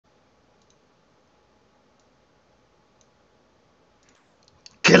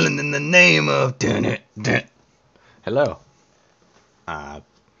killing in the name of... Hello.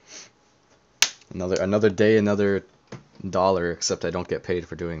 Another day, another dollar, except I don't get paid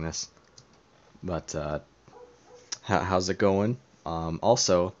for doing this. But, how's it going?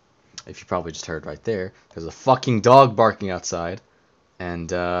 Also, if you probably just heard right there, there's a fucking dog barking outside. And,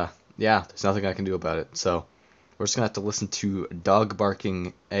 yeah, there's nothing I can do about it. So, we're just gonna have to listen to dog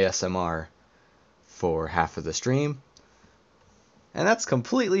barking ASMR for half of the stream. And that's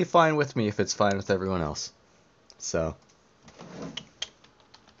completely fine with me if it's fine with everyone else. So,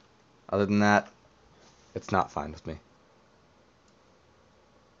 other than that, it's not fine with me.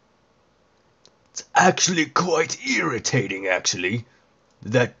 It's actually quite irritating, actually.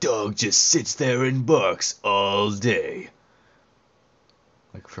 That dog just sits there and barks all day.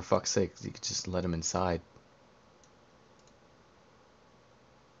 Like, for fuck's sake, you could just let him inside.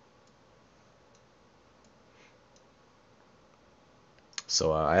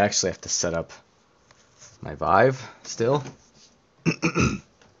 So, I actually have to set up my Vive still.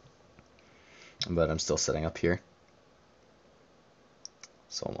 But I'm still setting up here.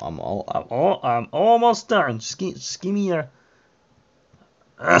 So I'm almost done. Just give me a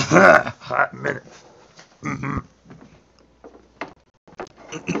hot minute. I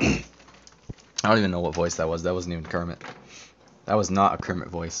don't even know what voice that was. That wasn't even Kermit. That was not a Kermit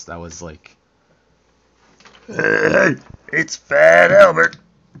voice. That was like, hey, it's Fat Albert.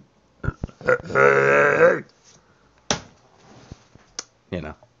 You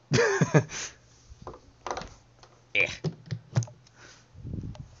know. Yeah.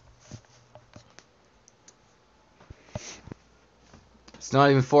 It's not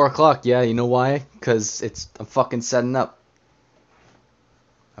even 4 o'clock. Yeah, you know why? Because I'm fucking setting up.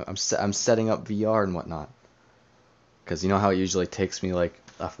 I'm setting up VR and whatnot. Because you know how it usually takes me like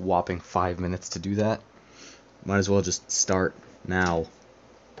a whopping 5 minutes to do that? Might as well just start now.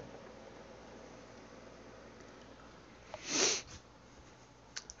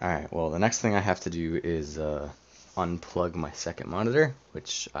 Alright, well, the next thing I have to do is unplug my second monitor,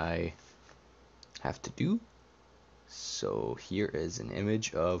 which I have to do. So here is an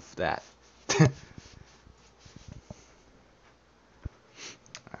image of that.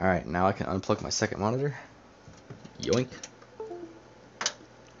 Alright, now I can unplug my second monitor. Yoink.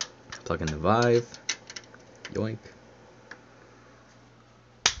 Plug in the Vive. Yoink.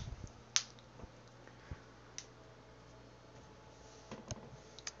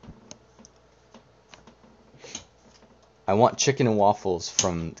 I want chicken and waffles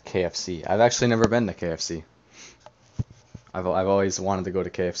from KFC. I've actually never been to KFC. I've always wanted to go to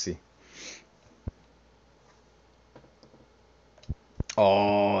KFC.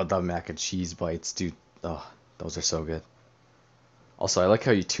 Oh, the mac and cheese bites, dude. Oh, those are so good. Also, I like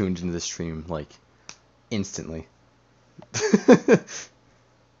how you tuned into the stream, like, instantly.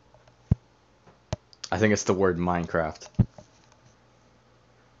 I think it's the word Minecraft.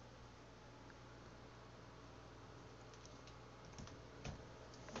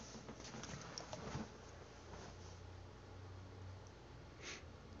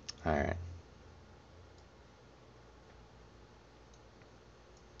 Alright.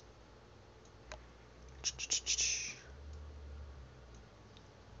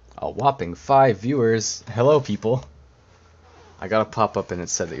 A whopping 5 viewers. Hello, people. I got a pop-up and it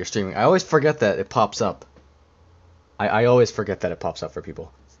said that you're streaming. I always forget that it pops up. I always forget that it pops up for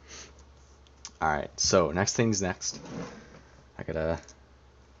people. Alright, so next thing's next. I gotta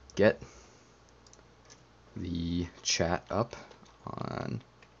get the chat up on...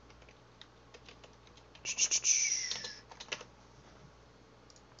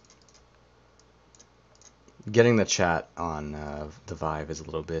 Getting the chat on the Vive is a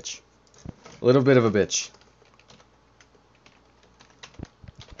little bitch. A little bit of a bitch.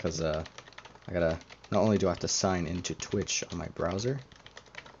 Because I gotta... Not only do I have to sign into Twitch on my browser,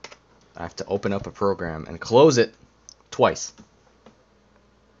 I have to open up a program and close it twice.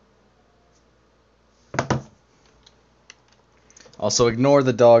 Also, ignore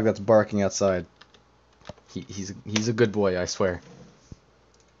the dog that's barking outside. He's a good boy, I swear.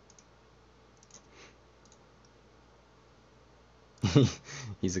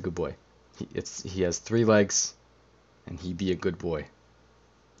 He's a good boy. He has 3 legs, and he be a good boy.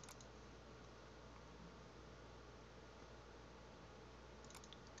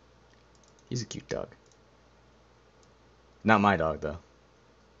 He's a cute dog. Not my dog, though.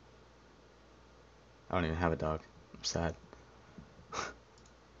 I don't even have a dog. I'm sad.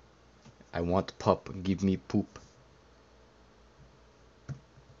 I want pup. Give me poop.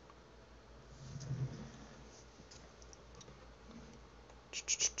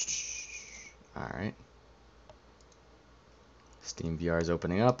 Alright. Steam VR is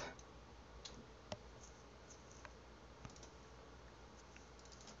opening up.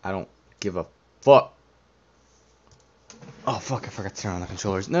 I don't give a fuck. Oh fuck, I forgot to turn on the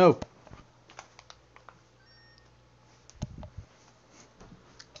controllers. No!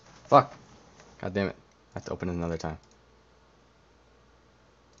 Fuck. God damn it. I have to open it another time.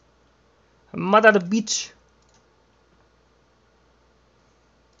 Mother of the beach!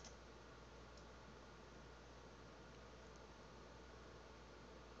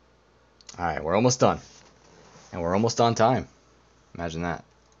 Alright, we're almost done. And we're almost on time. Imagine that.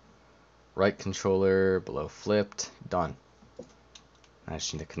 Right controller, below flipped, done. I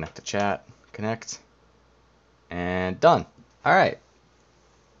just need to connect the chat. Connect. And done. Alright.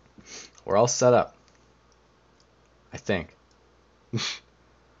 We're all set up. I think.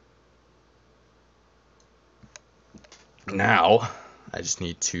 Now, I just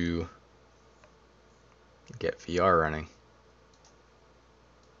need to get VR running.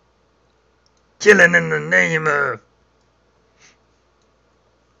 Killing in the name of...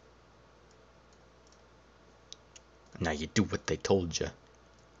 Now you do what they told you.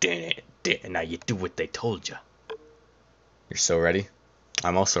 Now you do what they told you. You're so ready?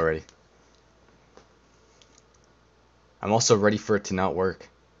 I'm also ready. I'm also ready for it to not work.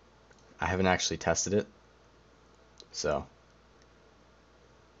 I haven't actually tested it. So.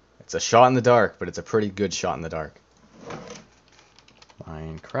 It's a shot in the dark, but it's a pretty good shot in the dark.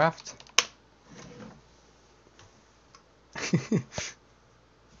 Minecraft.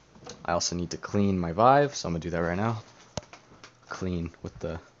 I also need to clean my Vive, so I'm gonna do that right now. Clean with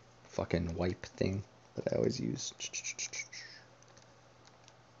the fucking wipe thing that I always use.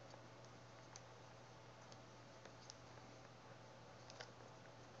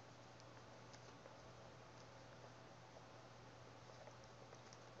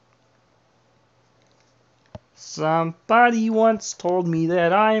 Somebody once told me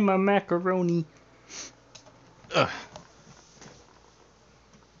that I'm a macaroni. Ugh.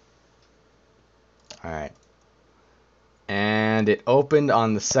 Alright. And it opened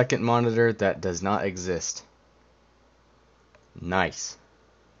on the second monitor that does not exist. Nice.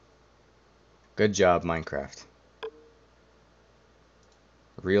 Good job, Minecraft.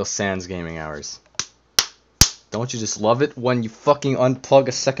 Real Sans gaming hours. Don't you just love it when you fucking unplug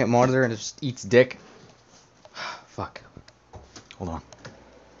a second monitor and it just eats dick? Fuck. Hold on.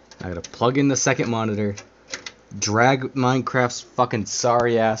 I gotta plug in the second monitor, drag Minecraft's fucking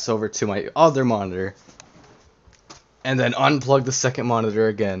sorry ass over to my other monitor, and then unplug the second monitor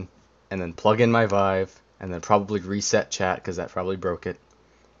again, and then plug in my Vive, and then probably reset chat because that probably broke it.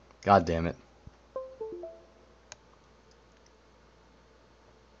 God damn it.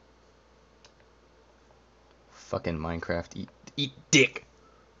 Fucking Minecraft, eat dick.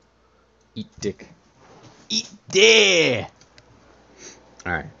 Eat dick. Eat dick.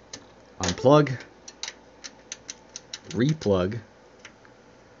 Alright. Unplug. Replug.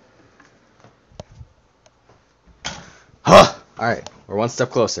 Huh! Alright, we're one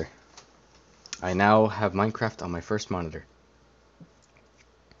step closer. I now have Minecraft on my first monitor.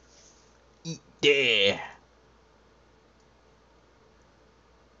 Eat dick.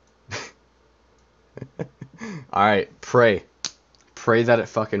 Alright, pray. Pray that it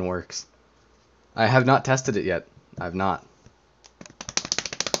fucking works. I have not tested it yet. I've not.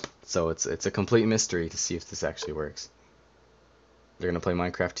 So it's a complete mystery to see if this actually works. They're gonna play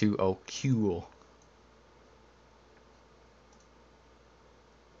Minecraft 2? Oh, cool.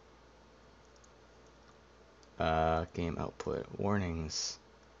 Game output. Warnings.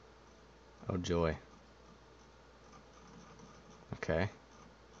 Oh joy. Okay.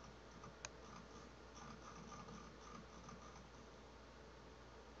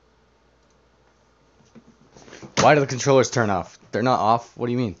 Why do the controllers turn off? They're not off. What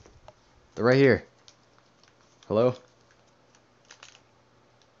do you mean? They're right here. Hello?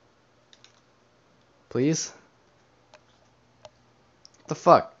 Please? What the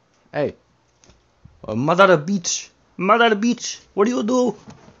fuck? Hey. Mother of the beach. Mother of the beach. What do you do? It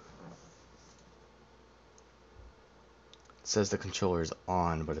says the controller is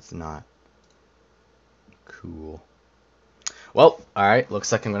on, but it's not. Cool. Well, alright.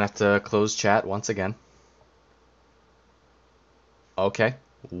 Looks like I'm gonna have to close chat once again. Okay.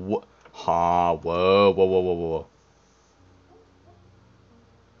 Whoa. Ha. Whoa. Whoa. Whoa. Whoa. Whoa.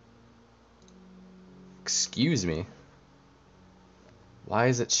 Excuse me. Why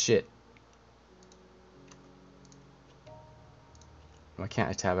is it shit? Why can't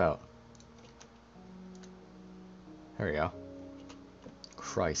I tab out? There we go.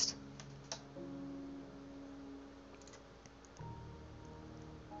 Christ.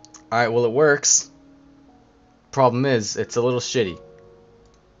 Alright, well it works. Problem is, it's a little shitty.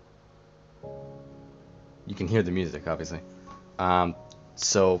 You can hear the music, obviously.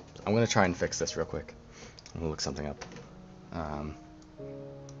 So I'm gonna try and fix this real quick. I'm gonna look something up.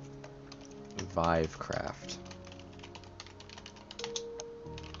 Vivecraft.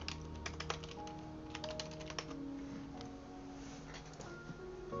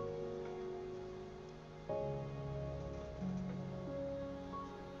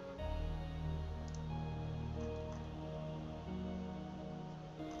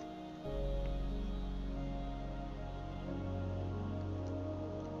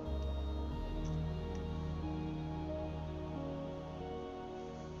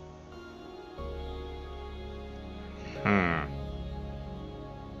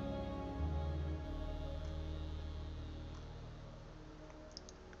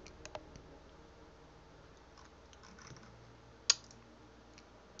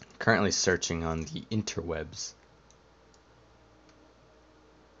 Currently searching on the interwebs.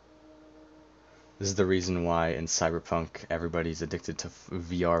 This is the reason why in Cyberpunk everybody's addicted to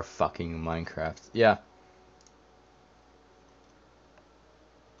VR fucking Minecraft. Yeah.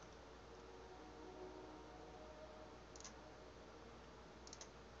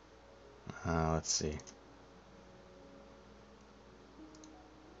 Let's see.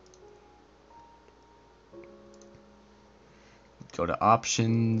 Go to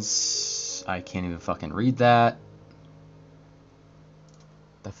options. I can't even fucking read that.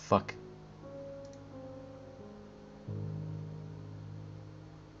 The fuck?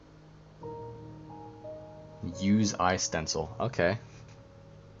 Use iStencil. Okay.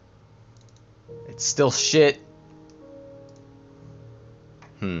 It's still shit.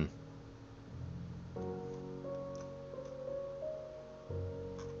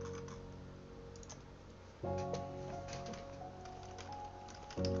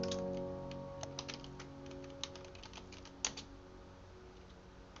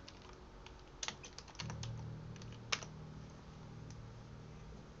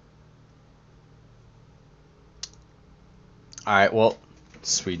 Alright, well,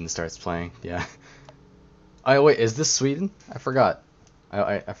 Sweden starts playing, yeah. Oh, wait, is this Sweden? I forgot.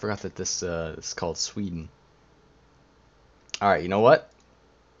 I forgot that this is called Sweden. Alright, you know what?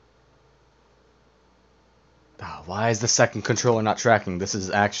 Oh, why is the second controller not tracking? This is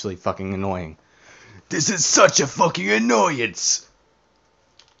actually fucking annoying. This is such a fucking annoyance!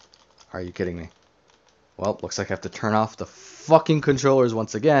 Are you kidding me? Well, looks like I have to turn off the fucking controllers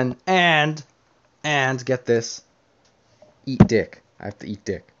once again, and get this, eat dick. I have to eat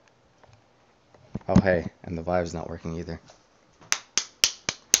dick. Oh, hey, and the Vive's not working either.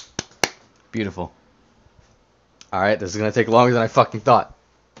 Beautiful. Alright, this is gonna take longer than I fucking thought.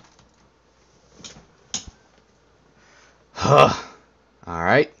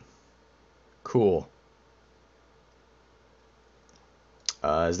 Alright. Cool.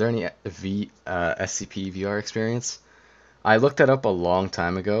 Is there any SCP VR experience? I looked that up a long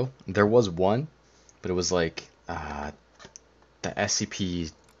time ago. There was one, but it was like the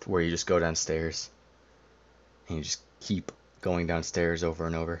SCP where you just go downstairs and you just keep going downstairs over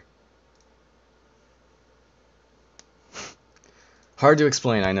and over. Hard to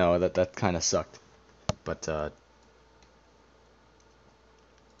explain, I know, that kind of sucked. But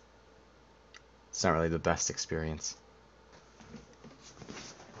it's not really the best experience.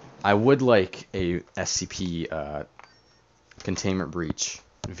 I would like a SCP Containment Breach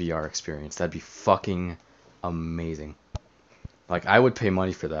VR experience. That'd be fucking amazing. Like, I would pay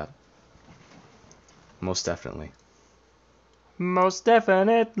money for that. Most definitely. Most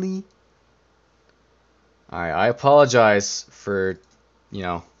definitely. Alright, I apologize for, you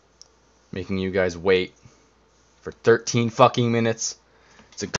know, making you guys wait for 13 fucking minutes.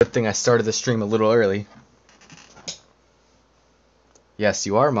 It's a good thing I started the stream a little early. Yes,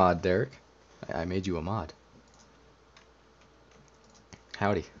 you are mod, Derek. I made you a mod.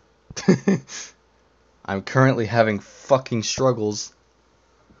 Howdy. I'm currently having fucking struggles.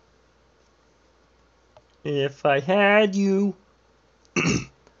 If I had you,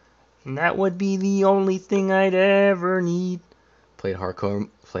 that would be the only thing I'd ever need. Play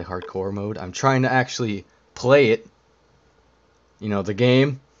hardcore mode. I'm trying to actually play it. You know, the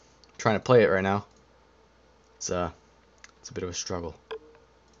game. I'm trying to play it right now. It's a bit of a struggle.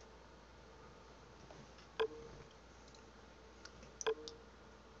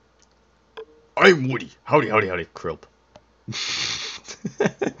 I'm Woody. Howdy, howdy, howdy, Krilp.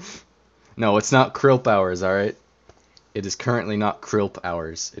 No, it's not Krilp hours, alright? It is currently not Krilp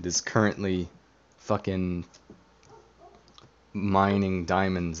hours. It is currently fucking mining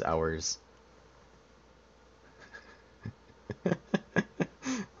diamonds hours.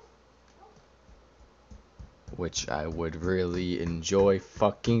 which I would really enjoy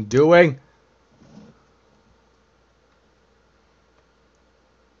fucking doing.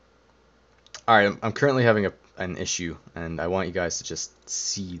 Alright, I'm currently having an issue, and I want you guys to just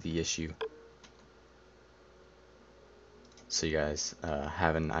see the issue. So you guys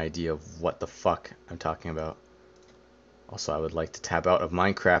have an idea of what the fuck I'm talking about. Also, I would like to tab out of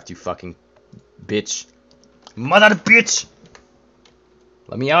Minecraft, you fucking bitch. Mother bitch!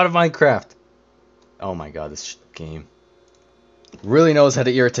 Let me out of Minecraft! Oh my god, this game really knows how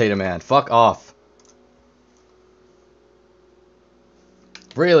to irritate a man. Fuck off.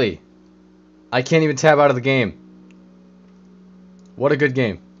 Really? I can't even tab out of the game. What a good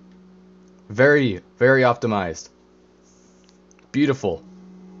game. Very, very optimized. Beautiful.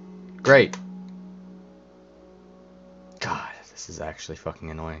 Great. God, this is actually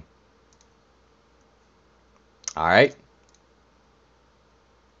fucking annoying. Alright.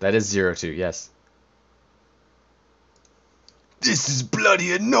 That is 02, yes. This is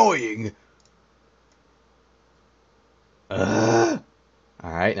bloody annoying. Alright,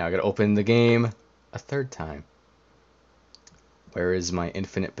 now I gotta open the game a third time. Where is my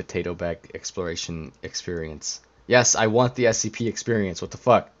infinite potato bag exploration experience? Yes, I want the SCP experience. What the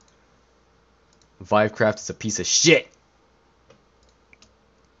fuck? Vivecraft is a piece of shit.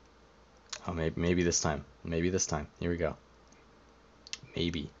 Oh, maybe this time. Maybe this time. Here we go.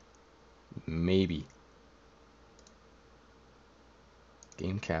 Maybe. Maybe.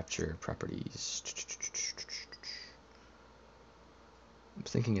 Game capture properties. I'm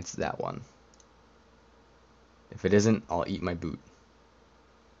thinking it's that one. If it isn't, I'll eat my boot.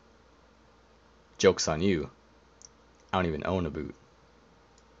 Joke's on you. I don't even own a boot.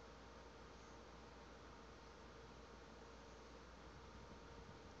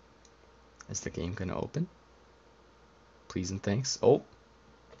 Is the game gonna open? Please and thanks. Oh.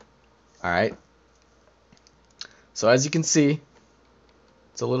 Alright. So as you can see,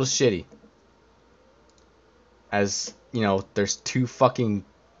 it's a little shitty. As, you know, there's two fucking...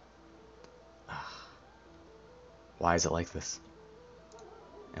 Why is it like this?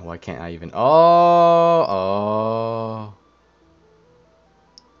 And why can't I even... Oh!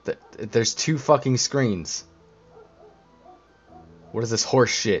 There's two fucking screens. What is this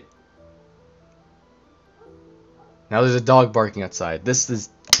horse shit? Now there's a dog barking outside. The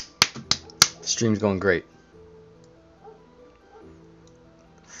stream's going great.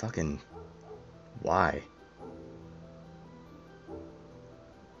 Fucking... Why?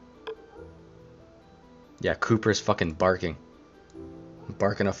 Yeah, Cooper's fucking barking.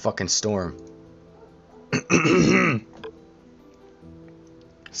 Barking a fucking storm.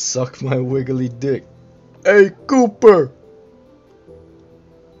 Suck my wiggly dick. Hey, Cooper!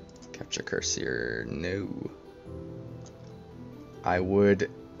 Capture cursor. No. I would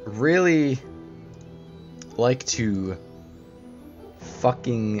really like to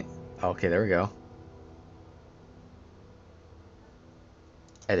fucking... Okay, there we go.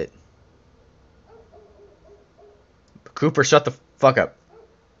 Edit. Cooper, shut the fuck up.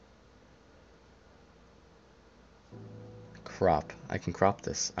 Crop. I can crop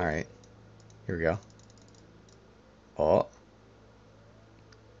this. Alright. Here we go. Oh.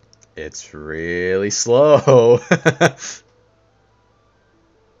 It's really slow.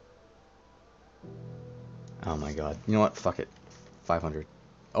 Oh my god. You know what? Fuck it. 500.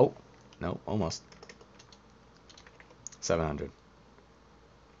 Oh. No, almost. 700.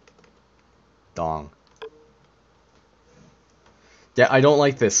 Dong. Yeah, I don't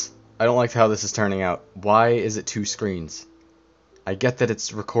like this. I don't like how this is turning out. Why is it two screens? I get that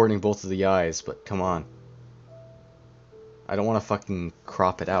it's recording both of the eyes, but come on. I don't want to fucking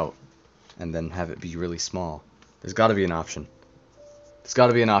crop it out and then have it be really small. There's got to be an option. There's got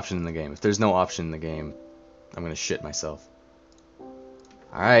to be an option in the game. If there's no option in the game, I'm going to shit myself.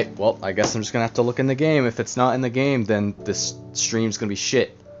 Alright, well, I guess I'm just going to have to look in the game. If it's not in the game, then this stream's going to be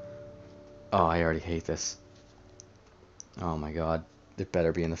shit. Oh, I already hate this. Oh my god. It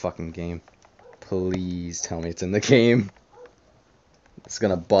better be in the fucking game. Please tell me it's in the game. It's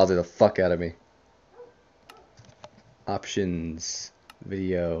going to bother the fuck out of me. Options.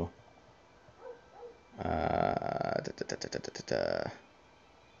 Video.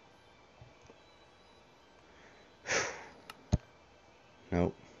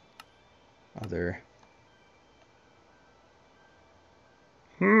 Nope. Other.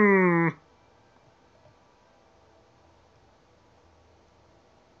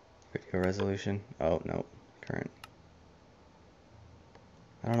 Video resolution. Oh, no. Current.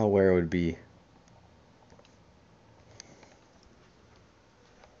 I don't know where it would be.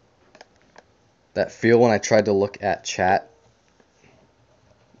 That feel when I tried to look at chat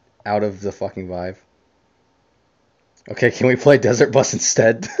out of the fucking Vive. Okay, can we play Desert Bus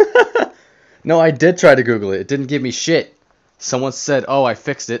instead? No, I did try to Google it. It didn't give me shit. Someone said, "Oh, I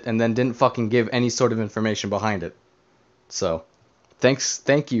fixed it," and then didn't fucking give any sort of information behind it. So,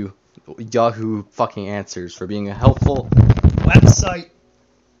 thank you, Yahoo fucking Answers, for being a helpful website.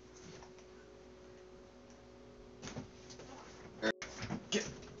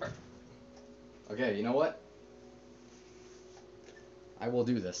 Okay, you know what? I will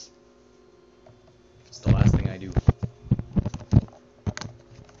do this. It's the last thing I do.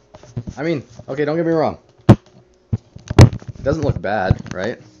 I mean, okay, don't get me wrong. It doesn't look bad,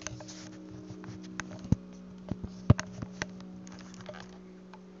 right?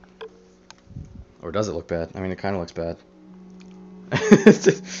 Or does it look bad? I mean, it kind of looks bad.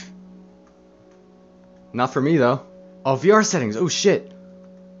 Not for me, though. Oh, VR settings. Oh, shit.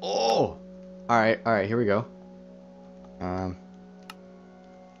 Oh! Alright, here we go.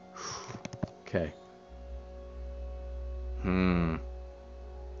 Okay.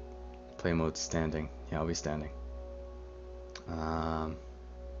 Play mode standing. Yeah, I'll be standing. HUD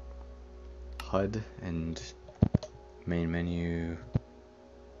and main menu.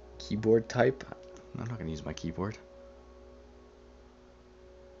 Keyboard type. I'm not gonna use my keyboard.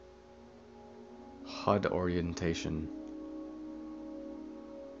 HUD orientation.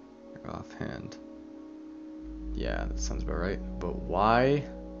 Offhand. Yeah, that sounds about right. But why?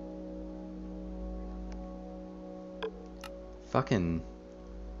 Fucking.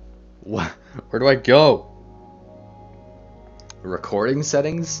 What? Where do I go? Recording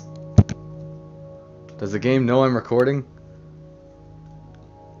settings? Does the game know I'm recording?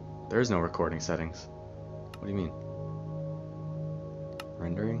 There is no recording settings. What do you mean?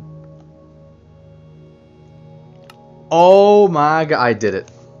 Rendering? Oh my god, I did it.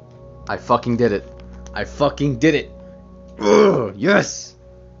 I fucking did it. I fucking did it. Ugh, yes!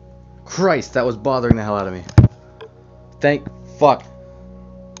 Christ, that was bothering the hell out of me. Thank fuck.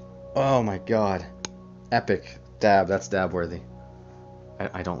 Oh my god. Epic. Dab, that's dab worthy.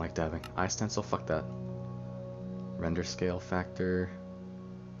 I don't like dabbing. Eye stencil, fuck that. Render scale factor.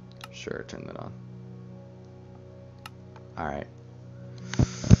 Sure, turn that on. Alright.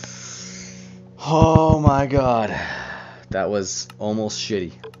 Oh my god. That was almost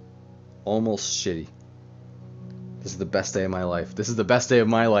shitty. Almost shitty. This is the best day of my life. This is the best day of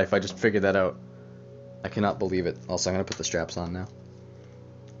my life. I just figured that out. I cannot believe it. Also, I'm gonna put the straps on now.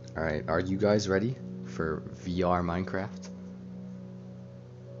 Alright, are you guys ready for VR Minecraft?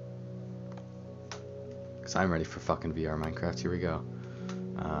 Because I'm ready for fucking VR Minecraft. Here we go.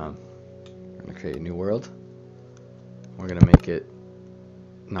 We're gonna create a new world. We're gonna make it...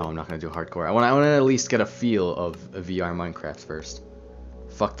 No, I'm not gonna do hardcore. I wanna at least get a feel of a VR Minecraft first.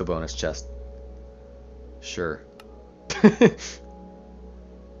 Fuck the bonus chest. Sure.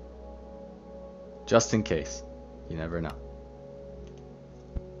 Just in case. You never know.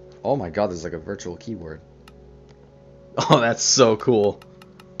 Oh my god, there's like a virtual keyboard. Oh, that's so cool.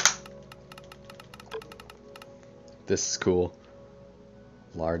 This is cool.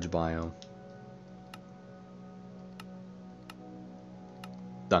 Large biome.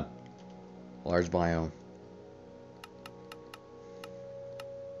 Done. Large biome.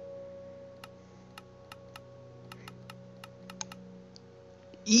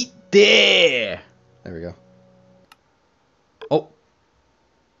 Eat there! There we go. Oh!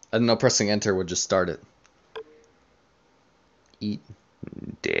 I didn't know pressing enter would just start it. Eat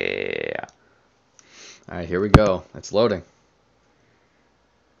there. Alright, here we go. It's loading.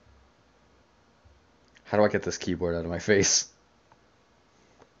 How do I get this keyboard out of my face?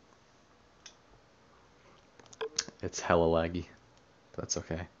 It's hella laggy. But that's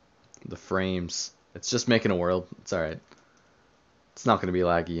okay. The frames. It's just making a world. It's alright. It's not gonna be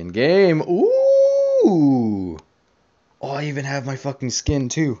laggy in game. Ooh! Oh, I even have my fucking skin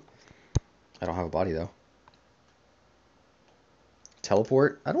too. I don't have a body though.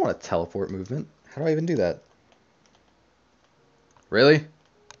 Teleport? I don't want a teleport movement. How do I even do that? Really?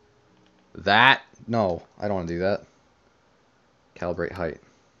 That? No, I don't want to do that. Calibrate height.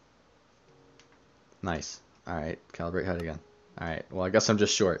 Nice. Alright, calibrate height again. Alright, well I guess I'm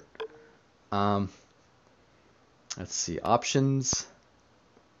just short. Let's see. Options.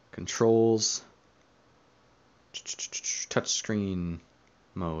 Controls. Touch screen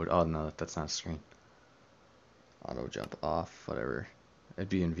mode. Oh no, that's not a screen. Auto jump off, whatever. It'd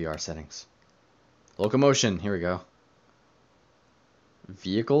be in VR settings. Locomotion, here we go.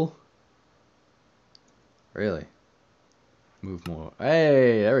 Vehicle? Really? Move more.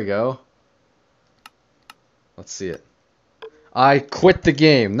 Hey, there we go. Let's see it. I quit the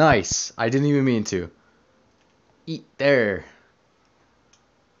game. Nice. I didn't even mean to. Eat there.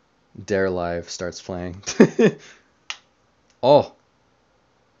 Dare Live starts playing. Oh.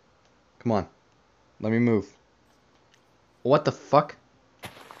 Come on. Let me move. What the fuck?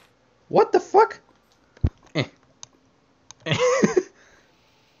 What the fuck? Eh. Eh.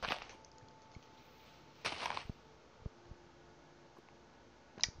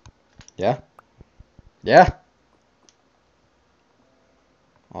 Yeah? Yeah?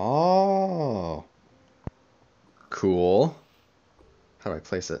 Oh. Cool. How do I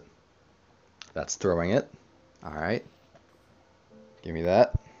place it? That's throwing it. Alright. Give me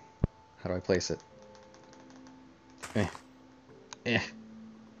that. How do I place it? Eh. Eh.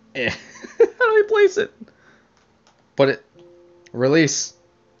 Eh. How do I place it? Put it. Release.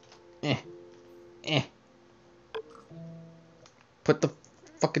 Eh. Eh. Put the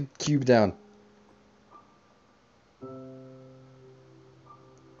fucking cube down.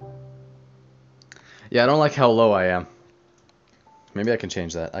 Yeah, I don't like how low I am. Maybe I can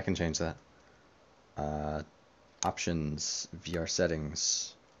change that. I can change that. Options, VR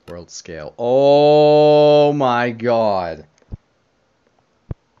settings, world scale. Oh my god.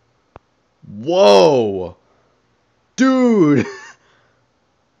 Whoa. Dude.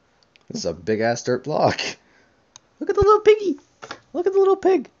 This is a big ass dirt block. Look at the little piggy. Look at the little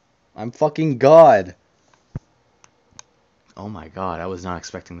pig. I'm fucking God. Oh my god, I was not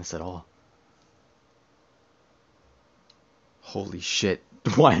expecting this at all. Holy shit.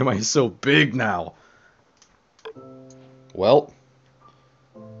 Why am I so big now? Well.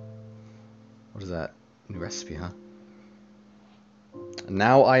 What is that? New recipe, huh?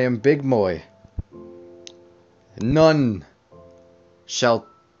 Now I am Big Boy. None shall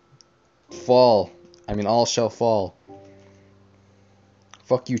fall. I mean, all shall fall.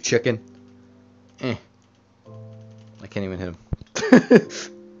 Fuck you, chicken. Eh. I can't even hit him.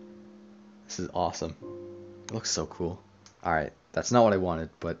 This is awesome. It looks so cool. Alright, that's not what I wanted,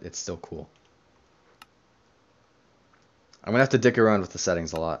 but it's still cool. I'm gonna have to dick around with the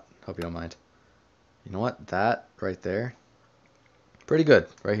settings a lot. Hope you don't mind. You know what? That right there. Pretty good,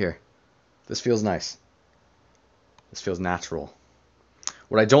 right here. This feels nice. This feels natural.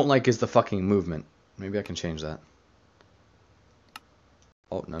 What I don't like is the fucking movement. Maybe I can change that.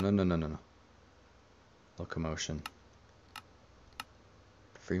 Oh, no, no, no, no, no, no. Locomotion.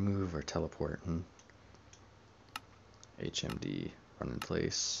 Free move or teleport? HMD. Run in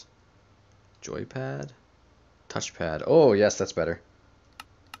place. Joypad? Touchpad. Oh, yes, that's better.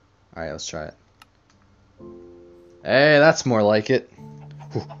 Alright, let's try it. Hey, that's more like it.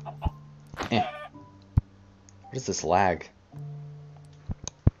 Eh. What is this lag?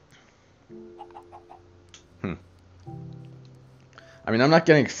 I mean, I'm not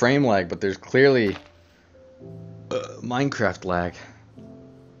getting frame lag, but there's clearly Minecraft lag.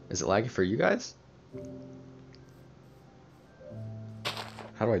 Is it laggy for you guys?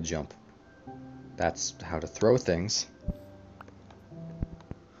 How do I jump? That's how to throw things.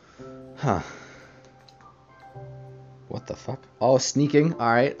 Huh. What the fuck? Oh, sneaking.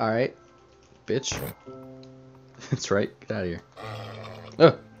 Alright, alright. Bitch. That's right. Get out of here.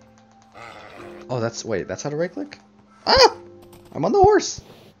 Oh. Oh, that's... Wait, that's how to right click? Ah! I'm on the horse.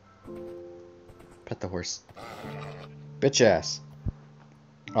 Pet the horse. Bitch ass.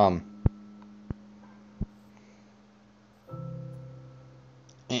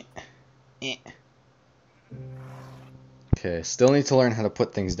 Okay, still need to learn how to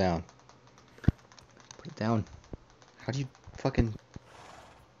put things down. Put it down. How do you fucking...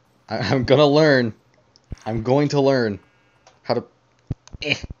 I'm gonna learn. I'm going to learn how to...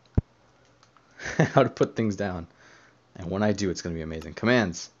 how to put things down. And when I do, it's gonna be amazing.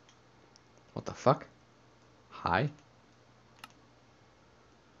 Commands. What the fuck? Hi?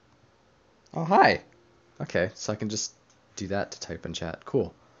 Oh, hi. Okay, so I can just do that to type in chat.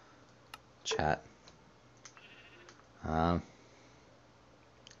 Cool. Chat. The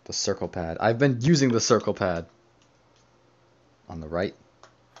circle pad. I've been using the circle pad. On the right.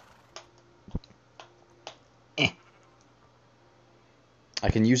 I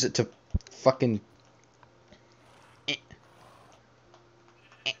can use it to fucking...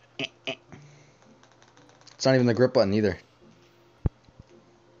 It's not even the grip button either.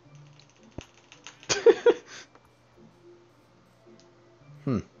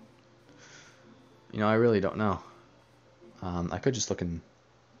 You know, I really don't know. I could just look in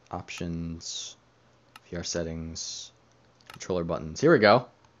options, VR settings, controller buttons. Here we go.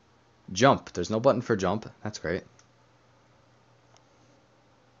 Jump. There's no button for jump. That's great.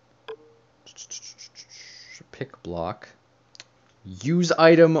 Pick block. Use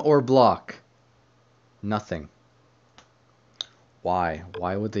item or block. Nothing. Why?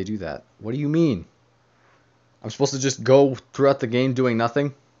 Why would they do that? What do you mean? I'm supposed to just go throughout the game doing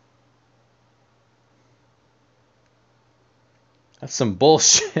nothing? That's some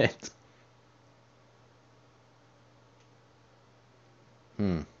bullshit.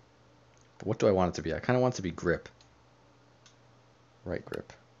 But what do I want it to be? I kind of want it to be grip. Right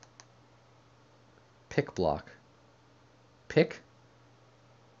grip. Pick block. Pick?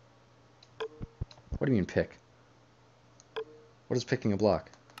 What do you mean pick? What is picking a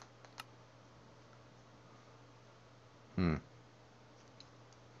block?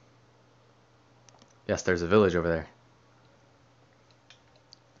 Yes, there's a village over there.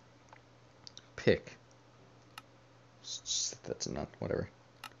 Pick. That's enough. Whatever.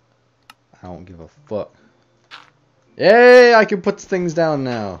 I don't give a fuck. Yay! I can put things down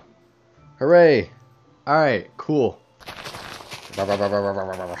now. Hooray! Alright, cool.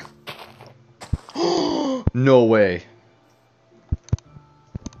 No way.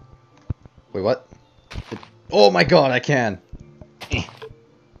 Wait, what? Oh my god, I can!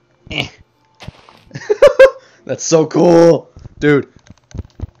 That's so cool! Dude.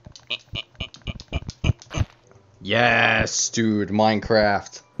 Yes, dude,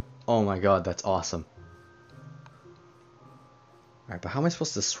 Minecraft. Oh my god, that's awesome. Alright, but how am I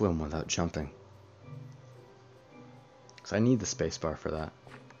supposed to swim without jumping? Because I need the spacebar for that.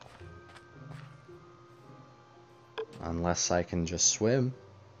 Unless I can just swim.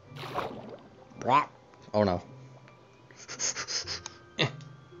 Oh no.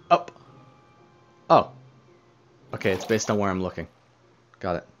 Up. Oh. Okay, it's based on where I'm looking.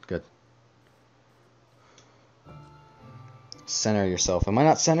 Got it. Good. Center yourself. Am I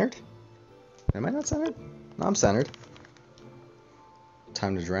not centered? Am I not centered? No, I'm centered.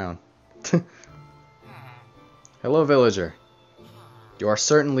 Time to drown. Hello, villager. You are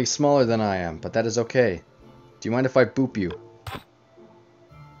certainly smaller than I am, but that is okay. Do you mind if I boop you?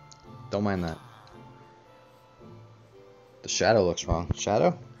 Don't mind that. The shadow looks wrong.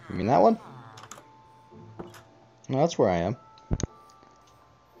 Shadow? You mean that one? No, that's where I am.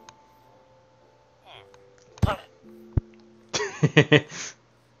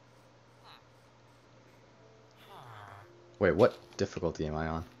 Wait, what difficulty am I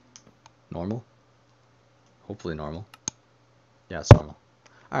on? Normal? Hopefully normal. Yeah, it's normal.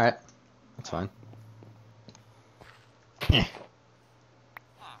 Alright. That's fine.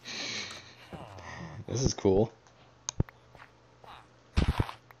 This is cool.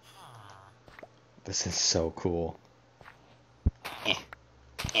 This is so cool.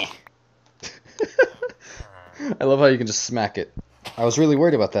 I love how you can just smack it. I was really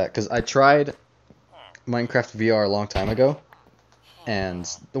worried about that because I tried Minecraft VR a long time ago, and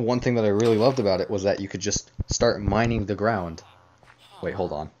the one thing that I really loved about it was that you could just start mining the ground. Wait,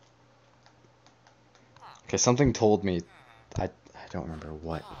 hold on. Okay, something told me, I don't remember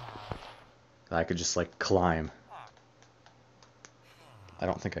what, that I could just like climb. I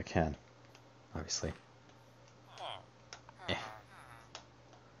don't think I can, obviously.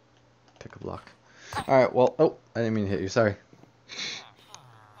 Pick a block. Alright, well, oh, I didn't mean to hit you, sorry.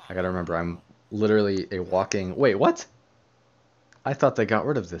 I gotta remember, I'm literally a walking... Wait, what? I thought they got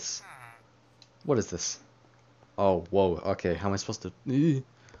rid of this. What is this? Oh, whoa, okay, how am I supposed to...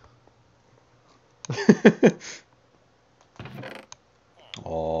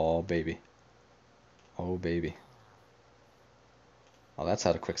 Oh, baby. Oh, baby. Oh, that's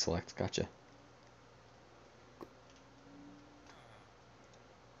how to quick select, gotcha.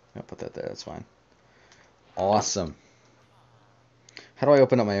 I'll put that there, that's fine. Awesome. How do I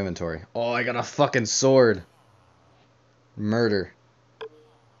open up my inventory? Oh, I got a fucking sword. Murder.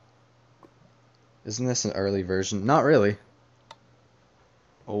 Isn't this an early version? Not really.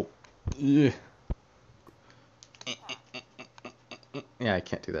 Oh. Ugh. Yeah, I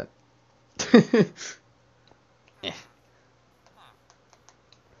can't do that.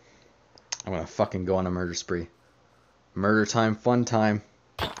 I'm gonna fucking go on a murder spree. Murder time, fun time.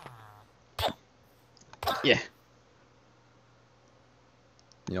 Yeah.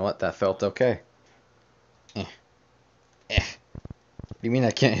 You know what? That felt okay. What do you mean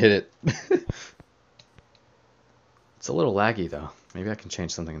I can't hit it? It's a little laggy though. Maybe I can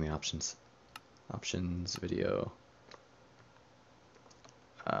change something in the options. Options, video.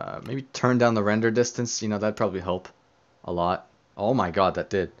 Maybe turn down the render distance. You know, that'd probably help a lot. Oh my god, that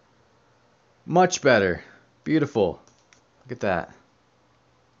did. Much better. Beautiful. Look at that.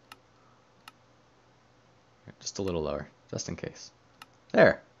 Just a little lower, just in case.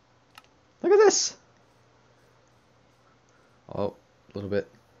 There. Look at this. Oh, a little bit.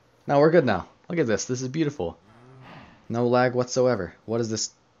 No, we're good now. Look at this. This is beautiful. No lag whatsoever. What is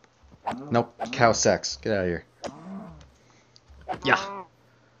this? Nope. Cow sex. Get out of here. Yeah.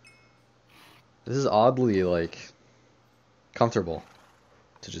 This is oddly, like, comfortable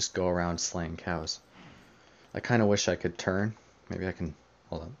to just go around slaying cows. I kind of wish I could turn Maybe I can,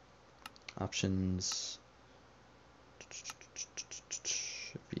 hold on. Options,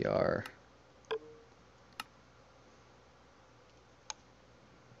 VR.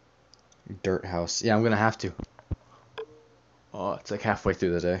 Dirt house. Yeah, I'm gonna have to. Oh, it's like halfway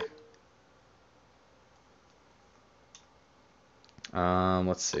through the day.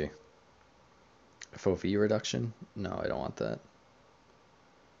 Let's see. FOV reduction? No, I don't want that.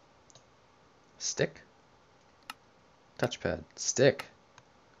 Stick? Touchpad. Stick?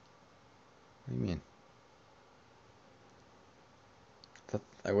 What do you mean?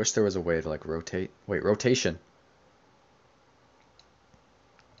 I wish there was a way to like rotate. Wait, rotation.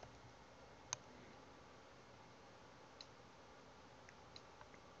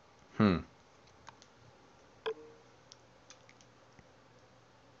 Hmm.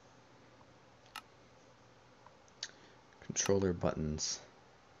 Controller buttons.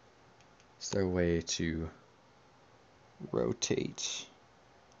 Is there a way to rotate?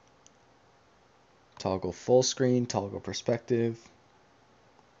 Toggle full screen, toggle perspective.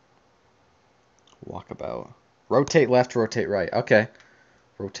 Walkabout. Rotate left, rotate right. Okay.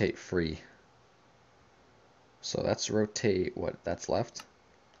 Rotate free. So that's rotate, what, that's left?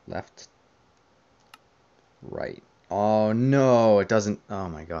 Left. Right. Oh no, it doesn't. Oh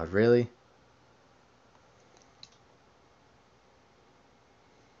my god, really?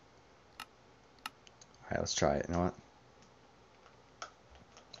 Alright, let's try it. You know what?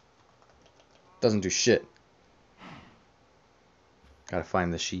 Doesn't do shit. Gotta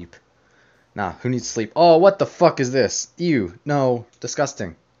find the sheep. Nah, who needs sleep? Oh, what the fuck is this? Ew. No.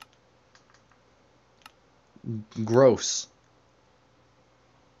 Disgusting. Gross.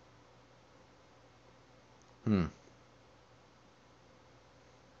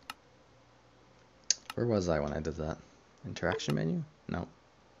 Where was I when I did that? Interaction menu? No.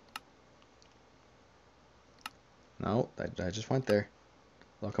 No, I just went there.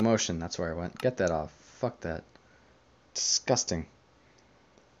 Locomotion, that's where I went. Get that off. Fuck that. Disgusting.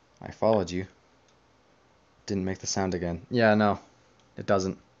 I followed you. Didn't make the sound again. Yeah, no. It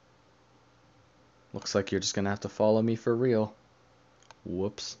doesn't. Looks like you're just gonna have to follow me for real.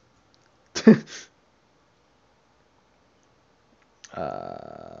 Whoops.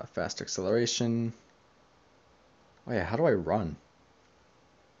 Fast acceleration. Oh yeah, how do I run?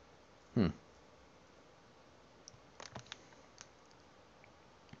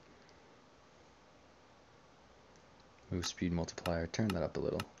 Move speed multiplier. Turn that up a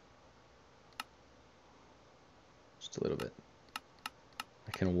little. Just a little bit.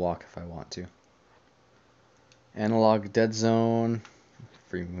 I can walk if I want to. Analog dead zone.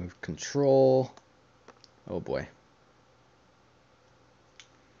 Free move control. Oh boy.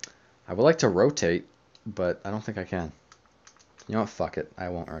 I would like to rotate, but I don't think I can. You know what? Fuck it. I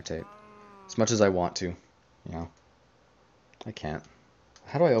won't rotate. As much as I want to. You know. I can't.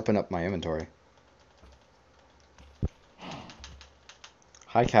 How do I open up my inventory?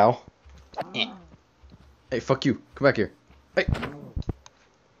 Hi, cow. Hey, fuck you. Come back here. Hey.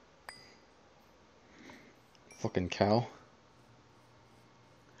 Fucking cow.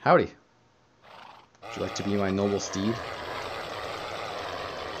 Howdy. Would you like to be my noble steed?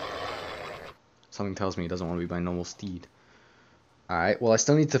 Something tells me he doesn't want to be my noble steed. Alright, well I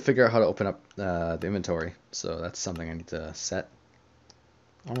still need to figure out how to open up the inventory. So that's something I need to set.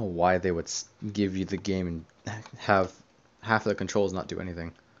 I don't know why they would give you the game and have half of the controls not do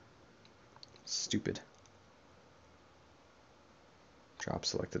anything. Stupid. Drop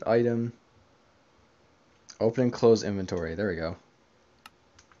selected item. Open and close inventory. There we go.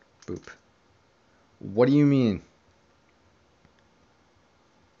 Boop. What do you mean?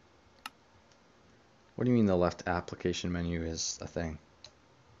 What do you mean the left application menu is a thing?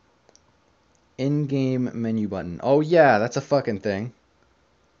 In-game menu button. Oh yeah, that's a fucking thing.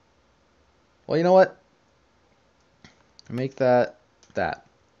 Well, you know what? Make that that.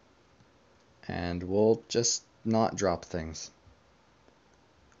 And we'll just not drop things.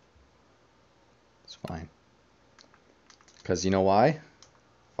 It's fine. Because you know why?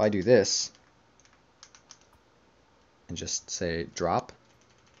 If I do this and just say drop,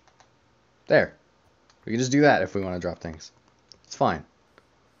 there. We can just do that if we want to drop things. It's fine.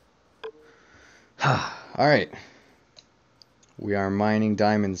 Alright. We are mining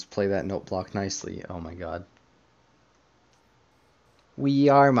diamonds. Play that note block nicely. Oh my god. We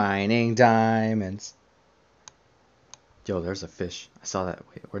are mining diamonds. Yo, there's a fish. I saw that.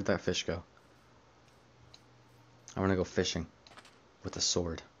 Wait, where'd that fish go? I want to go fishing with a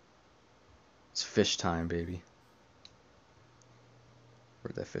sword. It's fish time, baby.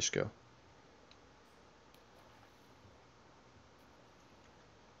 Where'd that fish go?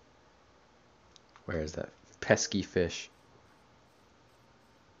 Where is that pesky fish?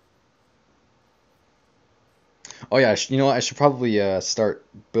 Oh yeah, you know what? I should probably start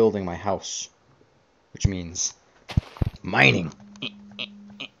building my house, which means mining.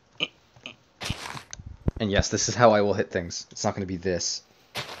 And yes, this is how I will hit things. It's not going to be this.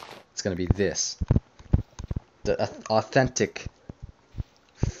 It's going to be this. The authentic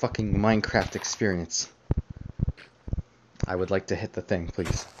fucking Minecraft experience. I would like to hit the thing,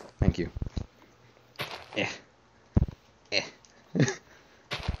 please. Thank you. Eh. Eh.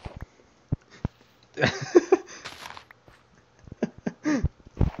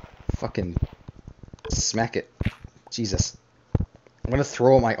 Fucking smack it. Jesus. I'm gonna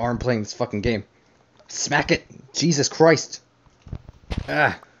throw my arm playing this fucking game. Smack it! Jesus Christ!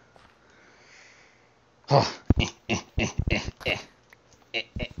 Ah! Oh.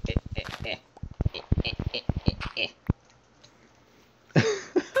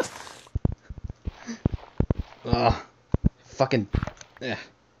 Ugh. Fucking.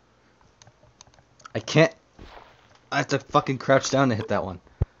 I can't. I have to fucking crouch down to hit that one.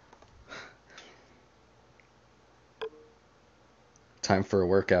 Time for a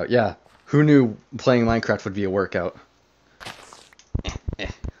workout. Yeah. Who knew playing Minecraft would be a workout?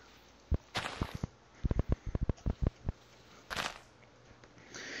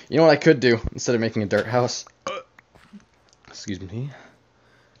 You know what I could do instead of making a dirt house? Excuse me.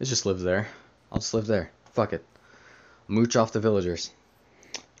 Is just live there. I'll just live there. Fuck it. Mooch off the villagers.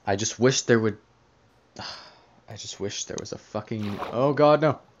 I just wish there would. I just wish there was a fucking. Oh god,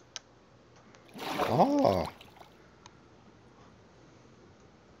 no. Oh.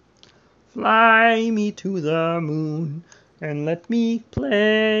 Fly me to the moon and let me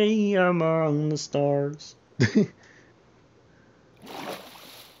play among the stars.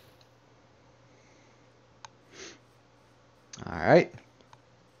 Alright.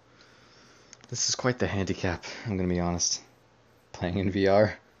 This is quite the handicap, I'm gonna be honest. Playing in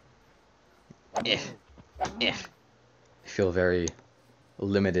VR. I feel very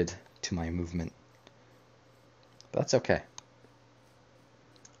limited to my movement. But that's okay.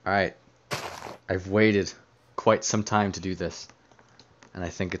 Alright. I've waited quite some time to do this. And I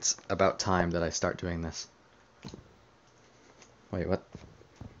think it's about time that I start doing this. Wait, what?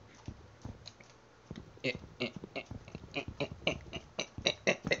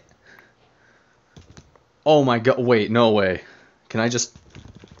 Oh my god, wait, no way. Can I just...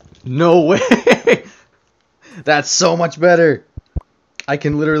 No way! That's so much better! I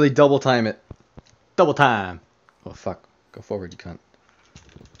can literally double time it. Double time! Oh fuck, go forward you cunt.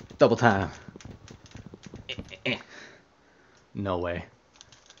 Double time. No way.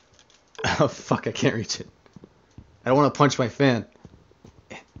 Oh fuck, I can't reach it. I don't want to punch my fan.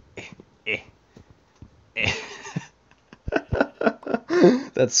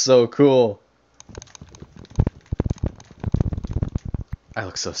 That's so cool. I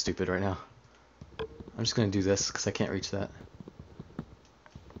look so stupid right now. I'm just gonna do this because I can't reach that.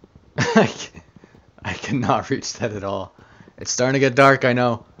 I cannot reach that at all. It's starting to get dark, I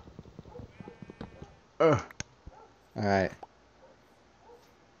know. Alright.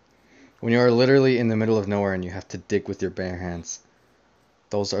 When you are literally in the middle of nowhere and you have to dig with your bare hands,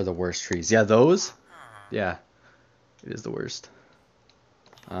 those are the worst trees. Yeah, those? Yeah, it is the worst.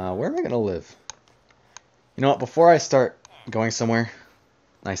 Where am I gonna live? You know what, before I start going somewhere,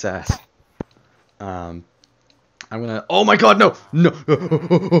 nice ass. I'm gonna. Oh my god, no! No!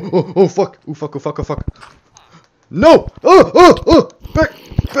 Oh fuck! Oh fuck! Oh fuck! Oh fuck! No! Oh! Back!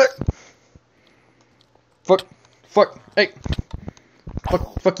 Back! Fuck! Fuck! Hey!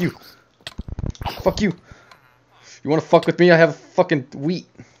 Fuck you! Fuck you! You wanna fuck with me? I have fucking wheat.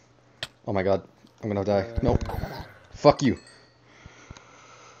 Oh my god! I'm gonna die. No! Fuck you!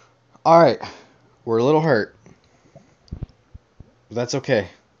 All right, we're a little hurt, but that's okay.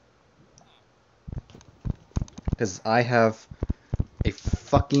 Because I have a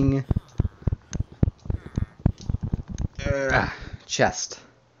fucking chest.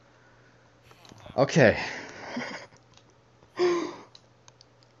 Okay.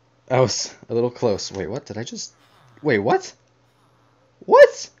 That was a little close. Wait, what? Did I just... Wait, what?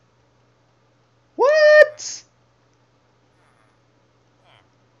 What? What?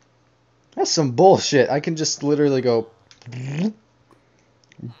 That's some bullshit. I can just literally go...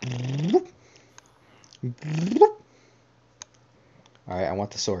 Alright, I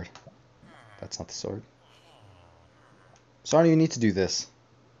want the sword. That's not the sword. So I don't even need to do this.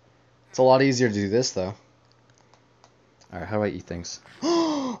 It's a lot easier to do this, though. Alright, how do I eat things?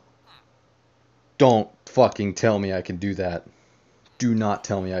 Don't fucking tell me I can do that. Do not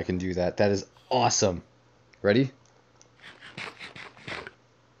tell me I can do that. That is awesome. Ready?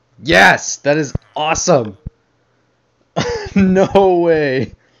 Yes! That is awesome! No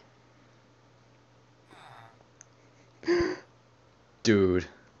way! Dude,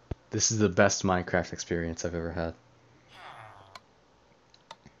 this is the best Minecraft experience I've ever had.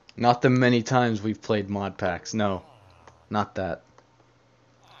 Not the many times we've played mod packs. No, not that.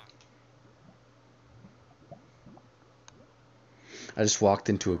 I just walked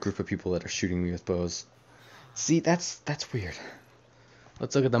into a group of people that are shooting me with bows. See, that's weird.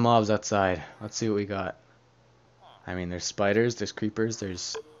 Let's look at the mobs outside. Let's see what we got. I mean, there's spiders, there's creepers,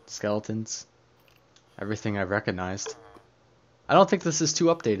 there's skeletons. Everything I've recognized. I don't think this is too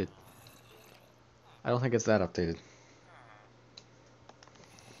updated. I don't think it's that updated.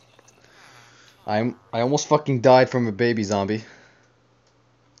 I almost fucking died from a baby zombie.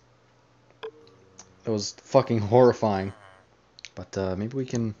 It was fucking horrifying. But maybe we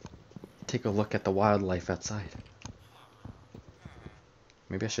can take a look at the wildlife outside.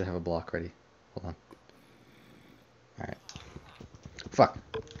 Maybe I should have a block ready. Hold on. Alright. Fuck.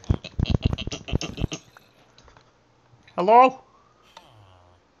 Hello?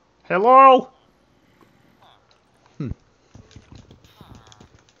 Hello?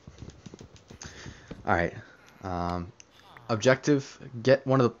 Alright. Objective, get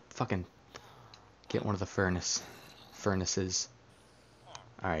one of the furnaces.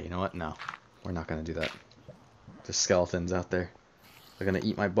 Alright, you know what? No. We're not gonna do that. There's skeletons out there. They're gonna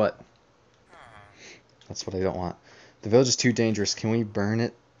eat my butt. That's what I don't want. The village is too dangerous. Can we burn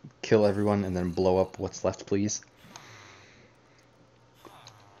it, kill everyone, and then blow up what's left, please?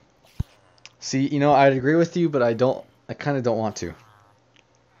 See, you know, I'd agree with you, but I kind of don't want to.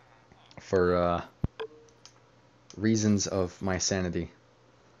 For, reasons of my sanity.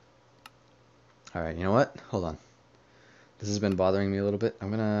 Alright, you know what? Hold on. This has been bothering me a little bit. I'm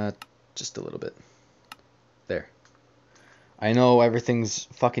gonna... just a little bit. There. I know everything's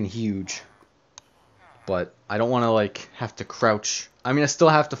fucking huge. But I don't want to, like, have to crouch. I mean, I still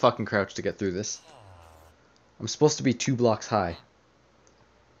have to fucking crouch to get through this. I'm supposed to be 2 blocks high.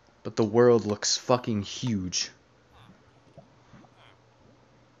 But the world looks fucking huge.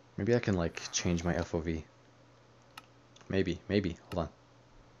 Maybe I can, like, change my FOV. Maybe. Hold on.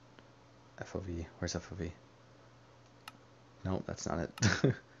 FOV. Where's FOV? No, that's not it.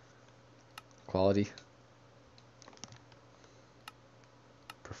 Quality.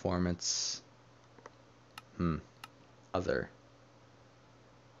 Performance. Other.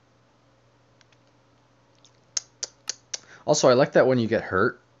 Also, I like that when you get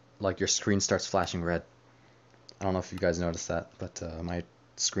hurt, like your screen starts flashing red. I don't know if you guys noticed that, but my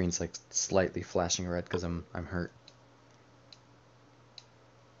screen's like slightly flashing red because I'm hurt.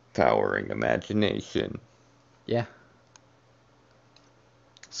 Powering imagination. Yeah.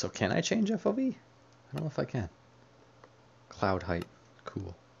 So can I change FOV? I don't know if I can. Cloud height.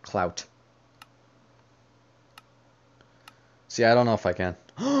 Cool. Clout. See, I don't know if I can.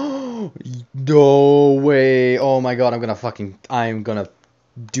 No way. Oh my god, I'm gonna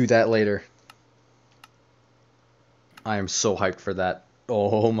do that later. I am so hyped for that.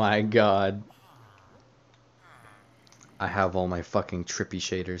 Oh my god. I have all my fucking trippy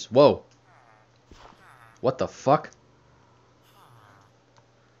shaders. Whoa. What the fuck?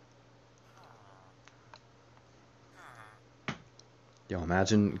 Yo,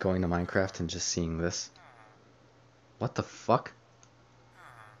 imagine going to Minecraft and just seeing this. What the fuck?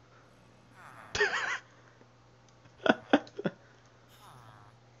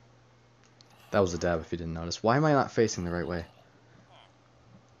 That was a dab if you didn't notice. Why am I not facing the right way?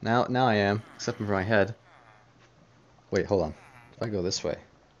 Now I am, except for my head. Wait, hold on. If I go this way.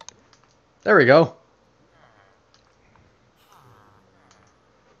 There we go.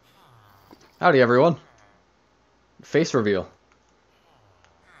 Howdy, everyone. Face reveal.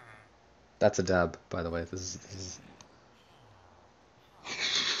 That's a dab, by the way. This is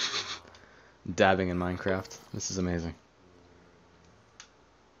dabbing in Minecraft. This is amazing.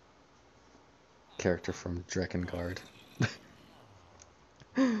 Character from Drakengard.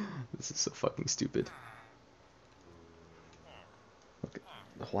 This is so fucking stupid. Okay.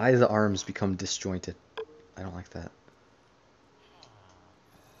 Why do the arms become disjointed? I don't like that.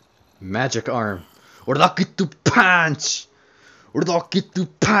 Magic arm. Urdoki to punch! Urdoki to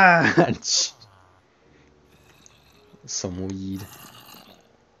punch! Some weed.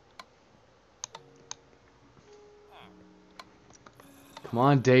 Come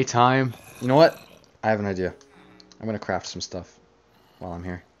on, daytime. You know what? I have an idea. I'm gonna craft some stuff while I'm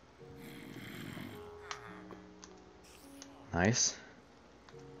here. Nice.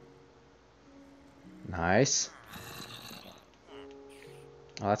 Nice.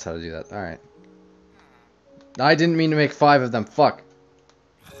 Oh, that's how to do that. Alright. I didn't mean to make 5 of them. Fuck.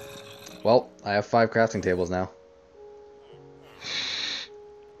 Well, I have 5 crafting tables now.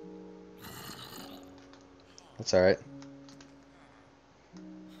 That's alright.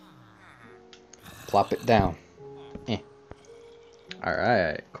 Plop it down. Eh.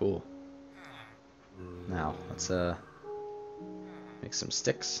 Alright, cool. Now, let's make some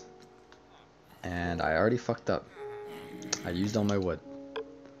sticks. And I already fucked up. I used all my wood.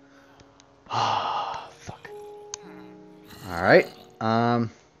 Ah, fuck. Alright,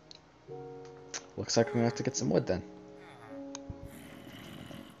 looks like I'm gonna have to get some wood then.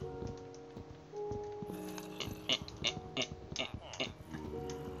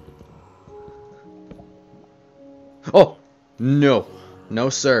 Oh! No! No,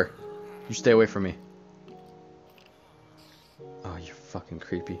 sir. You stay away from me. Oh, you're fucking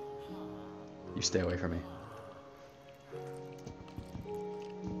creepy. You stay away from me.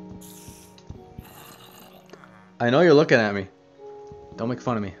 I know you're looking at me. Don't make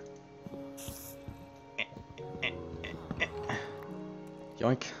fun of me.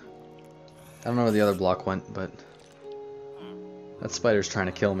 Yoink. I don't know where the other block went, but that spider's trying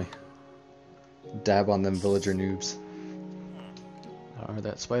to kill me. Dab on them villager noobs. I don't know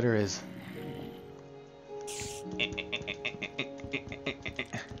where that spider is.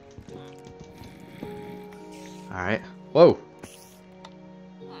 Alright. Whoa!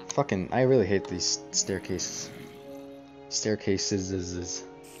 Fucking, I really hate these staircases. Staircases is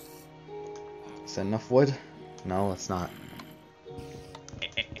that enough wood? No, it's not.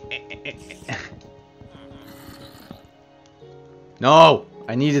 No!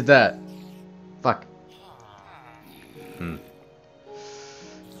 I needed that. Fuck.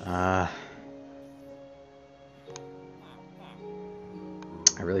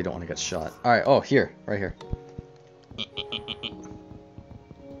 I really don't want to get shot. Alright, oh, here. Right here.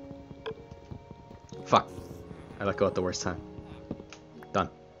 Fuck. I let go at the worst time. Done.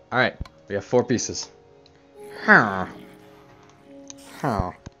 Alright, we have 4 pieces. They're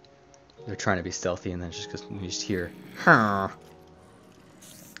trying to be stealthy and then just because we just hear. Oh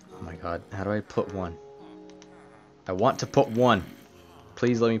my god, how do I put 1? I want to put 1.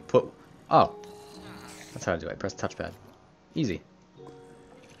 Please let me put. Oh. That's how to do it. Press touchpad. Easy.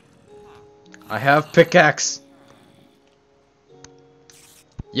 I have pickaxe.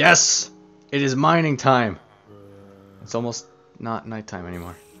 Yes! It is mining time. It's almost not nighttime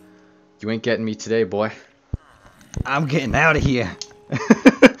anymore. You ain't getting me today, boy. I'm getting out of here.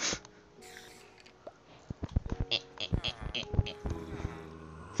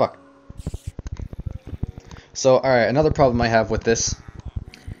 Fuck. So, alright, another problem I have with this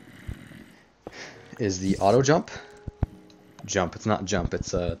is the auto jump. Jump, it's not jump,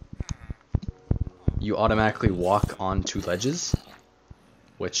 it's you automatically walk onto ledges,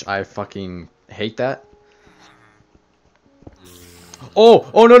 which I fucking hate that. Oh!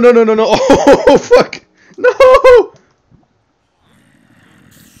 Oh no no no no no! Oh fuck! No!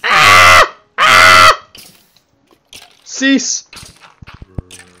 Ah! Ah! Cease!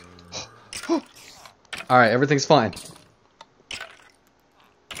 Alright, everything's fine.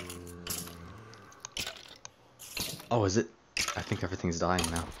 Oh, is it? I think everything's dying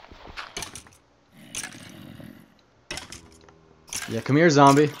now. Yeah, come here,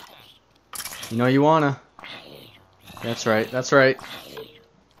 zombie. You know you wanna. That's right, that's right.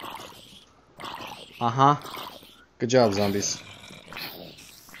 Uh-huh. Good job, zombies.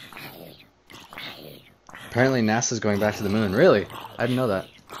 Apparently NASA's going back to the moon. Really? I didn't know that.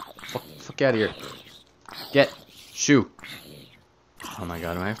 Fuck out of here. Get. Shoo. Oh my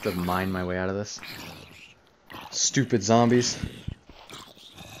god, do I have to mine my way out of this? Stupid zombies.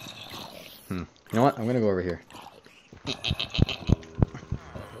 You know what? I'm gonna go over here.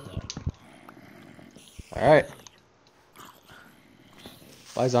 Alright.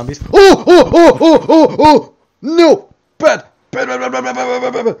 Bye, zombies. Oh! Oh! Oh! Oh! Oh! Oh! No! Bad! Bad! Bad! Bad! Bad! Bad! Bad!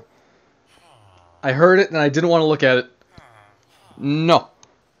 Bad! Bad! Bad! I heard it and I didn't want to look at it. No.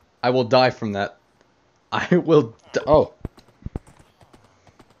 I will die from that. I will oh.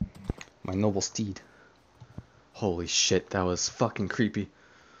 My noble steed. Holy shit, that was fucking creepy.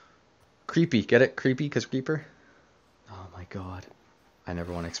 Creepy, get it? Creepy, because creeper? Oh my god. I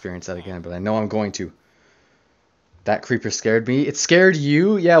never want to experience that again, but I know I'm going to. That creeper scared me. It scared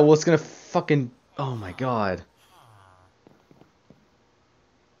you? Yeah, well it's gonna fucking... Oh my god.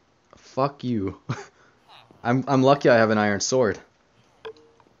 Fuck you. I'm lucky I have an iron sword.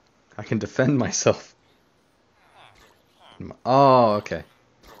 I can defend myself. Oh, okay.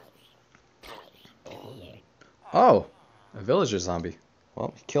 Oh, a villager zombie.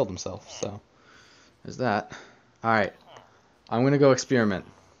 Well, he killed himself, so there's that. Alright, I'm gonna go experiment.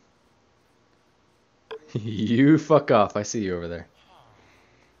 You fuck off, I see you over there.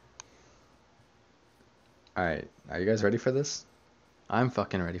 Alright, are you guys ready for this? I'm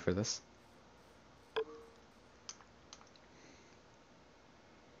fucking ready for this.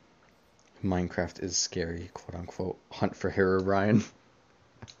 Minecraft is scary, quote unquote. Hunt for Herobrine.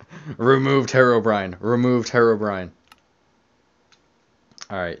 Removed Herobrine. Removed Herobrine.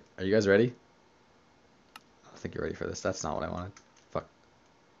 Alright, are you guys ready? I don't think you're ready for this. That's not what I wanted. Fuck.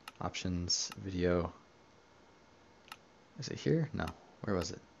 Options, video. Is it here? No. Where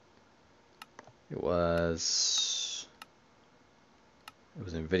was it? It was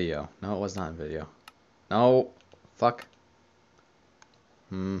in video. No, it was not in video. No. Fuck.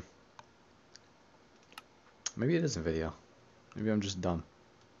 Maybe it is in video. Maybe I'm just dumb.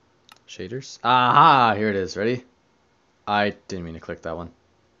 Shaders. Aha! Here it is. Ready? I didn't mean to click that one.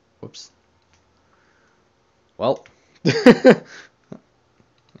 Whoops. Well.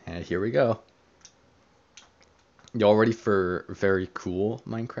 And here we go. Y'all ready for very cool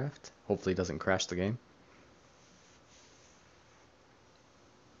Minecraft? Hopefully it doesn't crash the game.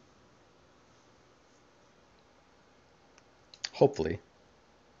 Hopefully.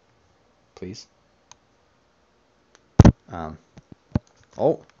 Please. Oh.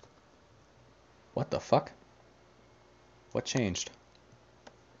 What the fuck? What changed?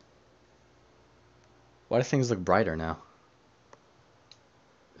 Why do things look brighter now?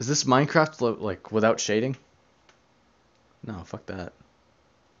 Is this Minecraft like without shading? No, fuck that.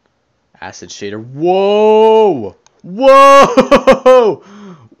 Acid shader. Whoa! Whoa!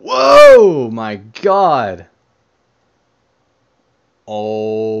 Whoa! My god.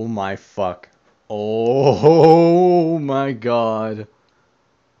 Oh my fuck. Oh my god.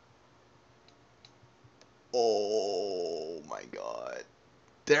 Oh my god.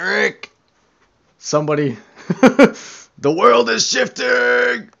 Derek! Somebody. The world is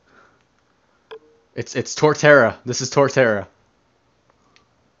shifting! It's Torterra. This is Torterra.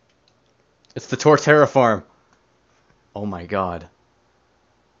 It's the Torterra farm. Oh my god.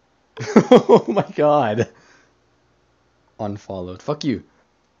 Oh my god. Unfollowed. Fuck you.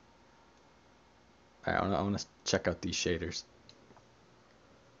 Alright, I want to check out these shaders.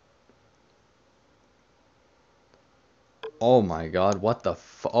 Oh my god, what the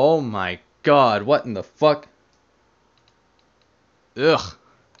oh my god, what in the fuck? Ugh.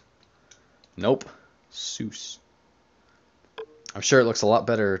 Nope. Seuss. I'm sure it looks a lot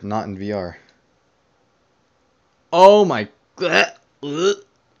better not in VR. Oh my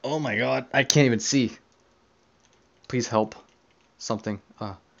oh my god, I can't even see. Please help. Something.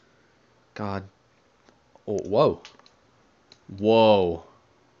 God. Oh, whoa. Whoa.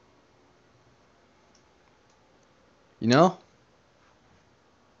 You know?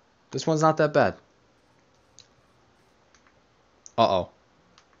 This one's not that bad. Uh-oh.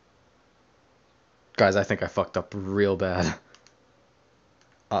 Guys, I think I fucked up real bad.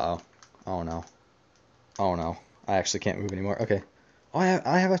 Uh-oh. Oh no. Oh no. I actually can't move anymore. Okay. Oh,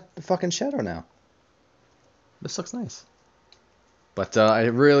 I have a fucking shadow now. This looks nice. But I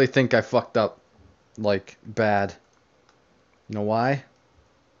really think I fucked up, like, bad. You know why?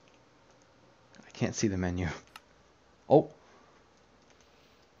 I can't see the menu. Oh.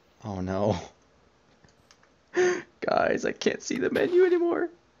 Oh no. Guys, I can't see the menu anymore.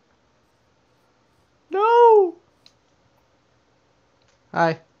 No!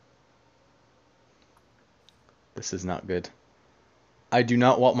 Hi. This is not good. I do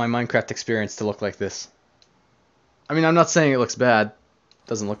not want my Minecraft experience to look like this. I mean, I'm not saying it looks bad. It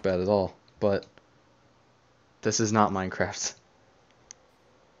doesn't look bad at all. But this is not Minecraft.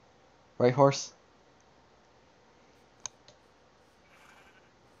 Right, horse?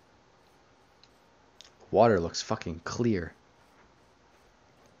 Water looks fucking clear.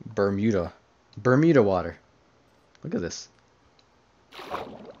 Bermuda. Bermuda water. Look at this.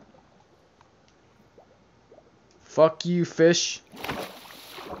 Fuck you, fish.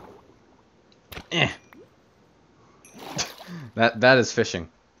 Eh. That is fishing.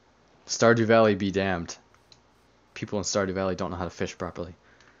 Stardew Valley be damned. People in Stardew Valley don't know how to fish properly.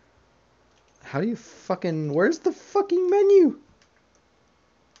 How do you fucking... Where's the fucking menu?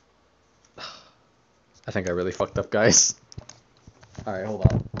 I think I really fucked up, guys. Alright, hold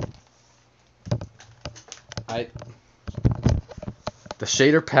on. The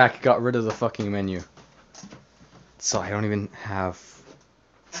shader pack got rid of the fucking menu. So I don't even have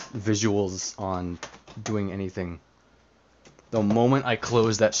visuals on doing anything. The moment I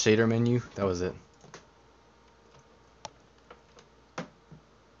closed that shader menu, that was it.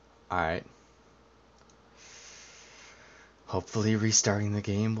 Alright. Hopefully restarting the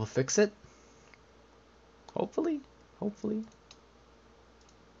game will fix it. Hopefully. Hopefully.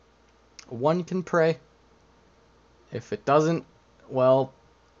 One can pray. If it doesn't, well,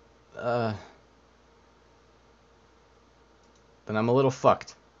 then I'm a little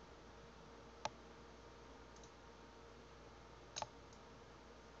fucked.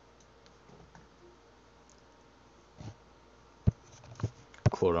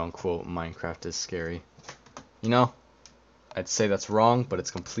 quote-unquote Minecraft is scary. You know, I'd say that's wrong, but it's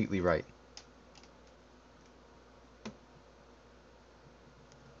completely right.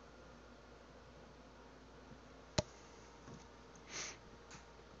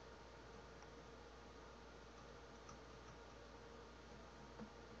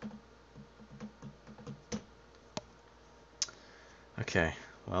 Okay,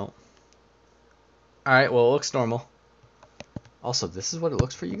 well. Alright, well, it looks normal. Also, this is what it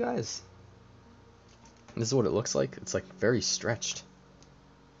looks for you guys. This is what it looks like. It's like very stretched.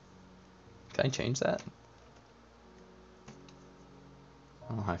 Can I change that? I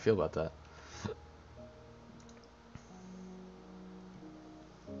don't know how I feel about that.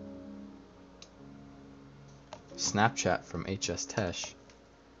 Snapchat from HS Tesh.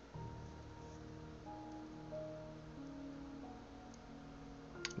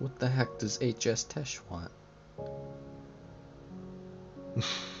 What the heck does HS Tesh want?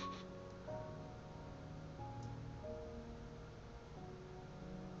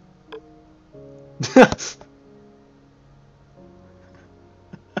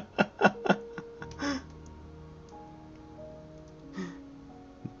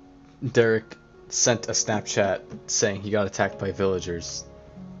 Derek sent a Snapchat saying he got attacked by villagers,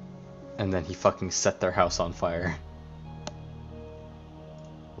 and then he fucking set their house on fire.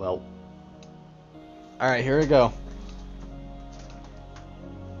 Well, alright, here we go.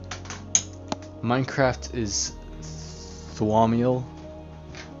 Minecraft is Thwomil.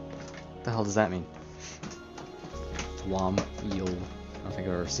 What the hell does that mean? Thwomil. I don't think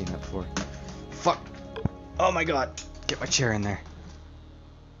I've ever seen that before. Fuck! Oh my god! Get my chair in there.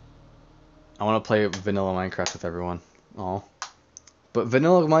 I want to play vanilla Minecraft with everyone. Oh. But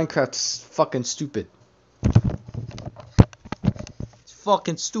vanilla Minecraft is fucking stupid. It's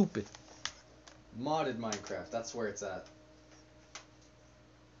fucking stupid. Modded Minecraft, that's where it's at.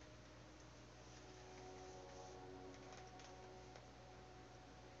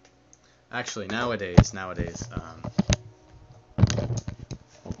 Actually, nowadays, hold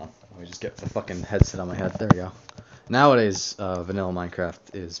on, let me just get the fucking headset on my head. There we go. Nowadays, vanilla Minecraft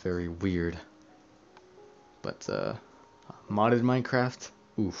is very weird. But, modded Minecraft,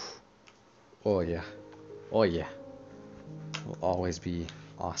 oof. Oh yeah. Oh yeah. Will always be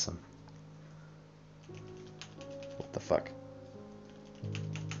awesome. What the fuck?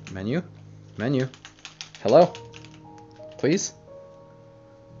 Menu? Menu? Hello? Please?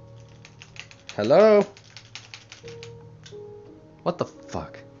 Hello? What the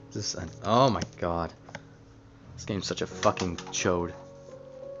fuck? Is this an... Oh my god. This game's such a fucking chode.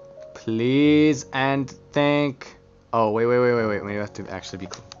 Please and thank... Oh, wait. We have to actually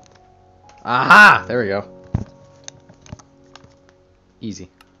be... Aha! There we go. Easy.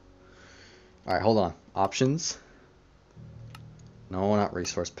 Alright, hold on. Options. No, not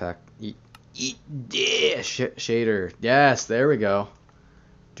resource pack. Yeah, shader. Yes, there we go.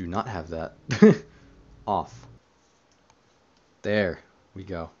 Do not have that. Off. There we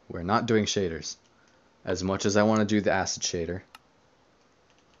go. We're not doing shaders. As much as I want to do the acid shader,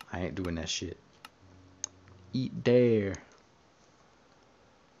 I ain't doing that shit. Eat there.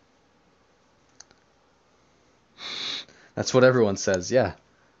 That's what everyone says, yeah.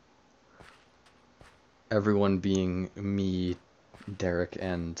 Everyone being me, Derek,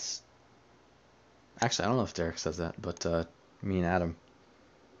 and... Actually, I don't know if Derek says that, but me and Adam.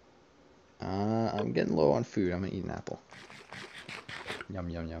 I'm getting low on food. I'm gonna eat an apple. Yum,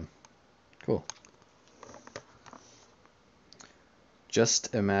 yum, yum. Cool.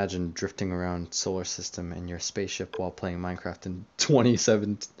 Just imagine drifting around solar system in your spaceship while playing Minecraft in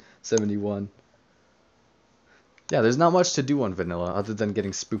 2071. Yeah, there's not much to do on vanilla other than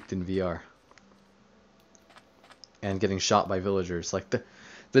getting spooked in VR. And getting shot by villagers. Like,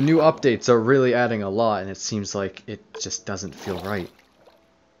 the new updates are really adding a lot, and it seems like it just doesn't feel right.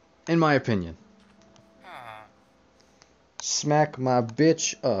 In my opinion. Smack my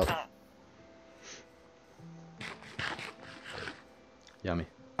bitch up. Yummy.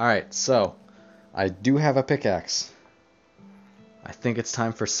 Alright, so, I do have a pickaxe. I think it's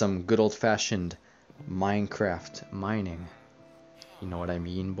time for some good old-fashioned Minecraft mining. You know what I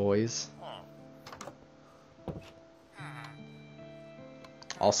mean, boys?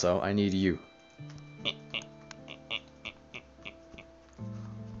 Also, I need you.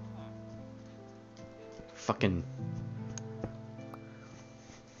 Fucking...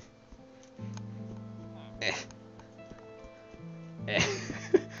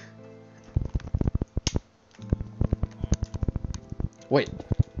 Wait.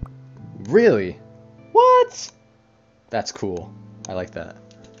 Really? What? That's cool. I like that.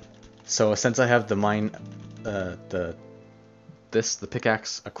 So since I have the this, the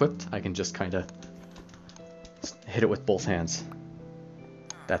pickaxe equipped, I can just kind of hit it with both hands.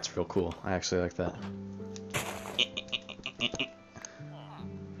 That's real cool. I actually like that.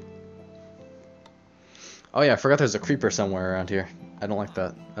 Oh yeah, I forgot there's a creeper somewhere around here. I don't like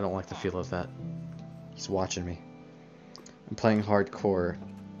that. I don't like the feel of that. He's watching me. I'm playing hardcore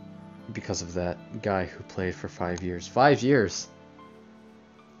because of that guy who played for 5 years. 5 years!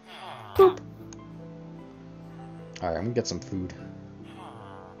 Boop! Alright, I'm gonna get some food.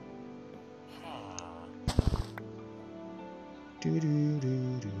 Do do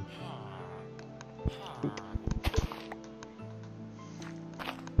do do. Boop.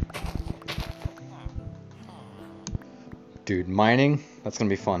 Dude, mining? That's gonna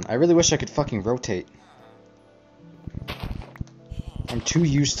be fun. I really wish I could fucking rotate. I'm too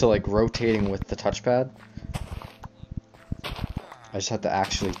used to like rotating with the touchpad. I just have to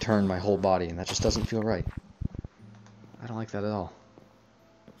actually turn my whole body, and that just doesn't feel right. I don't like that at all.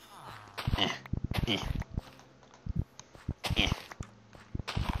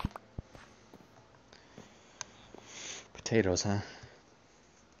 Potatoes, huh?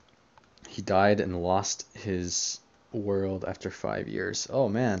 He died and lost his world after 5 years. Oh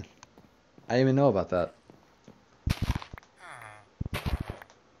man, I didn't even know about that.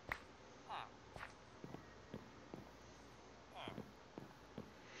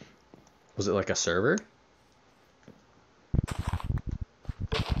 Was it like a server?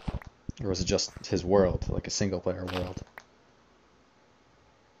 Or was it just his world, like a single player world?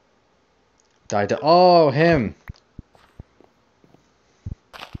 Died to— oh, him!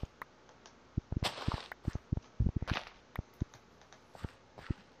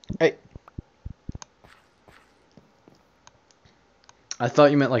 Hey! I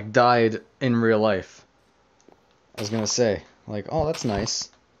thought you meant like died in real life. I was gonna say, like, oh, that's nice.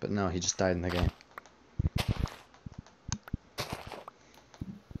 But no, he just died in the game.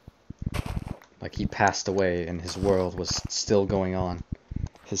 Like he passed away and his world was still going on.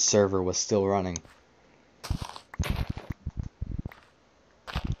 His server was still running.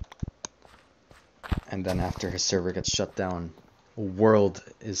 And then after his server gets shut down, the world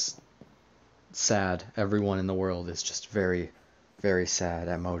is sad. Everyone in the world is just very, very sad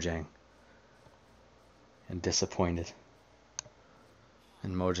at Mojang. And disappointed.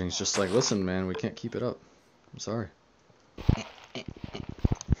 And Mojang's just like, listen, man, we can't keep it up. I'm sorry.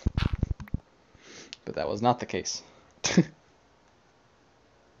 But that was not the case.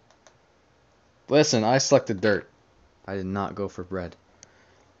 Listen, I selected dirt. I did not go for bread.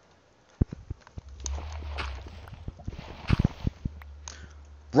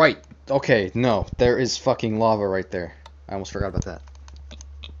 Right. Okay, no. There is fucking lava right there. I almost forgot about that.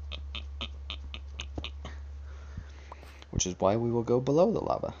 Which is why we will go below the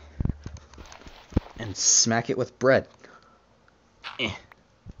lava. And smack it with bread.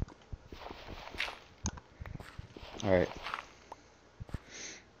 Alright.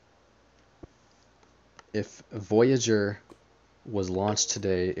 If Voyager was launched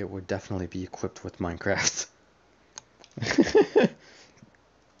today, it would definitely be equipped with Minecraft.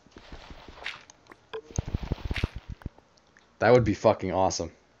 That would be fucking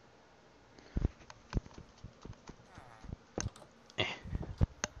awesome.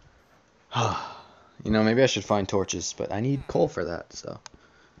 You know, maybe I should find torches, but I need coal for that, so.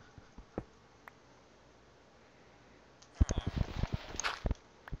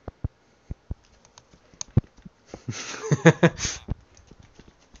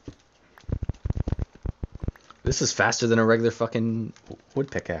 This is faster than a regular fucking wood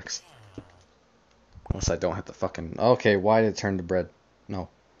pickaxe. Unless I don't have to fucking... Okay, why did it turn to bread? No.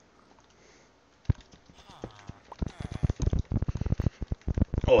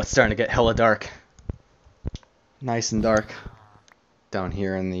 Oh, it's starting to get hella dark. Nice and dark. Down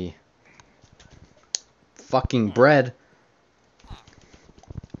here in the... fucking bread.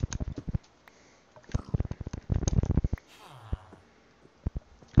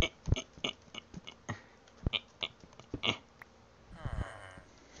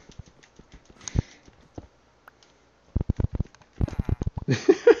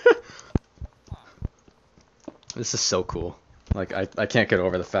 This is so cool. Like, I can't get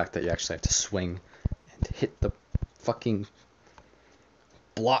over the fact that you actually have to swing and hit the fucking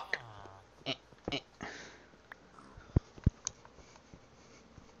block.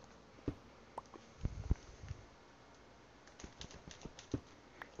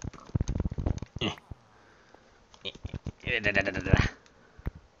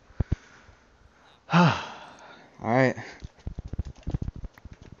 Alright.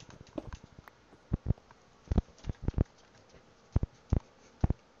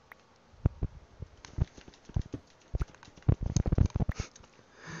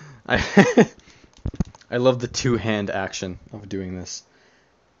 I I love the two-hand action of doing this.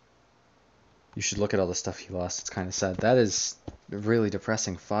 You should look at all the stuff he lost. It's kind of sad. That is really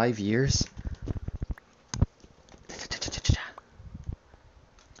depressing. 5 years?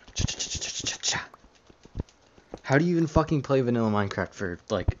 How do you even fucking play vanilla Minecraft for,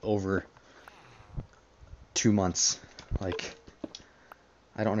 like, over 2 months? Like,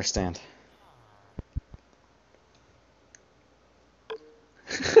 I don't understand.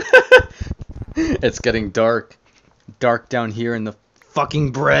 It's getting dark. Dark down here in the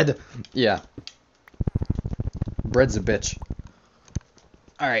fucking bread. Yeah. Bread's a bitch.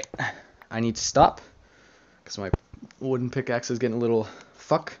 Alright. I need to stop. Because my wooden pickaxe is getting a little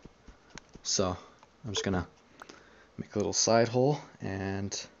fuck. So, I'm just gonna make a little side hole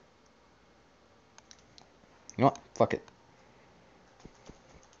and... You know what? Fuck it.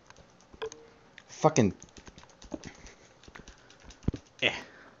 Fucking...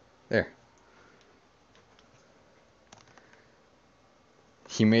 There.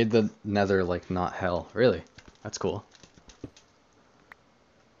 He made the nether, like, not hell. Really? That's cool.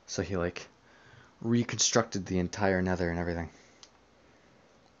 So he, like, reconstructed the entire nether and everything.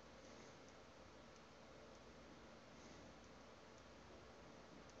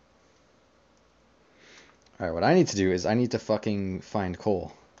 Alright, what I need to do is I need to fucking find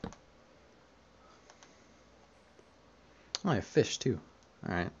coal. Oh, I have fish, too.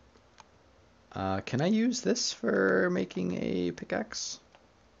 Alright. Can I use this for making a pickaxe?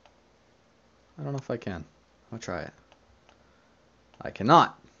 I don't know if I can. I'll try it. I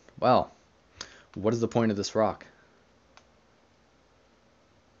cannot. Well, what is the point of this rock?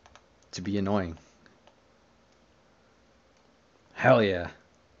 To be annoying. Hell yeah.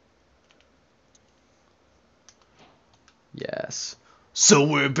 Yes. So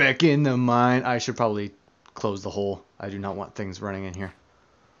we're back in the mine. I should probably close the hole. I do not want things running in here.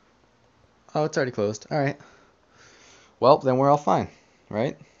 Oh, it's already closed. Alright. Well, then we're all fine,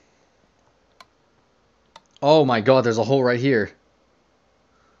 right? Oh my god, there's a hole right here.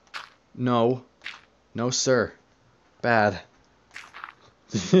 No. No, sir. Bad.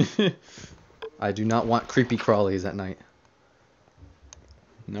 I do not want creepy crawlies at night.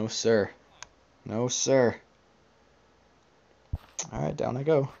 No, sir. No, sir. Alright, down I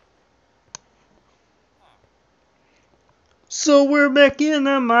go. So we're back in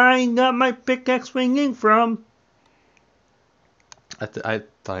the mine. Got my pickaxe swinging from... I thought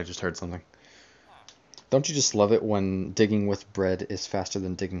I just heard something. Don't you just love it when digging with bread is faster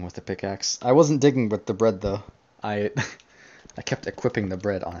than digging with a pickaxe? I wasn't digging with the bread, though. I kept equipping the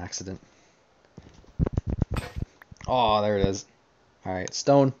bread on accident. Oh, there it is. Alright,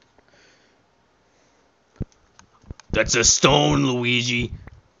 stone. That's a stone, Luigi.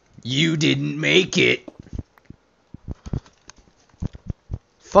 You didn't make it.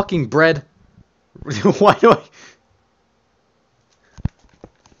 Fucking bread. Why do I...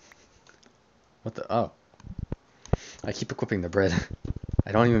 What the... Oh. I keep equipping the bread.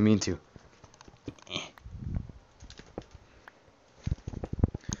 I don't even mean to.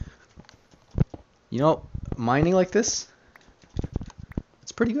 You know, mining like this,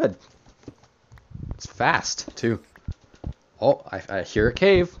 it's pretty good. It's fast, too. Oh, I hear a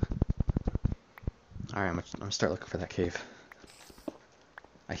cave. Alright, I'm gonna start looking for that cave.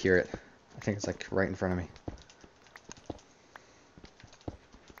 I hear it. I think it's like right in front of me.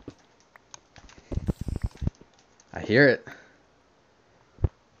 I hear it.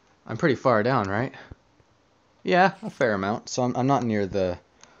 I'm pretty far down, right? Yeah, a fair amount. So I'm not near the...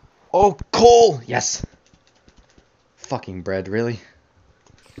 Oh, coal! Yes! Fucking bread, really?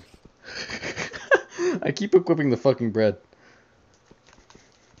 I keep equipping the fucking bread.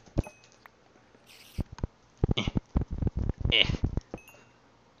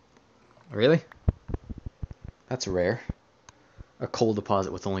 Really? That's rare. A coal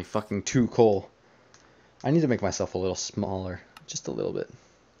deposit with only fucking 2 coal. I need to make myself a little smaller. Just a little bit.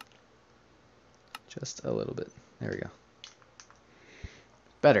 Just a little bit. There we go.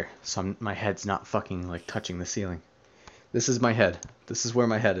 Better. So my head's not fucking like touching the ceiling. This is my head. This is where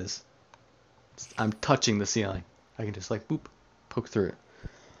my head is. I'm touching the ceiling. I can just like boop, poke through it.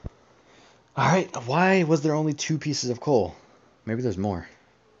 Alright, why was there only 2 pieces of coal? Maybe there's more.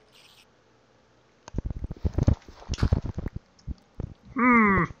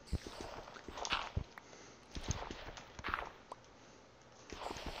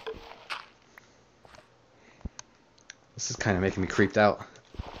 This is kind of making me creeped out.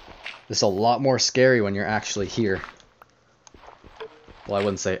 This is a lot more scary when you're actually here. Well, I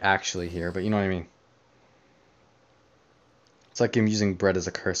wouldn't say actually here, but you know what I mean. It's like I'm using bread as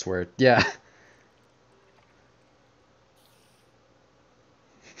a curse word. Yeah.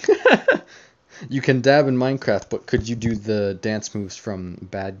 You can dab in Minecraft, but could you do the dance moves from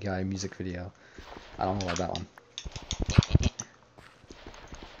Bad Guy music video? I don't know about that one.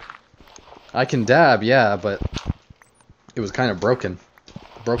 I can dab, yeah, but it was kind of broken.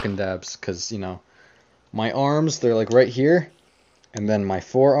 Broken dabs, because, you know, my arms, they're like right here, and then my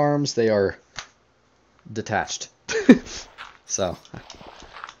forearms, they are detached. So,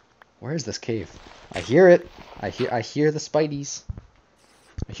 where is this cave? I hear it. I hear the spideys.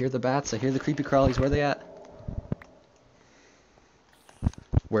 I hear the bats. I hear the creepy crawlies. Where they at?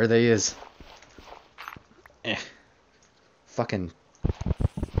 Where they is? Fucking.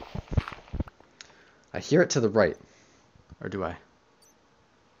 I hear it to the right. Or do I?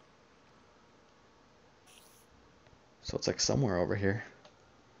 So it's like somewhere over here.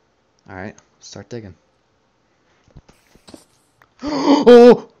 Alright, start digging.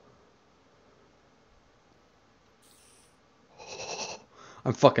 Oh!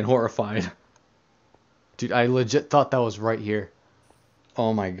 I'm fucking horrified. Dude, I legit thought that was right here.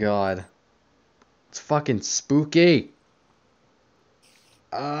 Oh my god. It's fucking spooky.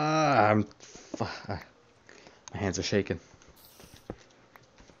 My hands are shaking.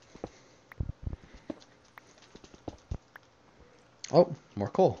 Oh, more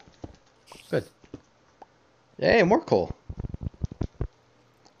coal. Good. Yay, more coal.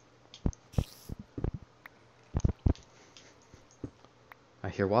 I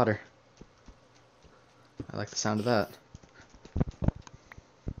hear water. I like the sound of that.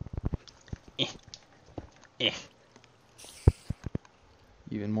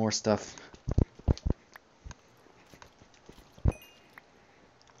 Even more stuff.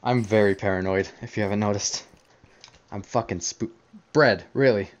 I'm very paranoid, if you haven't noticed. I'm fucking bread,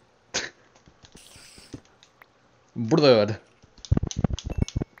 really. Blood.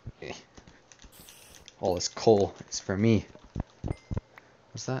 All this coal is for me.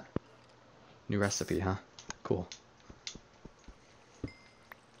 What's that? New recipe, huh? Cool.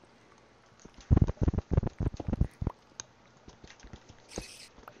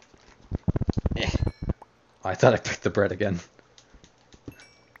 Oh, I thought I picked the bread again.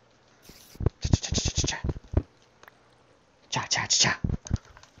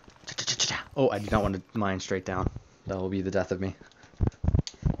 Oh, I do not want to mine straight down. That will be the death of me.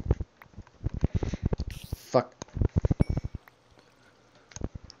 Fuck.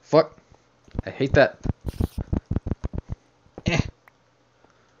 Fuck. I hate that.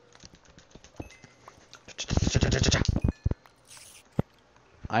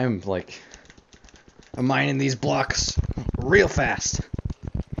 I'm like... I'm mining these blocks real fast.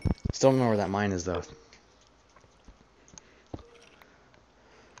 Still don't know where that mine is, though.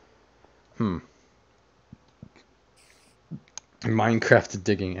 Minecraft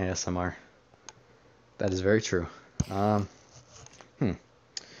digging ASMR. That is very true. It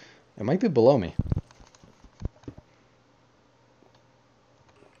might be below me.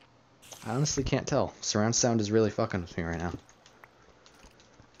 I honestly can't tell. Surround sound is really fucking with me right now.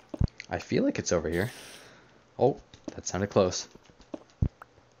 I feel like it's over here. Oh, that sounded close.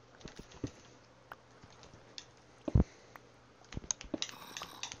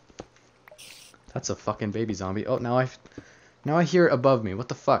 That's a fucking baby zombie. Oh, now I hear it above me. What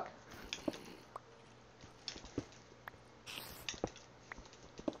the fuck?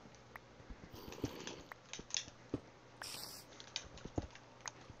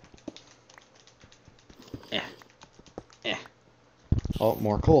 Oh,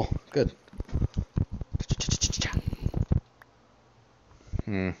 more coal. Good.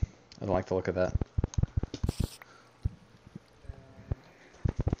 I don't like the look of that.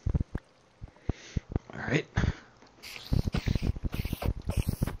 Alright.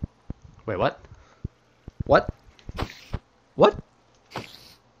 Wait, what? What? What?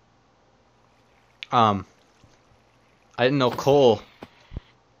 I didn't know coal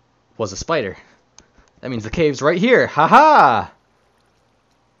was a spider. That means the cave's right here. Haha!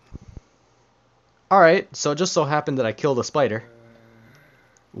 Alright, so it just so happened that I killed a spider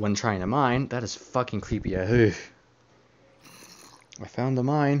when trying to mine. That is fucking creepy. I found the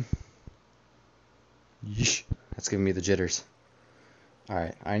mine. Yeesh. That's giving me the jitters.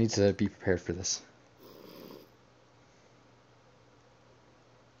 Alright, I need to be prepared for this.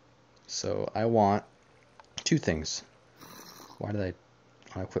 So, I want two things. Why did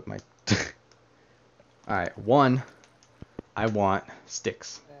I equip my... Alright, one, I want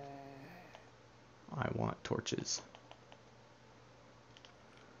sticks. I want torches.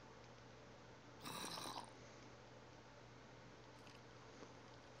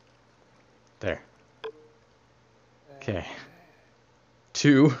 There. Okay.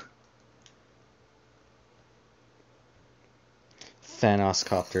 Two. Thanos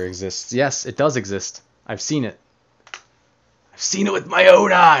copter exists. Yes, it does exist. I've seen it. I've seen it with my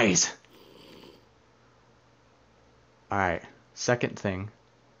own eyes. Alright, second thing.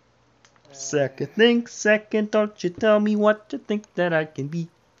 Second, don't you tell me what you think that I can be.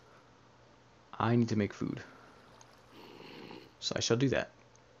 I need to make food. So I shall do that.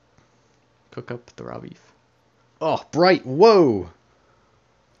 Cook up the raw beef. Oh, bright, whoa!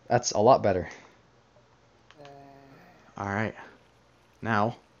 That's a lot better. Alright.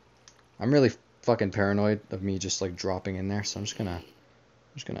 Now, I'm really fucking paranoid of me just like dropping in there, so I'm just gonna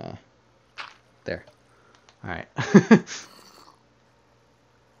there. Alright.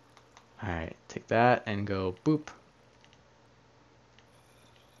 Alright, take that and go boop.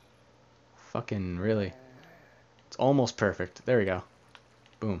 Fucking really. It's almost perfect. There we go.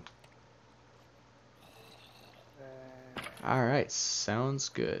 Boom. Alright, sounds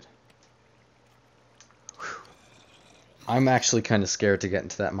good. Whew. I'm actually kind of scared to get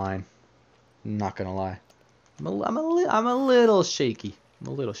into that mine. I'm not gonna lie. I'm a little shaky. I'm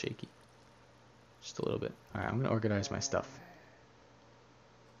a little shaky. Just a little bit. Alright, I'm gonna organize my stuff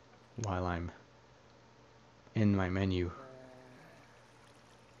while I'm in my menu.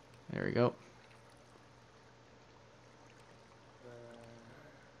 There we go.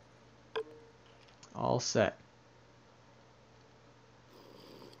 All set.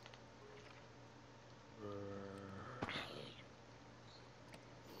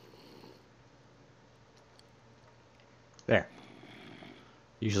 There.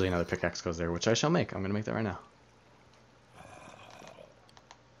 Usually another pickaxe goes there, which I shall make. I'm going to make that right now.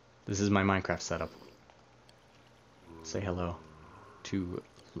 This is my Minecraft setup. Say hello to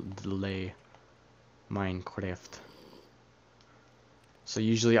Lay Minecraft. So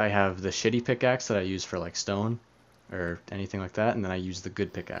usually I have the shitty pickaxe that I use for like stone or anything like that, and then I use the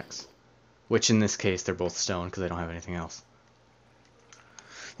good pickaxe. Which in this case they're both stone because I don't have anything else.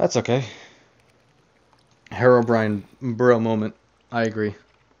 That's okay. Herobrine bro moment. I agree.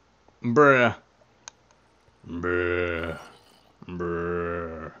 Bruh. Bruh.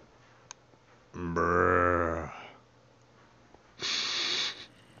 Bruh. Bruh.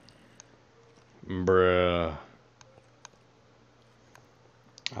 Bruh.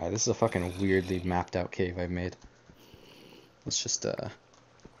 Alright, this is a fucking weirdly mapped out cave I've made. Let's just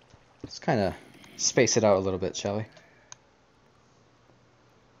let's kinda space it out a little bit, shall we?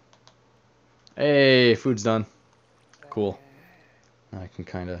 Hey, food's done. Cool. I can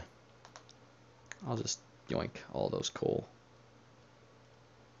kinda I'll just yoink all those coal.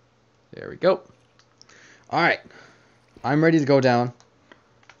 There we go. Alright. I'm ready to go down.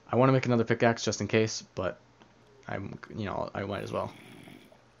 I want to make another pickaxe just in case, but I might as well.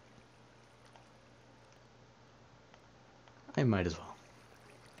 I might as well.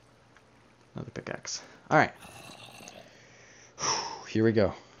 Another pickaxe. Alright. Here we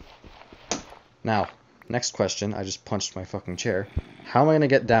go. Now, next question. I just punched my fucking chair. How am I going to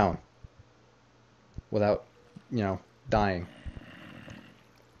get down without, dying?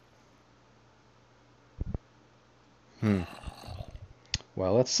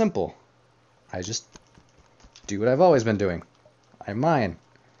 Well, it's simple. I just do what I've always been doing. I mine.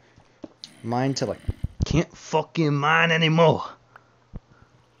 Mine till I can't fucking mine anymore.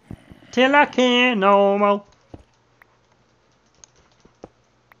 Till I can't no more.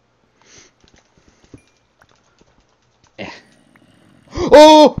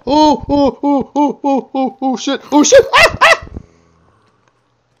 Oh, shit. Oh, shit. Ah!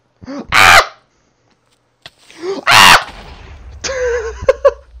 Ah! Ah!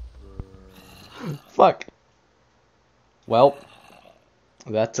 Fuck. Well,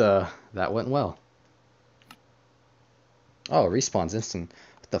 that went well. Oh, it respawns instant.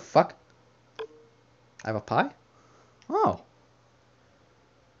 What the fuck? I have a pie? Oh.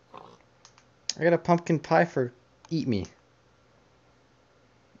 I got a pumpkin pie for eat me.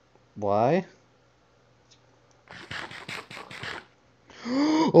 Why?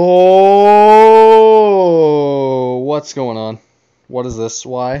 Oh, what's going on? What is this?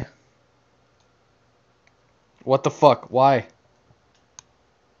 Why? What the fuck? Why?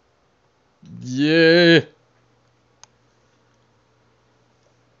 Yeah.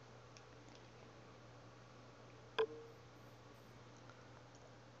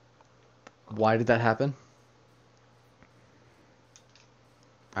 Why did that happen?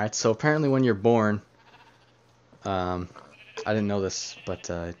 Alright, so apparently when you're born, I didn't know this, but,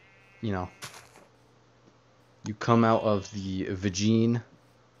 you come out of the vagine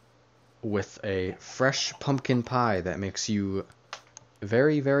with a fresh pumpkin pie that makes you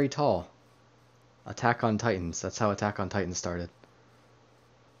very, very tall. Attack on Titans. That's how Attack on Titan started.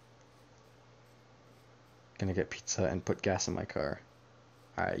 Gonna get pizza and put gas in my car.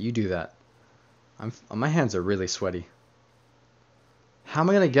 Alright, you do that. My hands are really sweaty. How am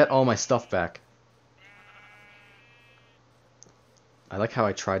I gonna get all my stuff back? I like how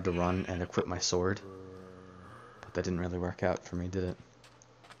I tried to run and equip my sword, but that didn't really work out for me, did it?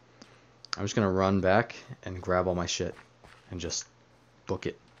 I'm just gonna run back and grab all my shit and just book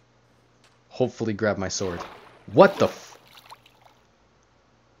it. Hopefully grab my sword. What the f...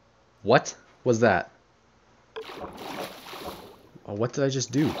 What was that? Oh, what did I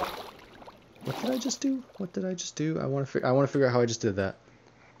just do? What did I just do? What did I just do? I want to figure out how I just did that.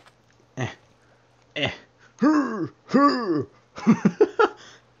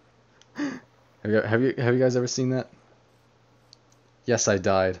 Have you guys ever seen that? Yes, I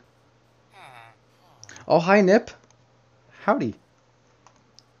died. Oh, hi, Nip. Howdy.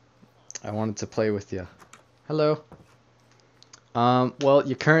 I wanted to play with you. Hello. Well,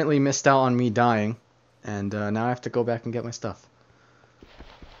 you currently missed out on me dying, and now I have to go back and get my stuff.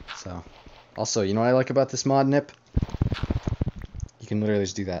 So, also, you know what I like about this mod, Nip? You can literally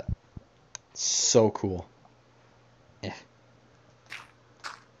just do that. It's so cool. Yeah.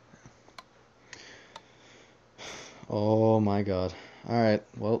 Oh my god. Alright,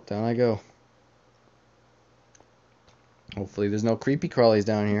 well, down I go. Hopefully there's no creepy crawlies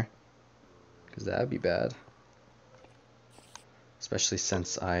down here, because that'd be bad. Especially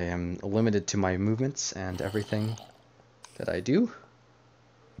since I am limited to my movements and everything that I do.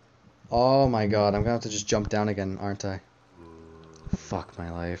 Oh my god, I'm gonna have to just jump down again, aren't I? Fuck my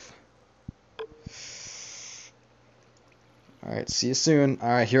life. Alright, see you soon.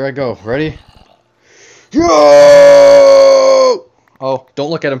 Alright, here I go. Ready? Yo! Oh, don't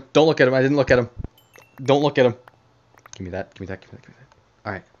look at him. Don't look at him. I didn't look at him. Don't look at him. Give me that. Give me that. Give me that. Give me that.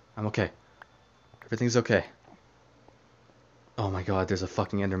 Alright, I'm okay. Everything's okay. Oh my god, there's a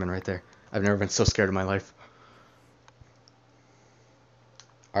fucking Enderman right there. I've never been so scared in my life.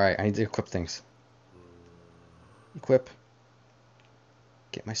 Alright, I need to equip things. Equip.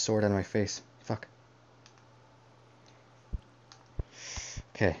 Get my sword out of my face. Fuck.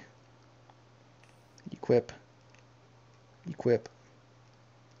 Okay. Equip. Equip.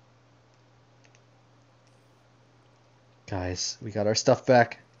 Guys, we got our stuff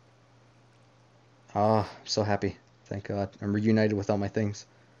back. Ah, I'm so happy. Thank God. I'm reunited with all my things.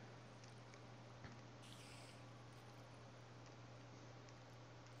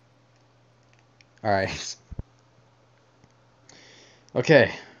 Alright.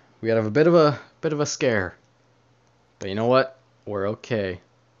 Okay. We have a bit of a scare. But you know what? We're okay.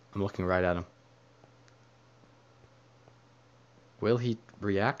 I'm looking right at him. Will he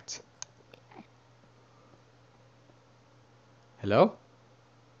react? Hello?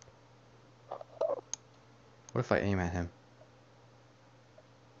 What if I aim at him?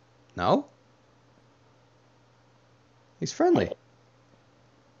 No? He's friendly.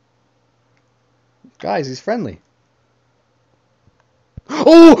 Guys, he's friendly.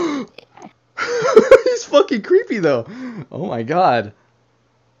 Oh! He's fucking creepy though. Oh my god.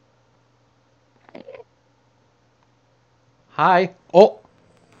 Hi. Oh.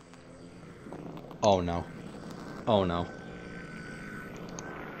 Oh no. Oh no.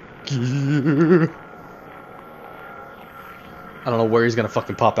 I don't know where he's gonna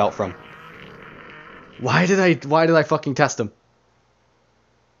fucking pop out from. Why did I fucking test him?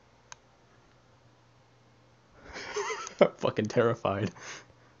 I'm fucking terrified.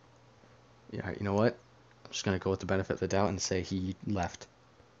 Yeah, you know what? I'm just gonna go with the benefit of the doubt and say he left.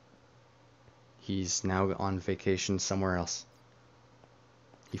 He's now on vacation somewhere else.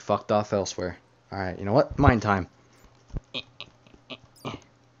 He fucked off elsewhere. Alright, you know what? Mine time.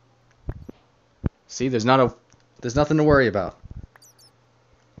 See, there's nothing to worry about.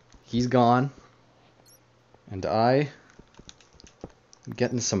 He's gone. And I'm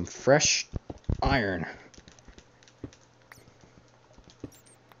getting some fresh iron.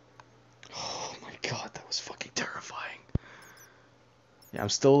 Oh my god, that was fucking terrifying. Yeah, I'm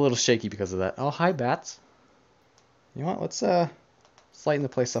still a little shaky because of that. Oh, hi, bats. You know what? Let's lighten the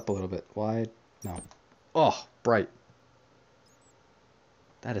place up a little bit. Why? No. Oh, bright.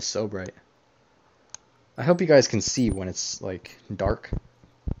 That is so bright. I hope you guys can see when it's, like, dark.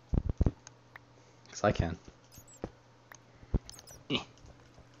 Because I can.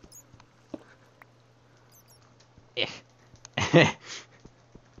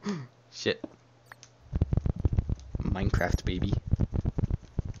 Shit. Minecraft, baby.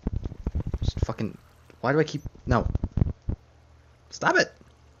 Just fucking... Why do I keep... No. Stop it!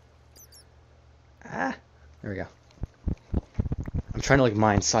 Ah. There we go. I'm trying to, like,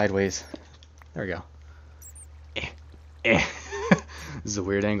 mine sideways. There we go. This is a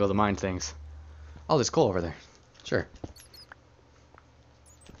weird angle to mine things. Oh, there's coal over there. Sure.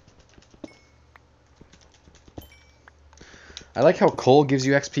 I like how coal gives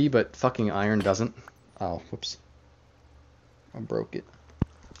you XP, but fucking iron doesn't. Oh, whoops. I broke it.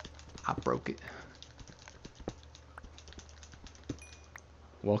 I broke it.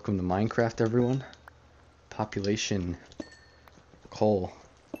 Welcome to Minecraft, everyone. Population, coal,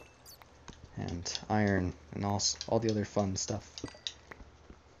 and iron, and all the other fun stuff.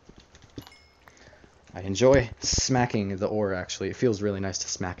 I enjoy smacking the ore, actually. It feels really nice to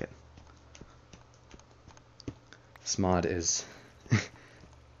smack it. This mod is...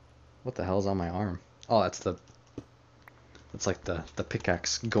 What the hell's on my arm? Oh, that's like the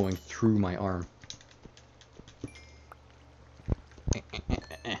pickaxe going through my arm.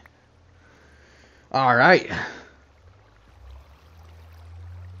 Alright.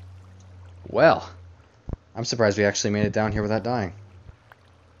 Well, I'm surprised we actually made it down here without dying.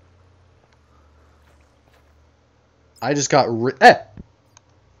 I just got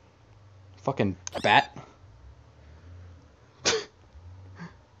fucking bat. I'm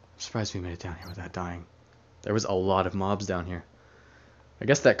surprised we made it down here without dying. There was a lot of mobs down here. I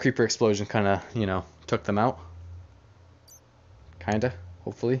guess that creeper explosion kind of, you know, took them out. Kinda,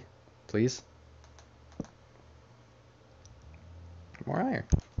 hopefully. Please. More iron.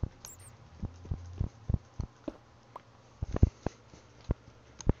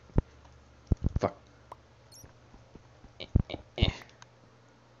 Fuck.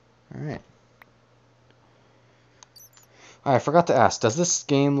 Alright. I forgot to ask, does this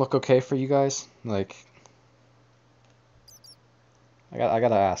game look okay for you guys? Like, I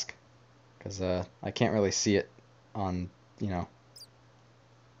gotta ask, because I can't really see it on, you know.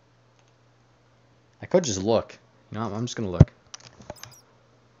 I could just look. You know, I'm just gonna look.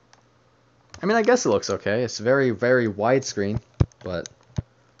 I mean, I guess it looks okay. It's very, very widescreen, but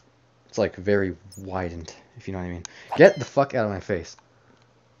it's like very widened, if you know what I mean. Get the fuck out of my face.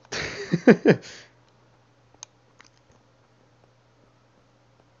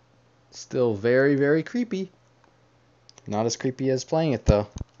 Still very, very creepy. Not as creepy as playing it, though,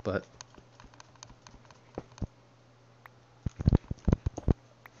 but...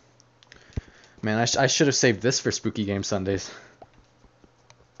 Man, I should have saved this for Spooky Game Sundays.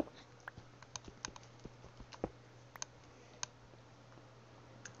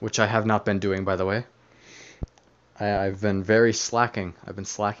 Which I have not been doing, by the way. I've been very slacking. I've been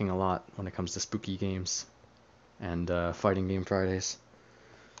slacking a lot when it comes to spooky games and fighting game Fridays.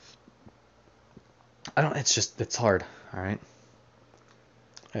 It's hard, alright?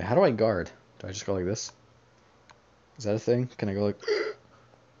 Hey, how do I guard? Do I just go like this? Is that a thing? Can I go like...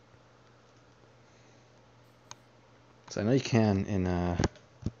 So I know you can in, Oh,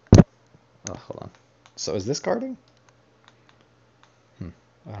 hold on. So is this guarding? I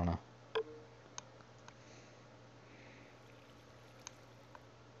don't know.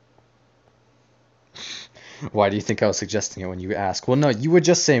 Why do you think I was suggesting it when you asked? Well, no, you would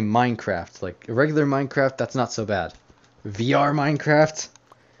just say Minecraft. Like, regular Minecraft, that's not so bad. VR Minecraft?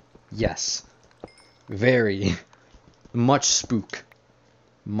 Yes. Very. Much spook.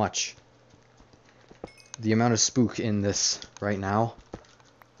 Much. The amount of spook in this right now,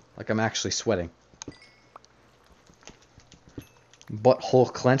 like I'm actually sweating.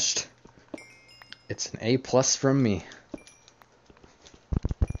 Butthole clenched. It's an A+ from me.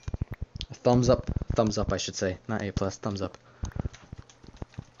 A thumbs up. Thumbs up, I should say. Not A+, thumbs up.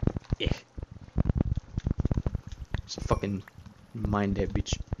 Yeah. Just fucking mind that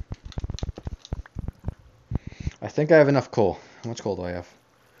bitch. I think I have enough coal. How much coal do I have?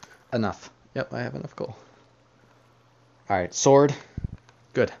 Enough. Yep, I have enough coal. Alright, sword.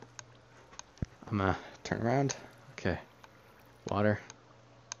 Good. I'm gonna turn around. Okay. Water.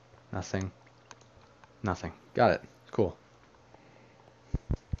 Nothing. Nothing. Got it. Cool.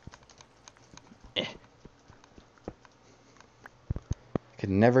 I could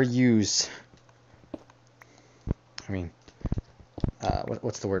never use... I mean...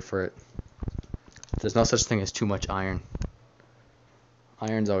 what's the word for it? There's no such thing as too much iron.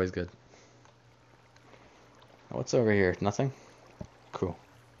 Iron's always good. What's over here? Nothing? Cool.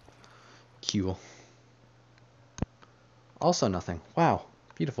 Cool. Also nothing. Wow.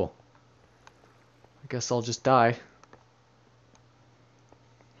 Beautiful. I guess I'll just die.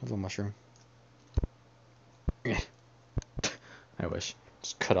 Little mushroom. I wish.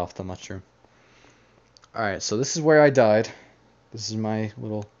 Just cut off the mushroom. Alright, so this is where I died. This is my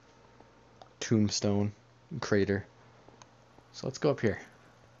little tombstone crater. So let's go up here.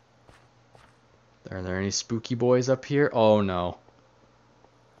 Are there any spooky boys up here? Oh no.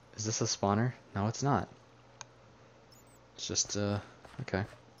 Is this a spawner? No, it's not. It's just, okay.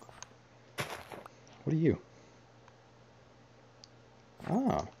 What are you?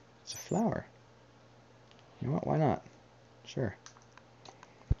 Oh, it's a flower. You know what? Why not? Sure.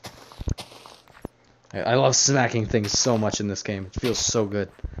 I love smacking things so much in this game. It feels so good.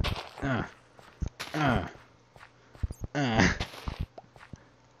 Uh, uh, uh.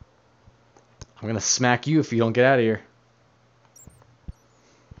 I'm gonna smack you if you don't get out of here.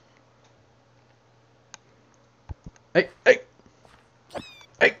 Hey, hey,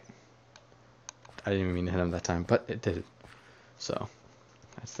 hey! I didn't even mean to hit him that time, but it did. So,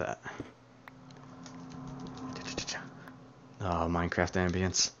 that's that. Oh, Minecraft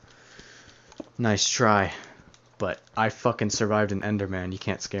ambience. Nice try. But I fucking survived an Enderman. You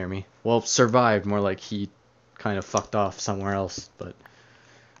can't scare me. Well, survived, more like he kind of fucked off somewhere else, but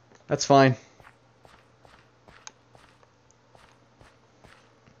that's fine.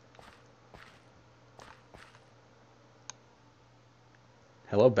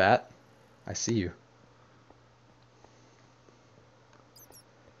 Hello, bat. I see you.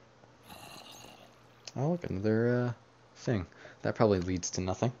 Oh, look, another thing. That probably leads to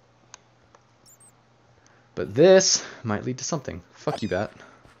nothing. But this might lead to something. Fuck you, bat.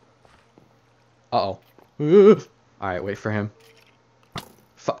 Uh-oh. Alright, wait for him.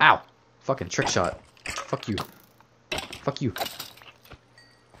 Ow! Fucking trick shot. Fuck you. Fuck you.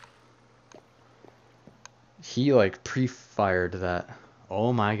 He, like, pre-fired that.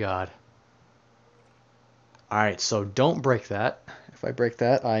 Oh my god. Alright, so don't break that. If I break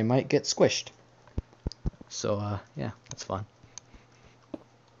that, I might get squished. So, yeah, that's fun.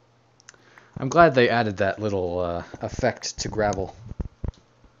 I'm glad they added that little effect to gravel,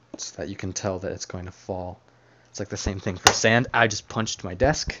 so that you can tell that it's going to fall. It's like the same thing for sand. I just punched my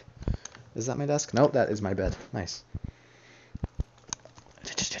desk. Is that my desk? Nope, that is my bed. Nice.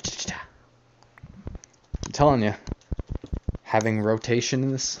 I'm telling you, having rotation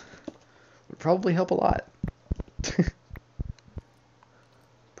in this would probably help a lot.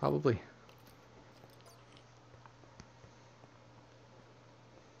 Probably.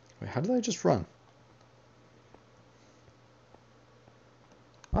 Wait, how did I just run?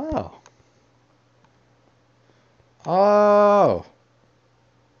 Oh. Oh.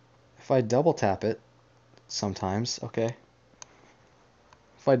 If I double tap it, sometimes, okay.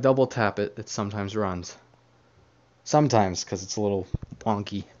 If I double tap it, it sometimes runs. Sometimes, because it's a little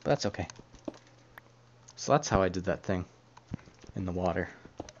wonky, but that's okay. So that's how I did that thing in the water.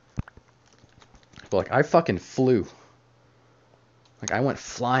 But, like, I fucking flew. Like, I went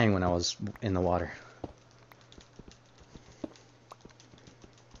flying when I was in the water.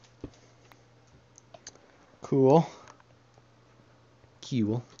 Cool.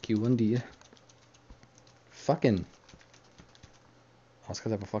 Cool. Cool indeed. Fucking. Oh, it's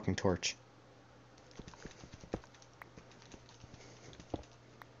because I have a fucking torch.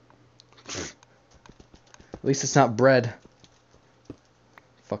 At least it's not bread.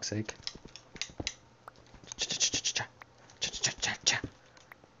 Fuck's sake.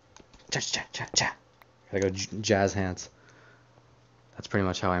 Gotta go jazz hands. That's pretty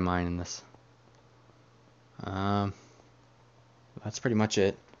much how I mine in this. That's pretty much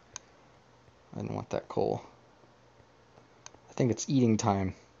it. I didn't want that coal. I think it's eating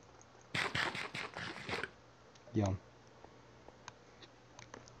time. Yum.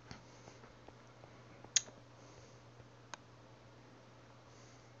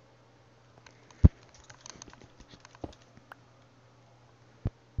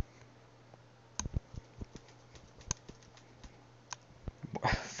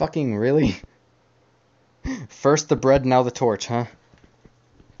 Fucking really? First the bread, now the torch, huh?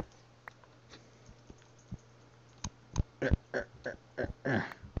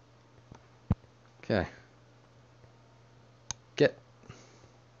 Okay. Get.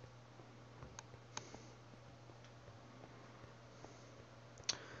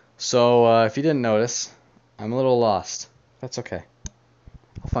 So, if you didn't notice, I'm a little lost. That's okay.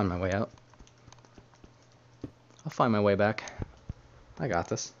 I'll find my way out. I'll find my way back. I got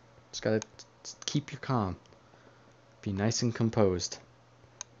this. Just gotta keep your calm. Be nice and composed.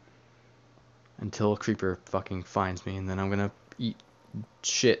 Until a creeper fucking finds me, and then I'm gonna eat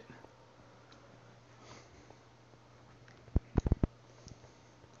shit.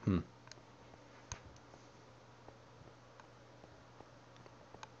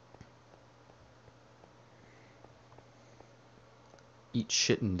 Eat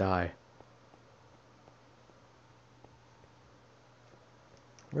shit and die.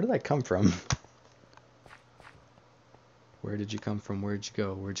 Where did I come from? Where did you come from? Where'd you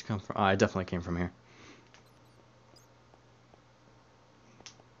go? Where'd you come from? Oh, I definitely came from here.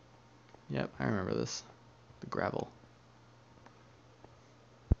 Yep, I remember this. The gravel.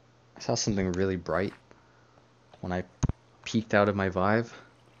 I saw something really bright when I peeked out of my Vive.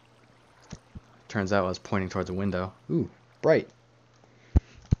 Turns out I was pointing towards a window. Ooh, bright.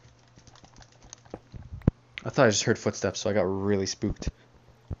 I thought I just heard footsteps, so I got really spooked.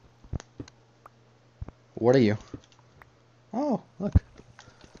 What are you? Oh, look.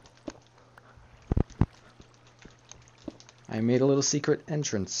 I made a little secret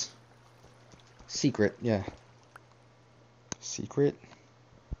entrance. Secret, yeah. Secret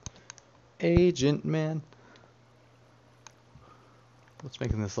agent man. What's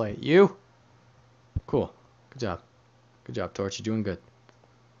making this light? You? Cool. Good job. Good job, Torch. You're doing good.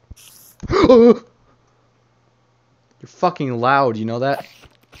 You're fucking loud, you know that?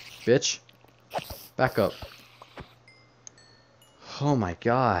 Bitch. Back up. Oh my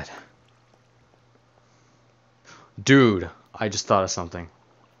god. Dude, I just thought of something.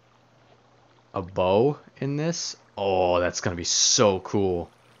 A bow in this? Oh, that's gonna be so cool.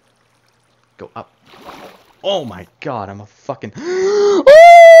 Go up. Oh my god, I'm a fucking...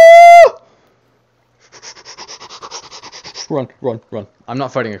 Run, run, run. I'm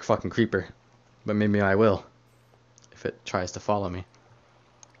not fighting a fucking creeper. But maybe I will. If it tries to follow me.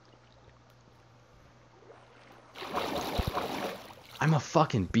 I'm a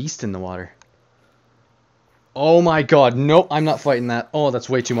fucking beast in the water. Oh my god, nope, I'm not fighting that. Oh, that's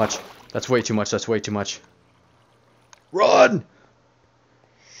way too much. That's way too much, that's way too much. Run!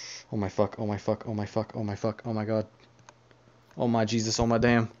 Oh my fuck, oh my fuck, oh my fuck, oh my fuck, oh my god. Oh my Jesus, oh my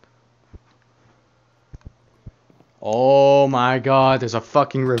damn. Oh my god, there's a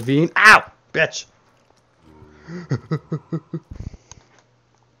fucking ravine. Ow! Bitch!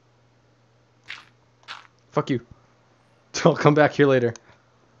 Fuck you. I'll come back here later.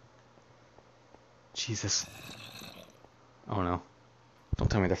 Jesus. Oh no. Don't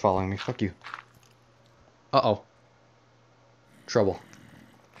tell me they're following me. Fuck you. Uh-oh. Trouble.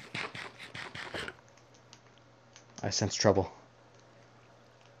 I sense trouble.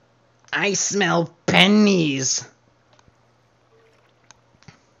 I smell pennies!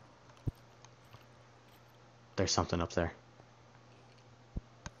 There's something up there.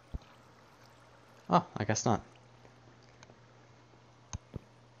 Oh, I guess not.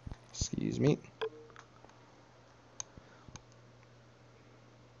 Excuse me.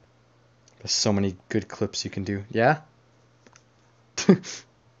 There's so many good clips you can do. Yeah?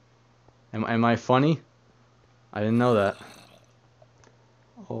 Am I funny? I didn't know that.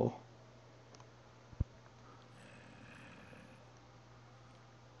 Oh.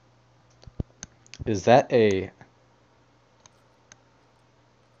 Is that a...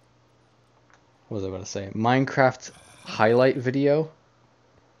 What was I about to say? Minecraft highlight video?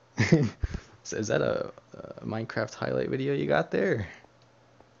 Is that a Minecraft highlight video you got there?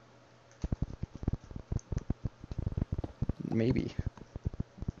 Maybe.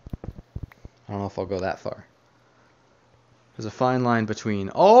 I don't know if I'll go that far. There's a fine line between...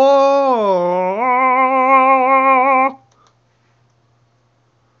 Oh!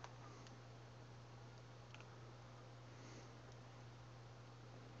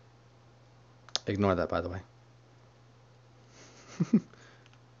 Ignore that, by the way.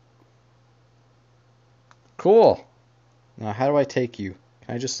 Cool. Now, how do I take you?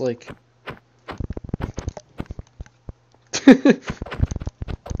 Can I just, like...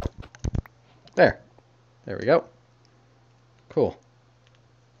 There. There we go. Cool.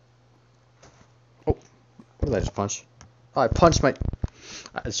 Oh. What did I just punch? Oh, I punched my...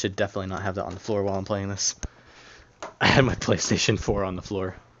 I should definitely not have that on the floor while I'm playing this. I had my PlayStation 4 on the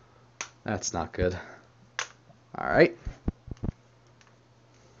floor. That's not good. Alright.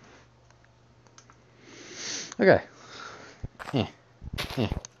 Okay.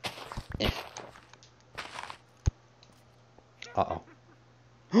 Uh-oh.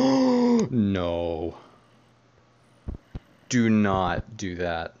 No. Do not do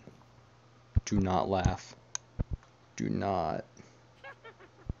that. Do not laugh. Do not.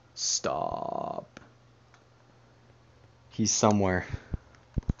 Stop. He's somewhere.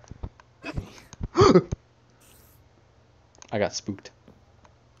 I got spooked.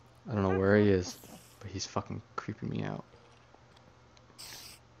 I don't know where he is, but he's fucking creeping me out.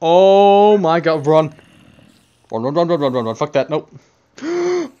 Oh my god, run. Run, run, run, run, run, run, run. Fuck that, nope.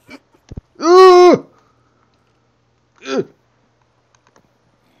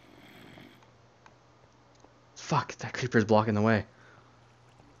 Fuck, that creeper's blocking the way.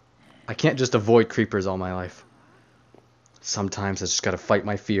 I can't just avoid creepers all my life. Sometimes I just gotta fight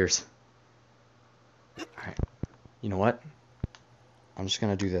my fears. Alright, you know what? I'm just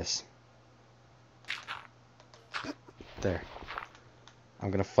gonna do this. There.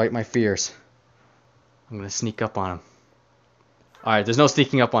 I'm gonna fight my fears. I'm gonna sneak up on him. Alright, there's no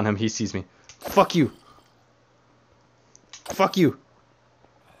sneaking up on him. He sees me. Fuck you. Fuck you.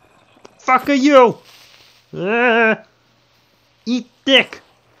 Fuck you. Eat dick!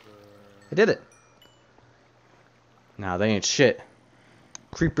 I did it. Nah, they ain't shit.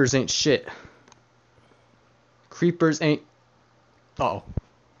 Creepers ain't shit. Creepers ain't... Uh-oh.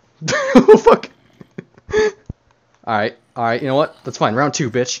 Oh, fuck. Alright, you know what? That's fine. Round 2,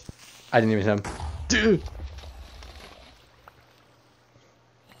 bitch. I didn't even hit him. Dude!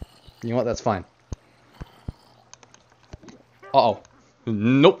 You know what? That's fine. Uh-oh.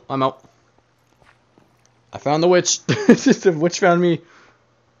 Nope, I'm out. I found the witch. The witch found me.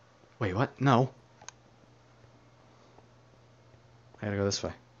 Wait, what? No. I gotta go this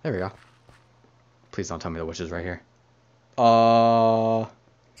way. There we go. Please don't tell me the witch is right here.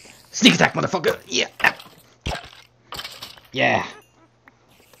 Sneak attack, motherfucker! Yeah! Yeah!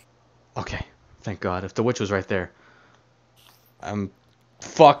 Okay. Thank God. If the witch was right there.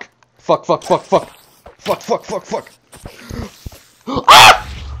 Fuck. Fuck. Ah!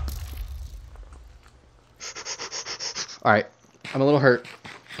 Alright. I'm a little hurt.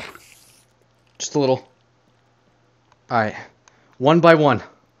 Just a little. Alright. One by one.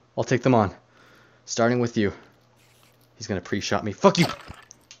 I'll take them on. Starting with you. He's gonna pre-shot me. Fuck you!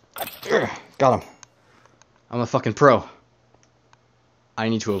 Got him. I'm a fucking pro. I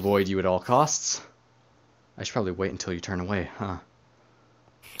need to avoid you at all costs. I should probably wait until you turn away, huh?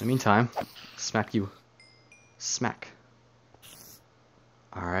 In the meantime, smack you. Smack.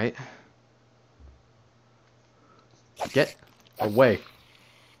 Alright. Get away.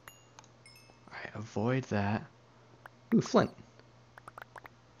 Alright, avoid that. Ooh, flint.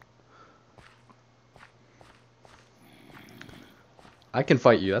 I can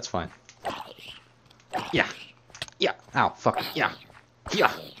fight you, that's fine. Yeah. Yeah. Ow, fuck. Yeah.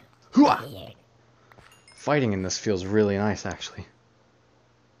 Yeah. Hooah! Fighting in this feels really nice, actually.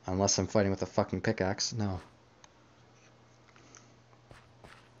 Unless I'm fighting with a fucking pickaxe. No.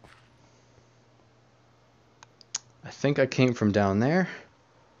 I think I came from down there.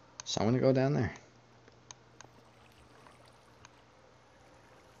 So I'm gonna go down there.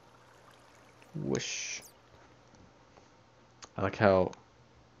 Whoosh. I like how...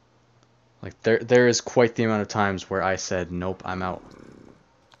 Like, there is quite the amount of times where I said, nope, I'm out.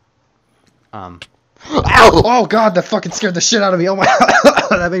 Ow! Oh god, that fucking scared the shit out of me. Oh my...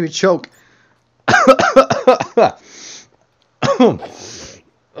 That made me choke.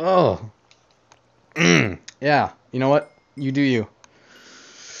 Oh. Yeah, you know what? You do you.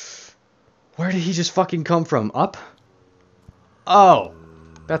 Where did he just fucking come from? Up? Oh.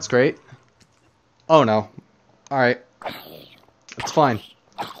 That's great. Oh no. Alright. It's fine.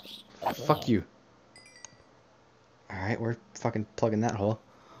 Fuck you. Alright, we're fucking plugging that hole.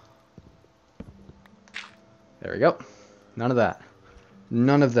 There we go. None of that.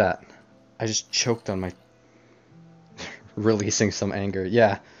 None of that. I just choked on my... releasing some anger.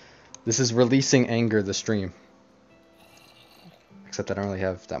 Yeah. This is releasing anger, the stream. Except I don't really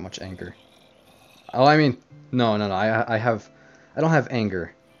have that much anger. Oh, I mean... No. I don't have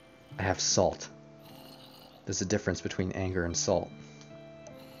anger. I have salt. There's a difference between anger and salt.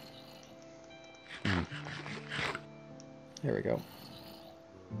 There we go.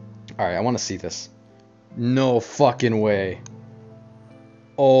 Alright, I want to see this. No fucking way.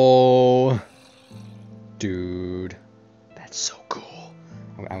 Oh. Dude. That's so cool.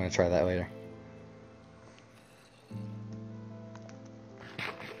 I'm going to try that later.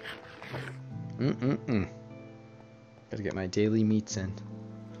 Gotta get my daily meats in.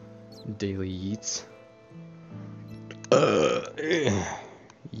 Daily yeets.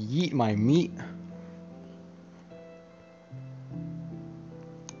 Yeet my meat.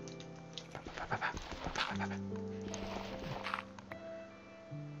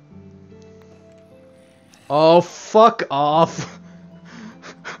 Oh, fuck off.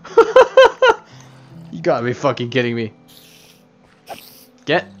 You gotta be fucking kidding me.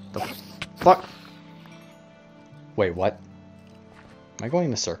 Get the fuck. Wait, what? Am I going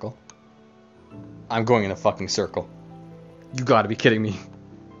in a circle? I'm going in a fucking circle. You gotta be kidding me.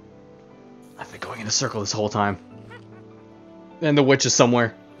 I've been going in a circle this whole time. And the witch is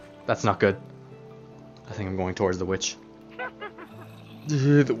somewhere. That's not good. I think I'm going towards the witch.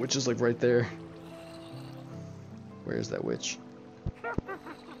 The witch is like right there. Where is that witch?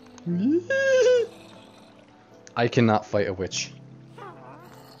 I cannot fight a witch.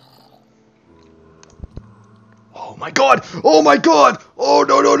 Oh my god! Oh my god! Oh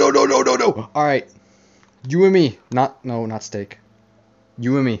no! Alright. You and me. Not steak.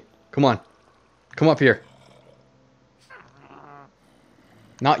 You and me. Come on. Come up here.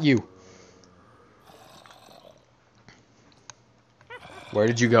 Not you. Where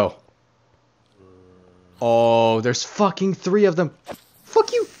did you go? Oh, there's fucking 3 of them.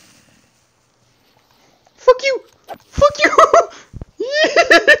 Fuck you. Fuck you. Fuck you.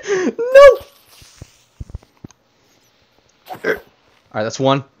 No! Alright, that's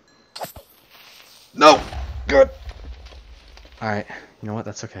one. No! Good. Alright, you know what?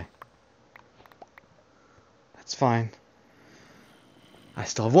 That's okay. That's fine. I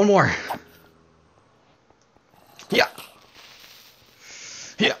still have one more. Yeah.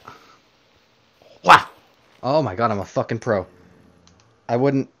 Yeah. Wow. Oh my god, I'm a fucking pro. I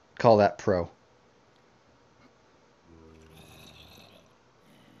wouldn't call that pro.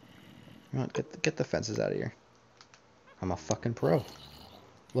 Come on, get the fences out of here. I'm a fucking pro.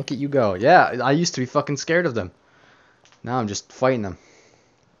 Look at you go. Yeah, I used to be fucking scared of them. Now I'm just fighting them.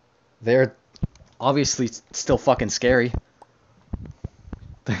 They're obviously still fucking scary.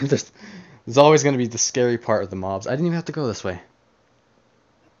 There's always going to be the scary part of the mobs. I didn't even have to go this way.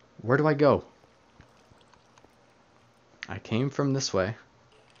 Where do I go? I came from this way.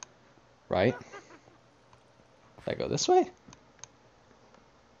 Right? Did I go this way?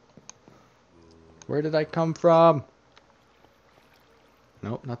 Where did I come from?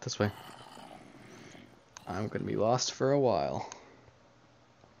 Nope, not this way. I'm going to be lost for a while.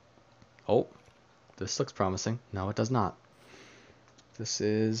 Oh, this looks promising. No, it does not. This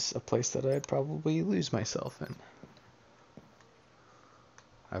is a place that I'd probably lose myself in.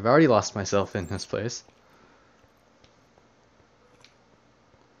 I've already lost myself in this place.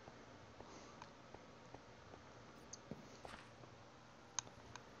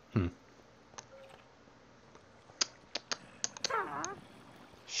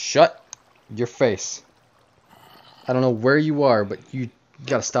 Shut your face. I don't know where you are, but you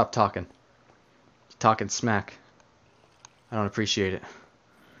gotta stop talking. You're talking smack. I don't appreciate it.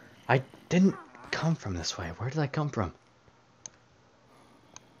 I didn't come from this way. Where did I come from?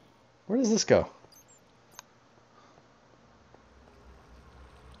 Where does this go?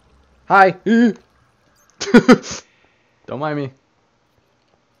 Hi! Don't mind me.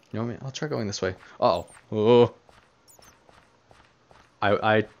 You know me? I'll try going this way. Uh-oh. Oh.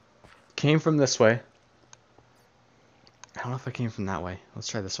 I came from this way. I don't know if I came from that way. Let's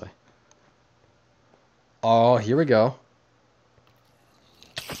try this way. Oh, here we go.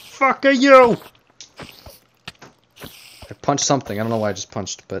 Fuck are you! I punched something. I don't know why I just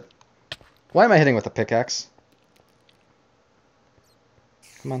punched, but... Why am I hitting with a pickaxe?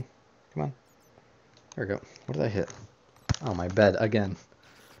 Come on. Come on. There we go. What did I hit? Oh, my bed again.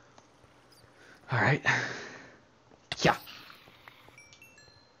 Alright. Yeah.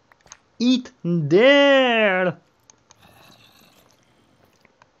 Eat there!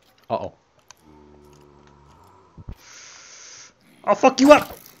 Uh-oh. I'll fuck you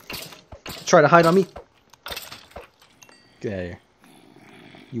up! Try to hide on me. Get out of here.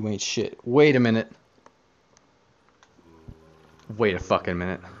 You ain't shit. Wait a minute. Wait a fucking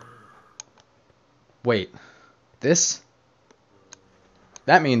minute. Wait. This?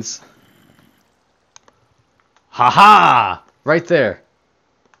 That means... Haha! Right there.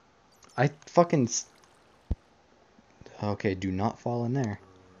 I fucking... Okay, do not fall in there.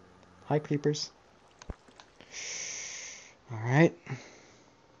 Hi, creepers. Alright.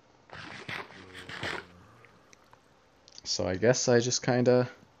 So I guess I just kinda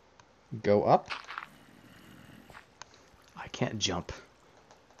go up. I can't jump.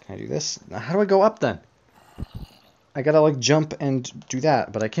 Can I do this? Now how do I go up then? I gotta like jump and do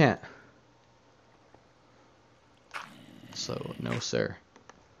that, but I can't. So, no sir.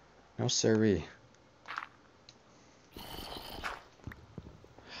 No siree.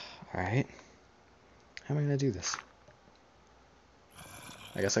 Alright. How am I gonna do this?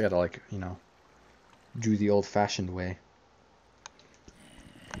 I guess I gotta like, you know, do the old-fashioned way.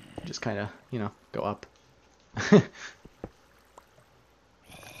 Just kinda, you know, go up.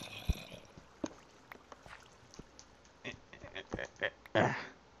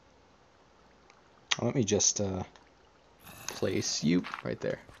 Let me just place you right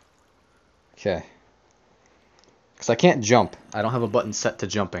there. Okay. Because I can't jump. I don't have a button set to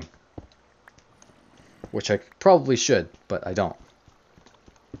jumping. Which I probably should, but I don't.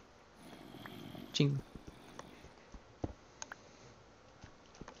 Ching.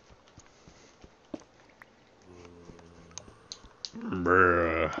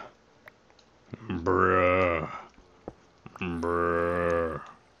 Bruh. Bruh. Bruh.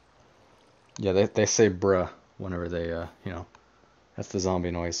 Yeah, they say bruh whenever they, you know, that's the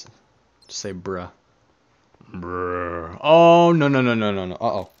zombie noise. Just say bruh. Bruh. Oh, no, no, no, no, no, no.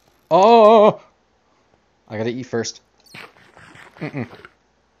 Uh-oh. Oh! I gotta eat first.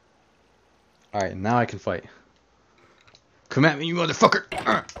 Alright, now I can fight. Come at me, you motherfucker!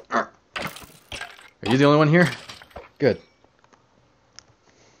 Are you the only one here? Good.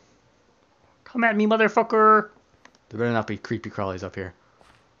 Come at me, motherfucker! There better not be creepy crawlies up here.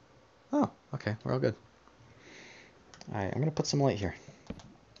 Oh, okay, we're all good. Alright, I'm gonna put some light here.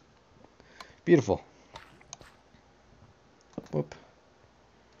 Beautiful. Whoop.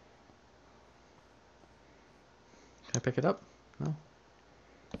 Can I pick it up? No.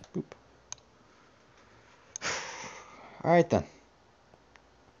 Boop. Alright then.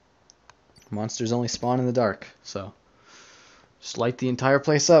 Monsters only spawn in the dark, so just light the entire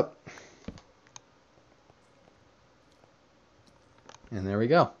place up. And there we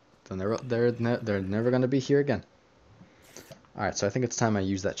go. Then they're never going to be here again. Alright, so I think it's time I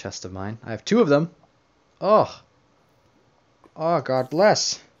use that chest of mine. I have 2 of them. Oh. Oh, God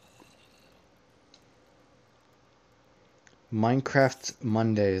bless. Minecraft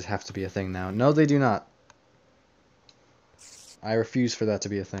Mondays have to be a thing now. No, they do not. I refuse for that to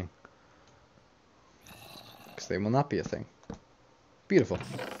be a thing. Because they will not be a thing. Beautiful.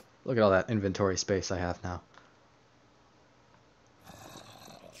 Look at all that inventory space I have now.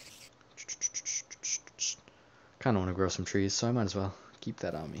 Kind of want to grow some trees, so I might as well keep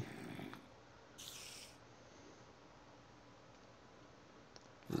that on me.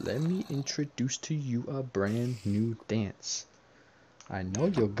 Let me introduce to you a brand new dance. I know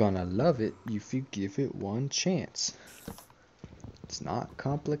you're gonna love it if you give it one chance. It's not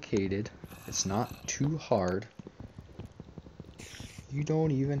complicated. It's not too hard. You don't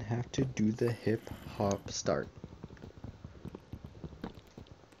even have to do the hip hop start.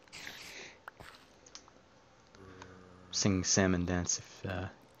 Sing Salmon Dance if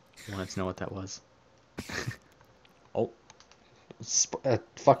you wanted to know what that was. Oh,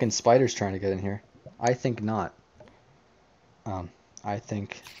 fucking spider's trying to get in here. I think not. I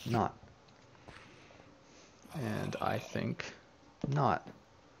think not. And I think not.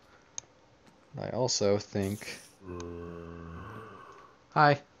 I also think...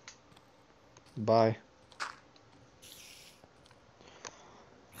 Hi. Bye.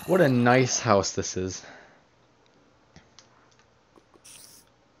 What a nice house this is.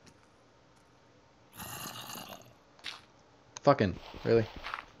 Fucking, really?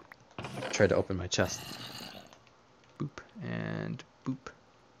 Tried to open my chest. Boop, and boop.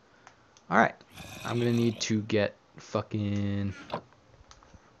 Alright. I'm gonna need to get fucking,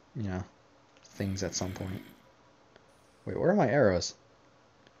 you know, things at some point. Wait, where are my arrows?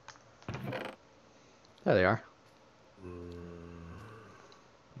 There they are.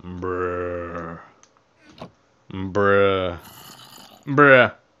 Bruh. Bruh.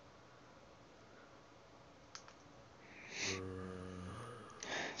 Bruh.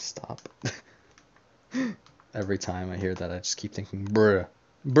 Stop. Every time I hear that, I just keep thinking, bruh.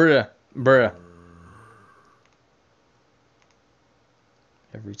 Bruh. Bruh.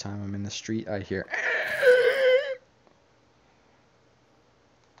 Every time I'm in the street, I hear...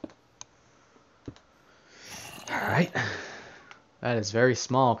 Alright. That is very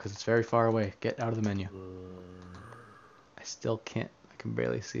small because it's very far away. Get out of the menu. I still can't. I can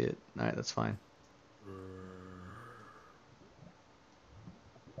barely see it. Alright, that's fine.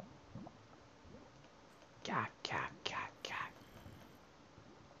 Cat, cat, cat, cat.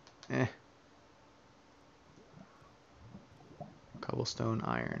 Eh. Cobblestone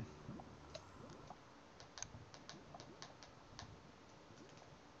iron.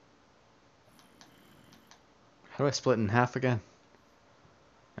 How do I split in half again?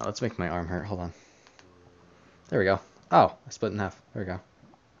 Now let's make my arm hurt. Hold on. There we go. Oh, I split in half. There we go.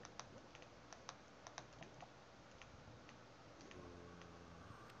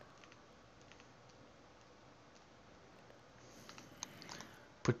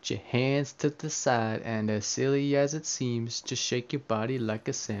 Put your hands to the side, and as silly as it seems, just shake your body like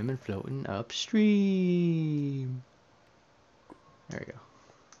a salmon floating upstream. There we go.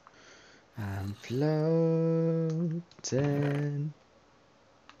 I'm floating.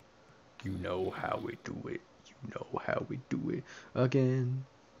 You know how we do it. You know how we do it again.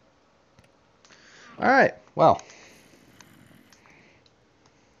 Alright, well.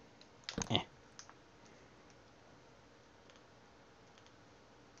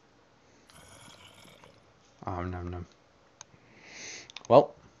 Oh, no.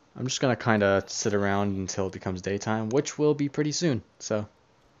 Well, I'm just going to kind of sit around until it becomes daytime, which will be pretty soon. So,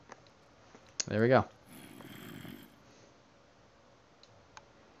 there we go.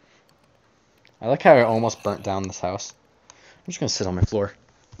 I like how I almost burnt down this house. I'm just going to sit on my floor.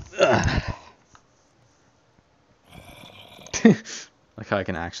 Like how I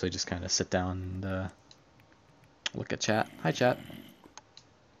can actually just kind of sit down and look at chat. Hi, chat.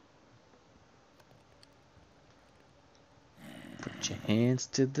 Put your hands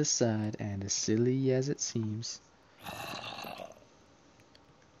to the side, and as silly as it seems,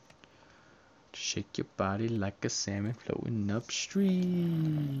 shake your body like a salmon floating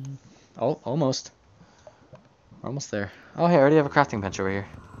upstream. Oh, almost. We're almost there. Oh, hey, I already have a crafting bench over here.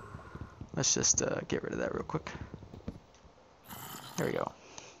 Let's just get rid of that real quick. There we go.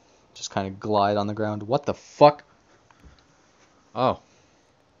 Just kind of glide on the ground. What the fuck? Oh.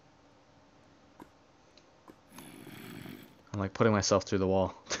 I'm like putting myself through the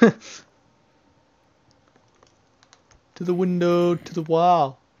wall. To the window, to the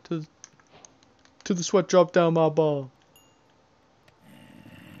wall, to the sweat drop down my ball.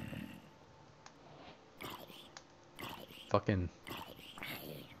 Fucking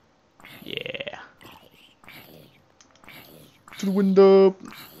yeah. To the window.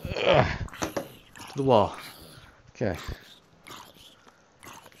 Ugh. To the wall. Okay.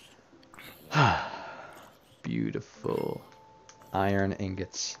 Beautiful iron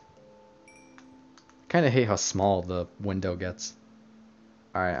ingots. Kind of hate how small the window gets.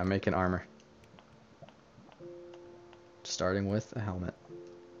 Alright, I'm making armor. Starting with a helmet.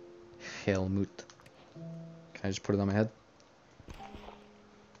 Helmut. Can I just put it on my head?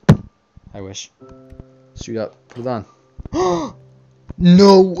 I wish. Suit up. Put it on.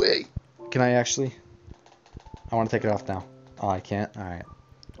 No way! Can I actually? I want to take it off now. Oh, I can't? Alright.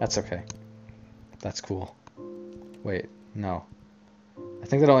 That's okay. That's cool. Wait, no. I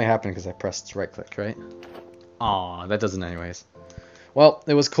think that only happened because I pressed right click, right? Aw, that doesn't anyways. Well,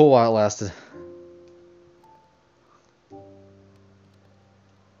 it was cool while it lasted.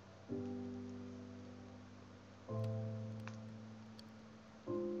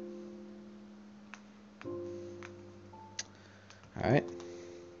 Alright.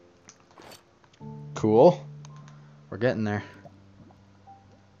 Cool. We're getting there.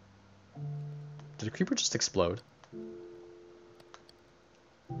 Did a creeper just explode?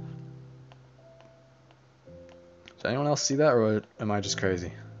 Did anyone else see that, or am I just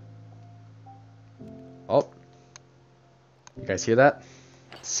crazy? Oh. You guys hear that?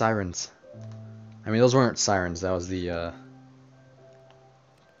 Sirens. I mean, those weren't sirens. That was the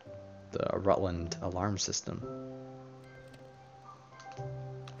Rutland alarm system.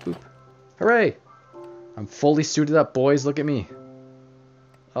 Boop. Hooray! I'm fully suited up, boys. Look at me.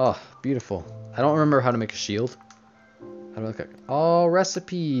 Oh, beautiful. I don't remember how to make a shield. How do I cook? Oh,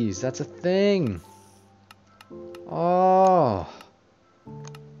 recipes. That's a thing. Oh.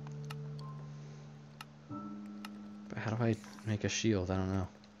 But how do I make a shield? I don't know.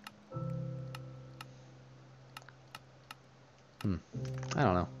 I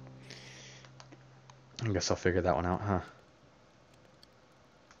don't know. I guess I'll figure that one out, huh?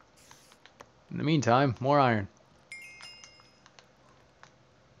 In the meantime, more iron.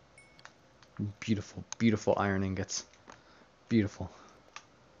 Beautiful, beautiful iron ingots. Beautiful.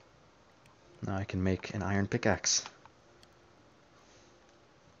 Now I can make an iron pickaxe.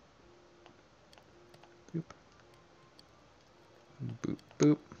 Boop. Boop,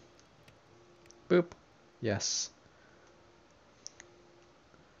 boop. Boop. Yes.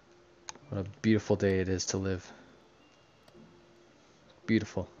 What a beautiful day it is to live.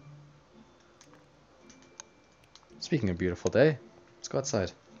 Beautiful. Speaking of beautiful day, let's go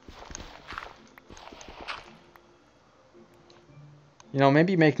outside. You know,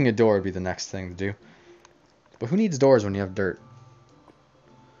 maybe making a door would be the next thing to do. But who needs doors when you have dirt?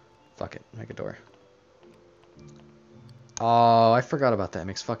 Fuck it, make a door. Oh, I forgot about that. It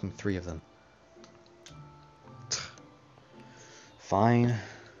makes fucking 3 of them. Fine.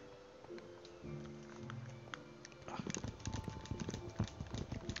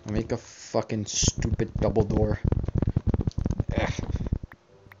 I'll make a fucking stupid double door. Ugh.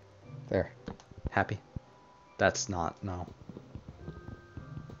 There. Happy? That's not, no.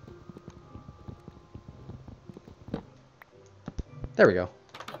 There we go.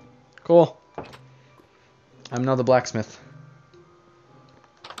 Cool. I'm now the blacksmith.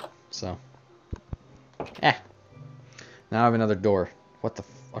 So. Now I have another door. What the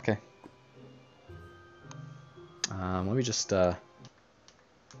f... Okay. Let me just,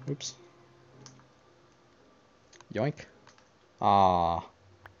 oops. Yoink. Ah.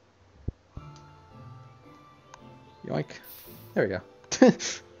 Yoink. There we go.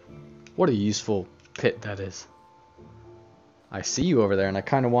 What a useful pit that is. I see you over there, and I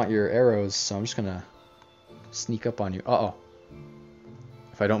kind of want your arrows, so I'm just gonna sneak up on you. Uh-oh.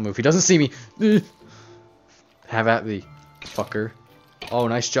 If I don't move, he doesn't see me. Have at me, fucker. Oh,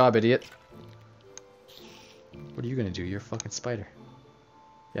 nice job, idiot. What are you gonna do? You're a fucking spider.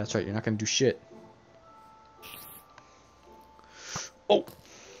 Yeah, that's right. You're not gonna do shit. Oh!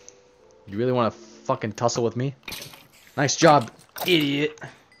 You really want to fucking tussle with me? Nice job, idiot.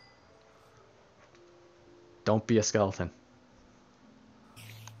 Don't be a skeleton.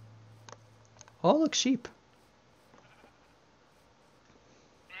 Oh, look, sheep.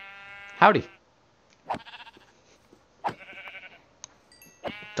 Howdy.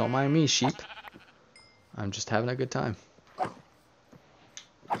 Don't mind me, sheep. I'm just having a good time.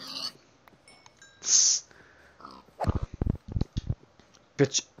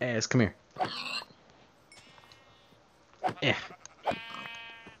 Bitch ass, come here. Yeah.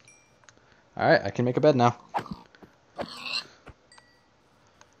 Alright, I can make a bed now.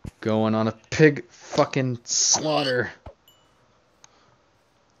 Going on a pig fucking slaughter.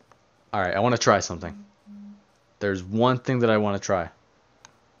 Alright, I want to try something. There's one thing that I want to try.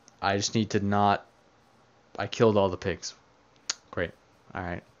 I just need to not... I killed all the pigs. Great.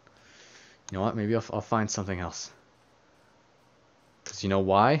 Alright. You know what? Maybe I'll find something else. Because you know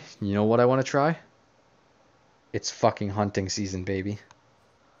why? You know what I want to try? It's fucking hunting season, baby.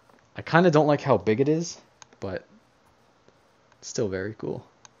 I kind of don't like how big it is, but it's still very cool.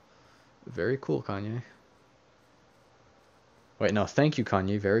 Very cool, Kanye. Wait, no, thank you,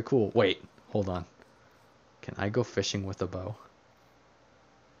 Kanye. Very cool. Wait, hold on. Can I go fishing with a bow?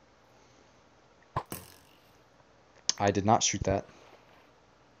 I did not shoot that.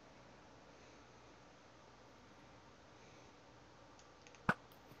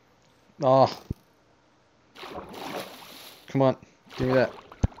 Oh. Come on. Give me that.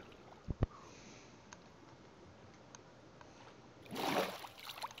 I'm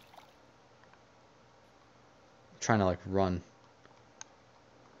trying to, like, run.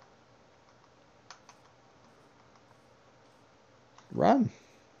 Run.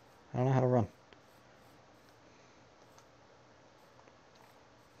 I don't know how to run.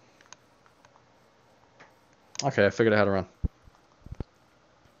 Okay, I figured out how to run.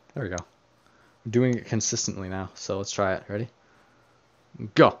 There we go. I'm doing it consistently now, so let's try it. Ready?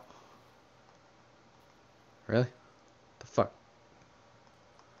 Go! Really? The fuck?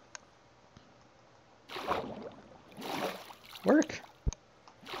 Work!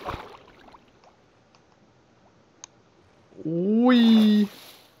 Wee!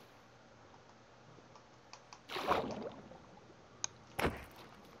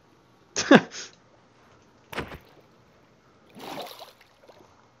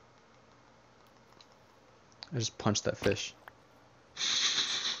 I just punched that fish.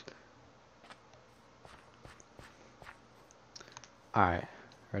 Alright,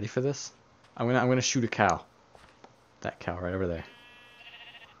 ready for this? I'm gonna shoot a cow. That cow right over there.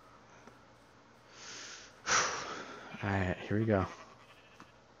 Alright, here we go.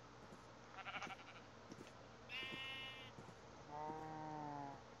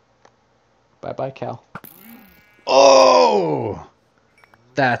 Bye bye, cow. Oh!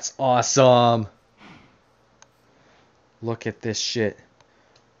 That's awesome! Look at this shit.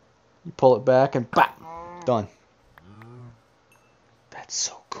 You pull it back and bam! Done. That's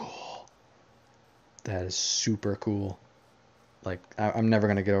so cool. That is super cool. Like, I'm never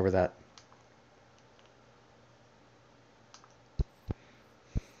gonna get over that.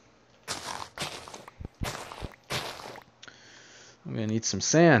 I'm gonna need some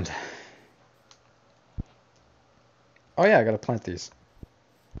sand. Oh yeah, I gotta plant these.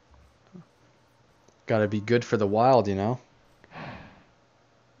 Gotta be good for the wild, you know?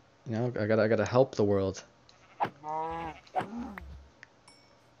 You know, I gotta help the world.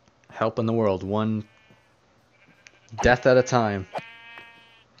 Helping the world, one death at a time.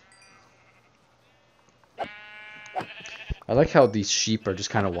 I like how these sheep are just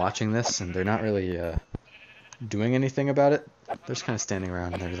kind of watching this, and they're not really doing anything about it. They're just kind of standing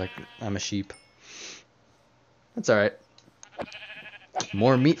around, and they're like, I'm a sheep. That's alright.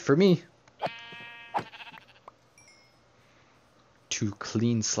 More meat for me. 2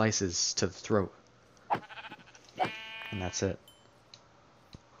 clean slices to the throat. And that's it.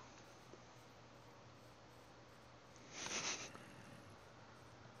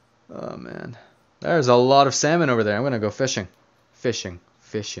 Oh man. There's a lot of salmon over there. I'm gonna go fishing. Fishing.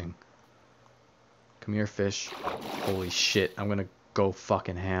 Come here, fish. Holy shit. I'm gonna go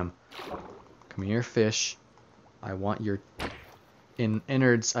fucking ham. Come here, fish. I want your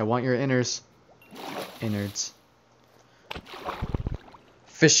innards. I want your innards. Innards.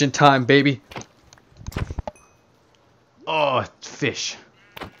 Fishing time, baby. Oh, fish.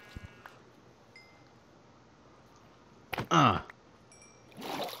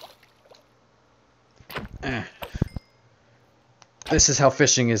 This is how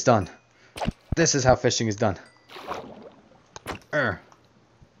fishing is done. This is how fishing is done.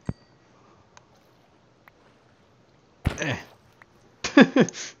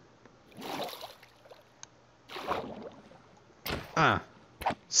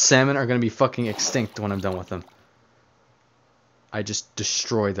 Salmon are gonna be fucking extinct when I'm done with them. I just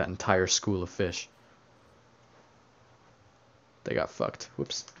destroyed that entire school of fish. They got fucked.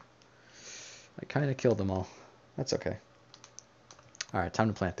 Whoops. I kind of killed them all. That's okay. Alright, time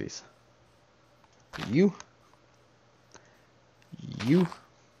to plant these. You. You.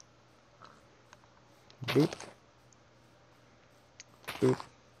 Boop. Boop.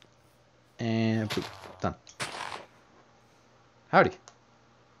 And boop. Done. Howdy.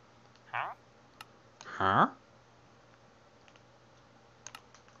 Huh?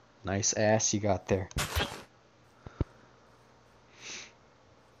 Nice ass you got there.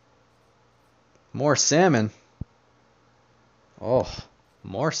 More salmon. Oh,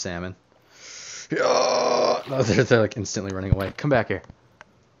 more salmon. Yeah. Oh, they're like instantly running away. Come back here.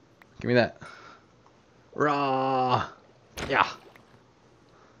 Give me that. Raw. Yeah.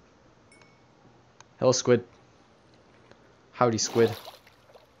 Hello, squid. Howdy, squid.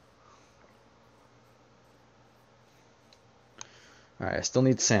 Alright, I still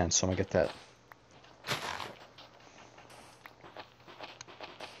need sand, so I'm gonna get that.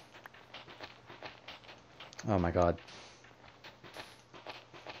 Oh my god.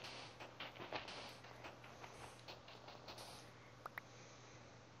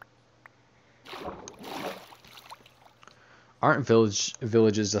 Aren't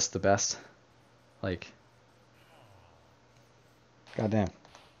villages just the best? Like, goddamn.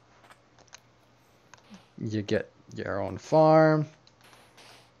 You get your own farm.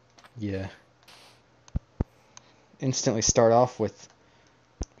 You instantly start off with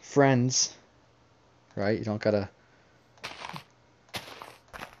friends, right? You don't gotta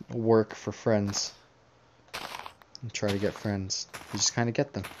work for friends and try to get friends. You just kind of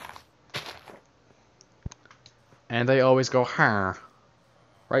get them. And they always go, huh?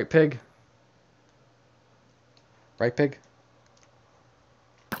 Right, pig? Right, pig?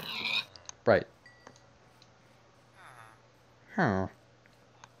 Right. Huh.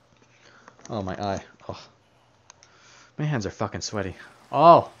 Oh, my eye. Oh. My hands are fucking sweaty.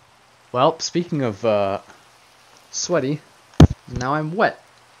 Oh. Well, speaking of sweaty, now I'm wet.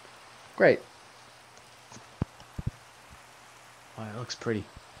 Great. Oh, it looks pretty.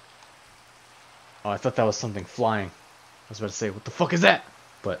 Oh, I thought that was something flying. I was about to say, what the fuck is that?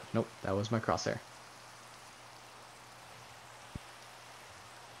 But nope, that was my crosshair.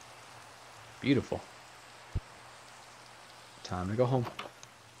 Beautiful. Time to go home.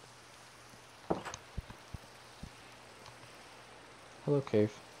 Hello,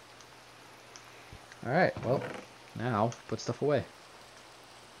 cave. Alright, well, now put stuff away.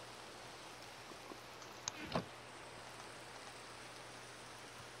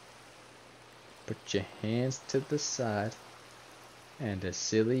 Put your hands to the side, and as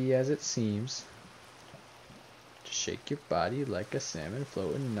silly as it seems, just shake your body like a salmon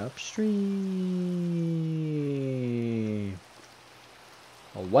floating upstream.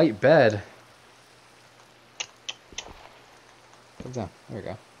 A white bed. Put it down. There we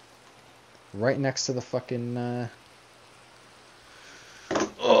go. Right next to the fucking,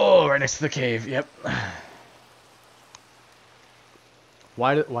 oh, right next to the cave. Yep.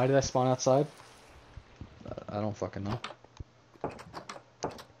 Why did I spawn outside? I don't fucking know.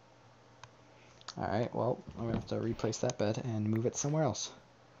 Alright, well, I'm gonna have to replace that bed and move it somewhere else.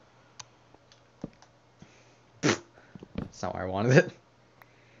 That's not where I wanted it.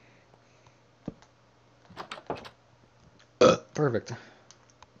 Perfect.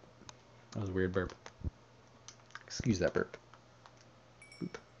 That was a weird burp. Excuse that burp.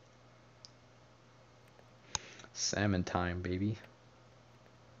 Boop. Salmon time, baby.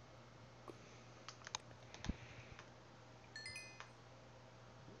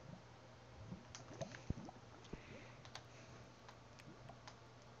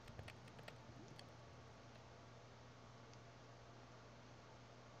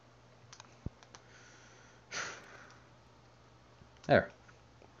 There.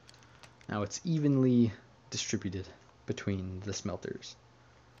 Now it's evenly distributed between the smelters.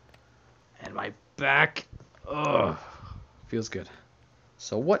 And my back, ugh, feels good.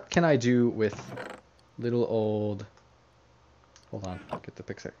 So what can I do with little old... Hold on, get the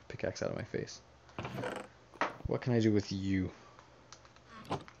pickaxe out of my face. What can I do with you?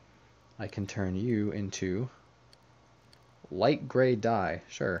 I can turn you into light gray dye,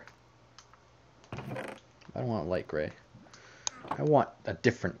 sure. I don't want light gray. I want a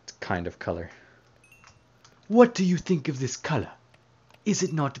different kind of color. What do you think of this color? Is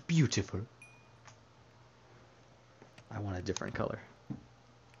it not beautiful? I want a different color.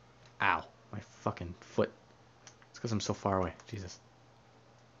 Ow, my fucking foot. It's because I'm so far away. Jesus.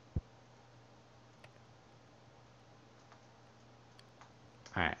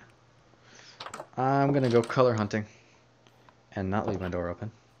 Alright. I'm gonna go color hunting and not leave my door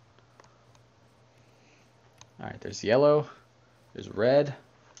open. Alright, there's yellow. There's red.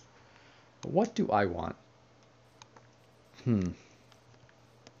 What do I want? I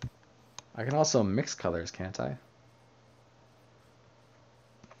can also mix colors, can't I?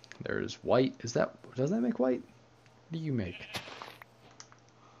 There's white. Does that make white? What do you make?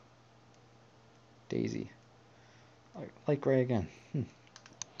 Daisy. Light gray again.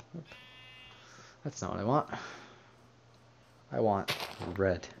 That's not what I want. I want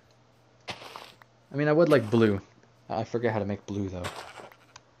red. I mean, I would like blue. I forget how to make blue, though.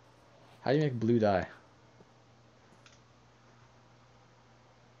 How do you make blue dye?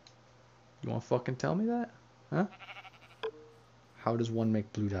 You want to fucking tell me that? Huh? How does one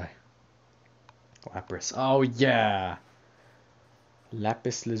make blue dye? Lapis. Oh, yeah!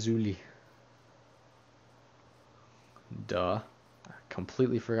 Lapis lazuli. Duh. I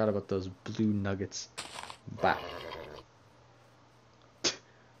completely forgot about those blue nuggets. Bah.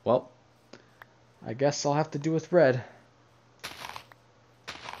 Well, I guess I'll have to do with red.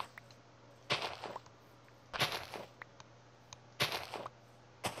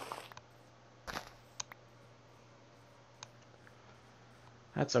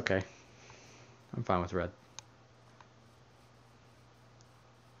 That's okay. I'm fine with red.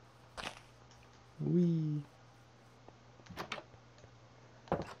 Whee.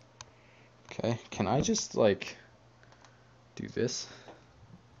 Okay, can I just, like, do this?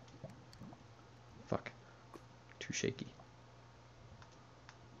 Fuck. Too shaky.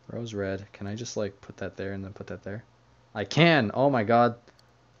 Rose red. Can I just, like, put that there and then put that there? I can! Oh my god.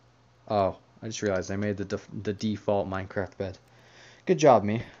 Oh, I just realized I made the default Minecraft bed. Good job,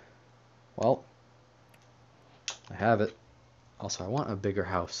 me. Well, I have it. Also, I want a bigger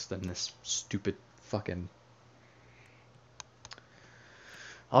house than this stupid fucking...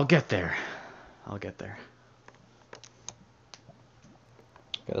 I'll get there. I'll get there.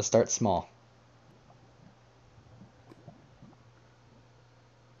 Gotta start small.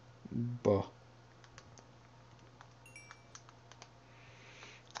 Buh.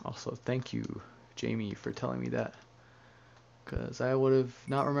 Also, thank you, Jamie, for telling me that. Because I would have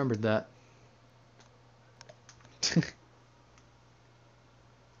not remembered that.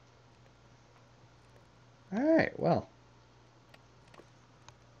 Alright, well.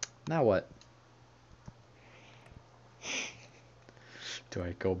 Now what? Do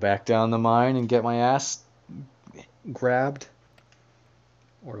I go back down the mine and get my ass grabbed?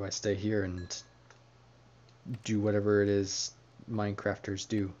 Or do I stay here and do whatever it is Minecrafters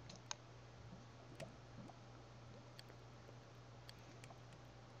do?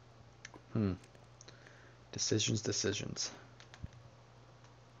 Decisions.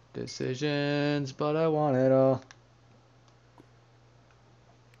 Decisions, but I want it all.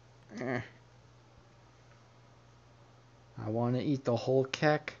 I want to eat the whole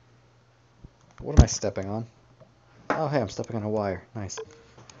cake. What am I stepping on? Oh, hey, I'm stepping on a wire. Nice.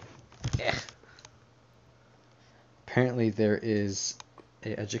 Apparently there is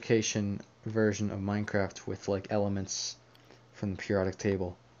a education version of Minecraft with like elements from the periodic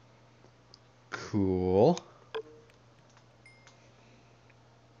table. Cool.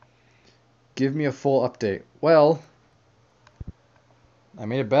 Give me a full update. Well, I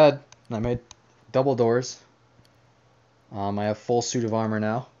made a bed, and I made double doors. I have full suit of armor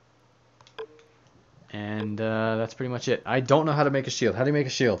now. And that's pretty much it. I don't know how to make a shield. How do you make a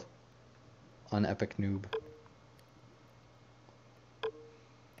shield? On Epic Noob.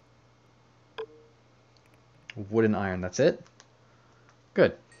 Wood and iron, that's it?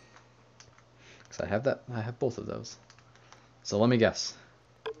 Good. Because I have that. I have both of those. So let me guess.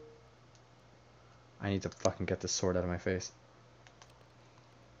 I need to fucking get this sword out of my face.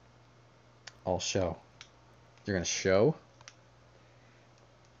 I'll show. You're gonna show?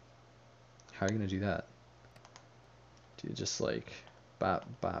 How are you gonna do that? Do you just like bop,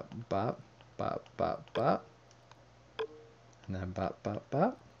 bop, bop, bop, bop, bop? And then bop, bop,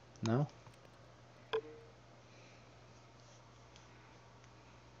 bop? No?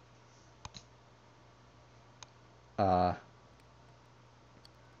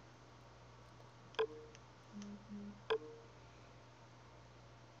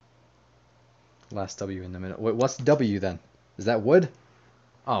 Last W in the middle. Wait, what's W then? Is that wood?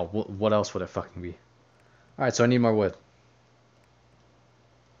 Oh, what else would it fucking be? Alright, so I need more wood.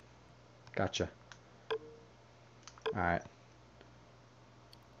 Gotcha. Alright.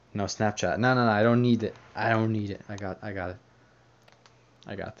 No Snapchat. No, I don't need it. I don't need it. I got it.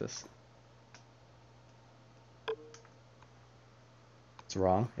 I got this. It's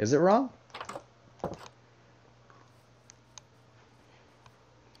wrong. Is it wrong?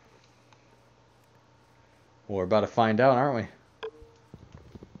 Well, we're about to find out, aren't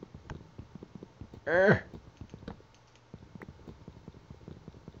we?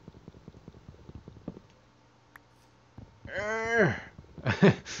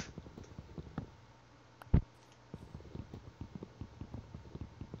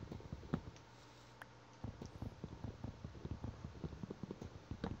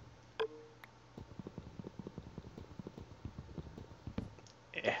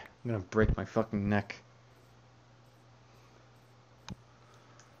 gonna break my fucking neck.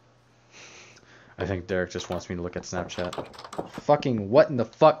 I think Derek just wants me to look at Snapchat. Fucking what in the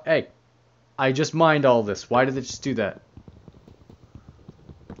fuck? Hey! I just mined all this. Why did it just do that?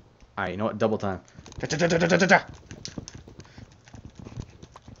 Alright, you know what? Double time.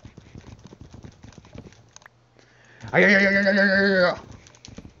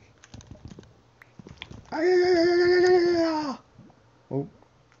 Oh.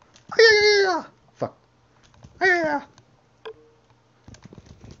 Fuck.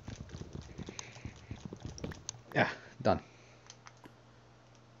 Yeah, done.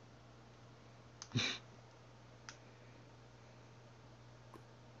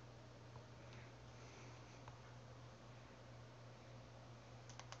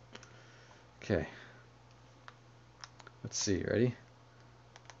 Okay. Let's see, ready?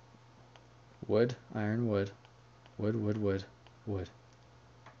 Wood, iron, wood. Wood, wood, wood, wood.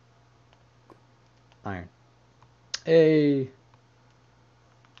 Iron. Hey!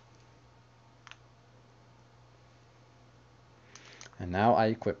 And now I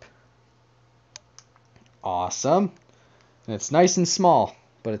equip. Awesome. And it's nice and small,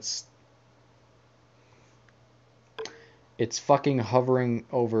 but it's fucking hovering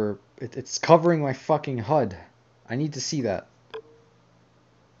over, it's covering my fucking HUD. I need to see that.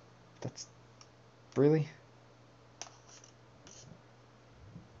 That's, really?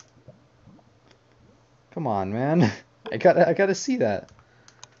 Come on, man. I gotta see that.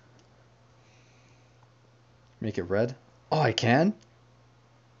 Make it red? Oh, I can?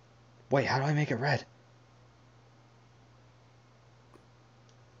 Wait, how do I make it red?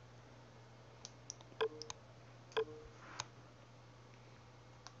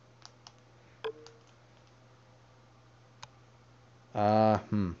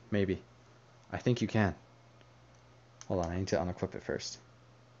 Maybe. I think you can. Hold on, I need to unequip it first.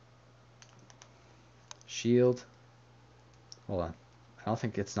 Shield. Hold on. I don't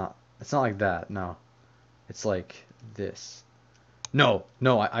think it's not like that, no. It's like this. No,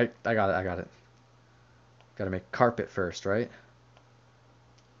 I got it. Gotta make carpet first, right?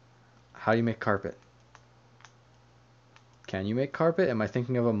 How do you make carpet? Can you make carpet? Am I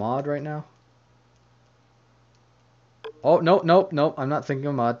thinking of a mod right now? Oh, no, I'm not thinking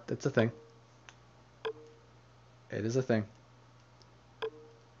of a mod. It's a thing. It is a thing.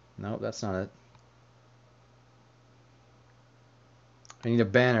 No, that's not it. I need a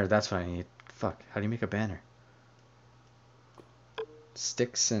banner. That's what I need. Fuck. How do you make a banner?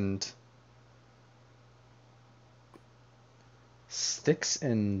 Sticks and...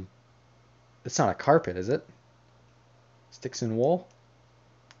 It's not a carpet, is it? Sticks and wool?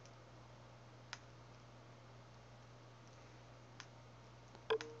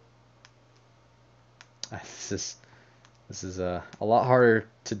 This is a lot harder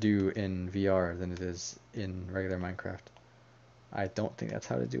to do in VR than it is in regular Minecraft. I don't think that's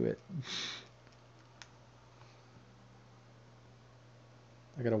how to do it.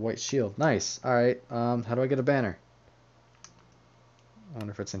 I got a white shield. Nice. Alright, how do I get a banner? I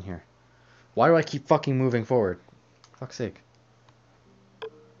wonder if it's in here. Why do I keep fucking moving forward? Fuck's sake.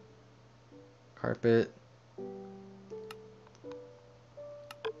 Carpet.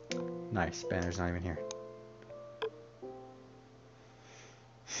 Nice. Banner's not even here.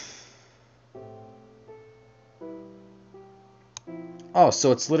 Oh,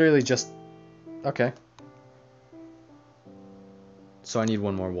 so it's literally just... Okay. So I need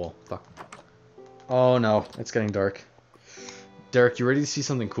one more wool. Fuck. Oh no, it's getting dark. Derek, you ready to see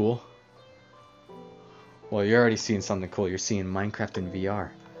something cool? Well, you're already seeing something cool. You're seeing Minecraft in VR.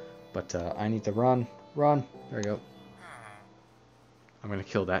 But I need to run. Run. There we go. I'm gonna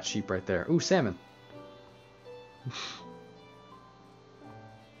kill that sheep right there. Ooh, salmon.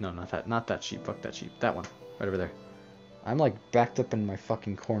 No, not that sheep. Fuck that sheep. That one. Right over there. I'm like backed up in my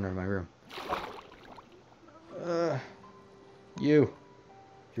fucking corner of my room. You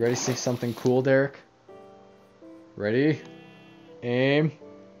ready to see something cool, Derek? Ready? Aim.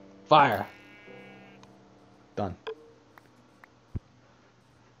 Fire. Done.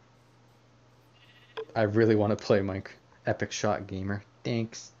 I really want to play my Epic Shot Gamer.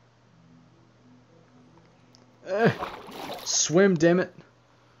 Thanks. Swim, damn it.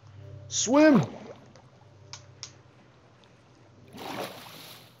 Swim!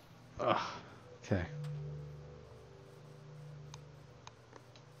 Ugh. Okay.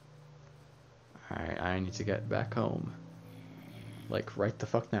 Alright, I need to get back home. Like, right the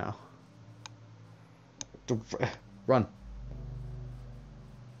fuck now. Run.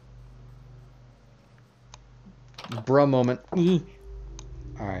 Bruh moment.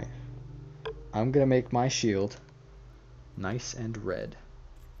 Alright. I'm gonna make my shield nice and red.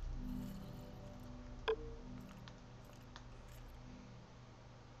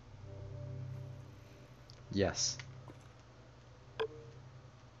 Yes.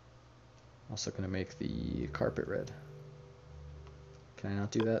 Also gonna make the carpet red. Can I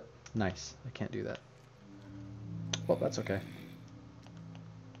not do that? Nice. I can't do that. Well, that's okay.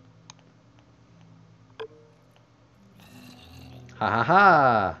 Ha ha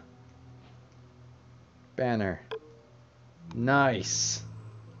ha! Banner. Nice.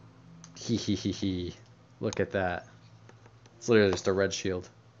 Hee hee hee hee. Look at that. It's literally just a red shield.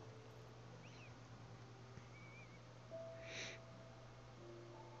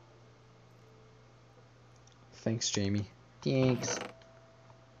 Thanks, Jamie. Thanks.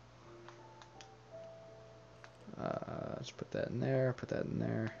 Just put that in there, put that in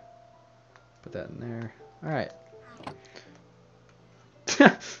there, put that in there. Alright.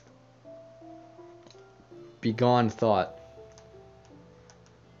 Begone thought.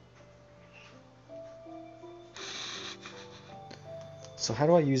 So how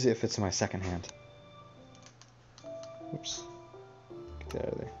do I use it if it's in my second hand? Oops. Get that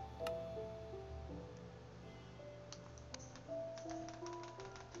out of there.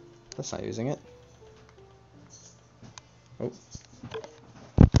 That's not using it. Oh.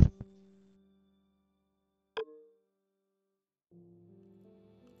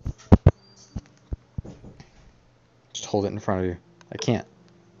 Just hold it in front of you. I can't.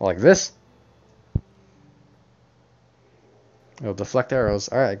 Like this? It'll deflect arrows.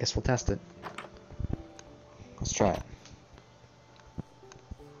 Alright, I guess we'll test it. Let's try it.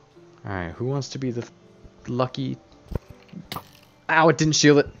 Alright, who wants to be the lucky... Ow, it didn't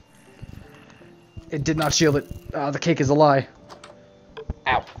shield it. It did not shield it. The cake is a lie.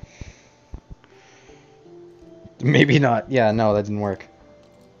 Ow. Maybe not. Yeah, no, that didn't work.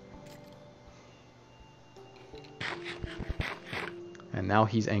 And now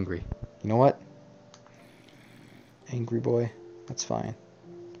he's angry. You know what? Angry boy. That's fine.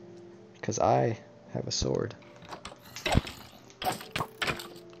 Because I have a sword.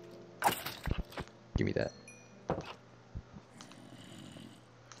 Give me that.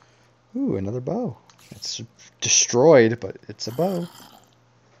 Ooh, another bow. It's destroyed, but it's a bow.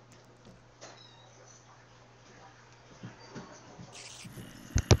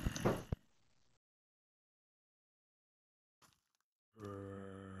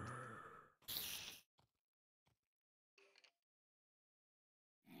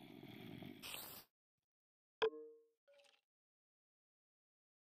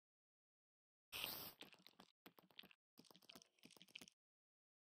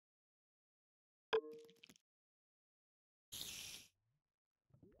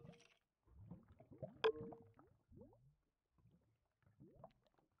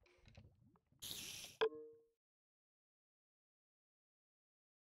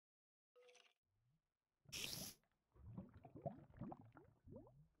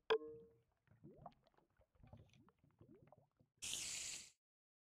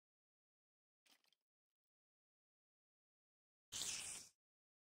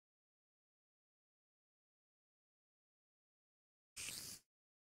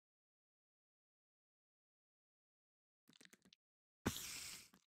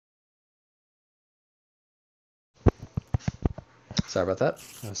 Sorry about that.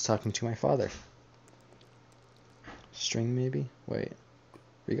 I was talking to my father. String, maybe? Wait.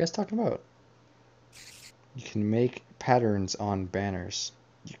 What are you guys talking about? You can make patterns on banners.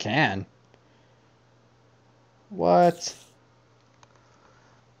 You can? What?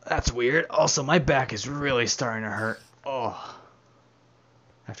 That's weird. Also, my back is really starting to hurt. Oh.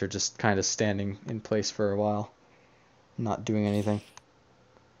 After just kind of standing in place for a while. Not doing anything.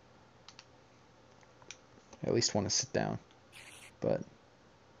 I at least want to sit down. But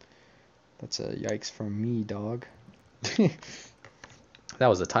that's a yikes from me, dog. That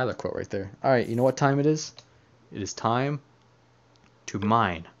was a Tyler quote right there. Alright, you know what time it is? It is time to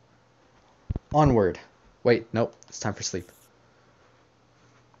mine. Onward. Wait, nope. It's time for sleep.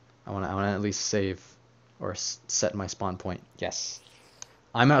 I wanna at least save or set my spawn point. Yes.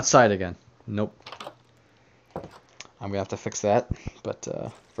 I'm outside again. Nope. I'm gonna have to fix that. But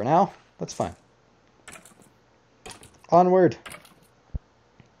for now, that's fine. Onward.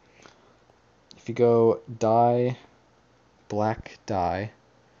 If you go dye, black dye,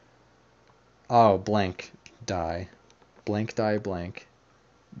 oh, blank dye, blank,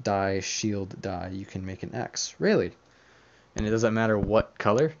 dye, shield dye, you can make an X. Really? And it doesn't matter what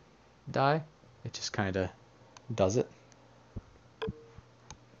color dye, it just kind of does it.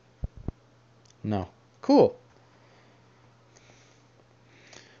 No. Cool.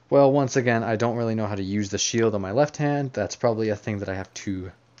 Well, once again, I don't really know how to use the shield on my left hand. That's probably a thing that I have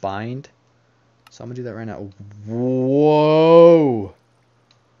to bind. So I'm going to do that right now. Whoa!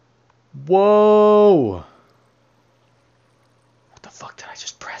 Whoa!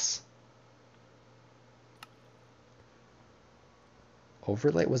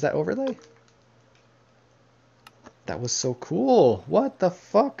 overlay? Was that overlay? That was so cool. What the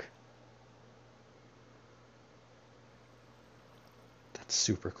fuck? That's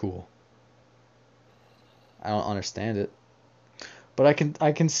super cool. I don't understand it. But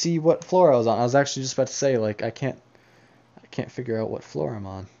I can see what floor I was on. I was actually just about to say, like, I can't figure out what floor I'm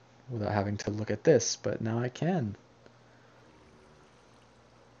on without having to look at this, but now I can.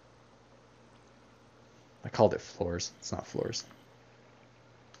 I called it floors. It's not floors.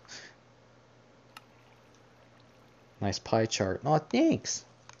 Nice pie chart. Oh, thanks.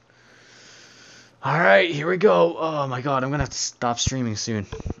 Alright, here we go. Oh my god, I'm gonna have to stop streaming soon.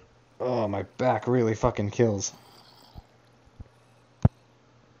 Oh, my back really fucking kills.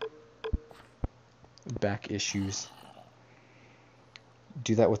 Back issues.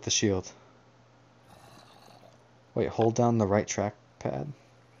 Do that with the shield. Wait, hold down the right trackpad.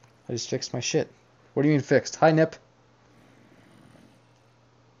 I just fixed my shit. What do you mean fixed? Hi, Nip.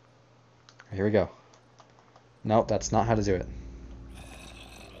 Here we go. Nope, that's not how to do it.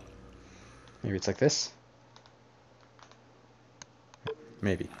 Maybe it's like this?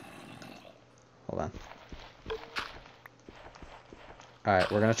 Maybe. Hold on.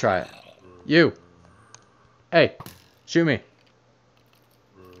 Alright, we're gonna try it. You! Hey! Shoot me!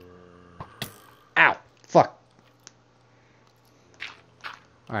 Ow! Fuck!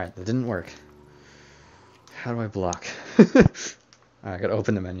 Alright, that didn't work. How do I block? Alright, I gotta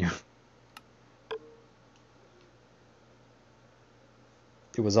open the menu.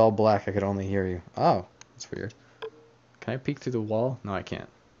 It was all black, I could only hear you. Oh, that's weird. Can I peek through the wall? No, I can't.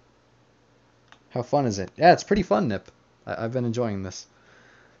 How fun is it? Yeah, it's pretty fun, Nip. I've been enjoying this.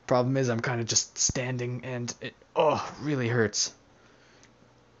 Problem is, I'm kind of just standing and it, really hurts.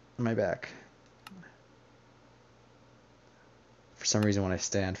 My back. For some reason, when I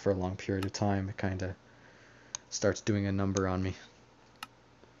stand for a long period of time, it kind of starts doing a number on me.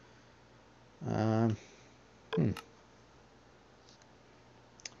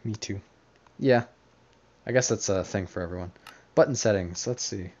 Me too. Yeah. I guess that's a thing for everyone. Button settings. Let's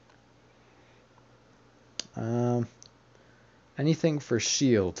see. Anything for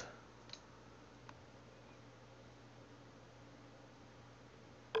shield.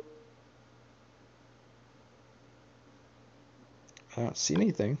 I don't see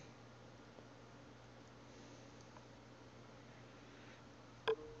anything.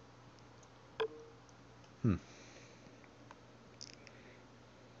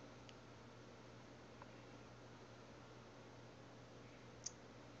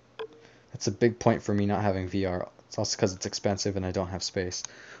 It's a big point for me not having VR. It's also because it's expensive and I don't have space.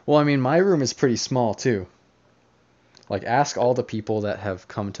 Well, I mean, my room is pretty small too. Like, ask all the people that have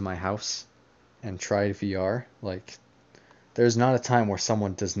come to my house and tried VR. Like, there's not a time where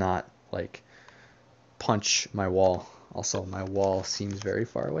someone does not, like, punch my wall. Also, my wall seems very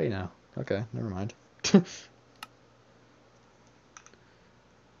far away now. Okay, never mind.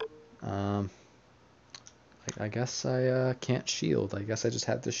 I guess I can't shield. I guess I just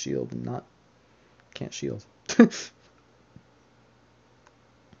have the shield and not can't shield.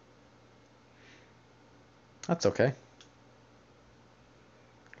 That's okay.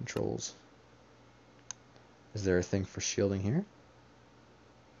 Controls. Is there a thing for shielding here?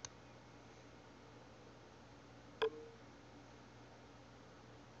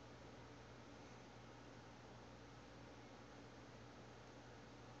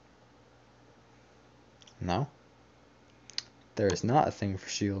 No. There is not a thing for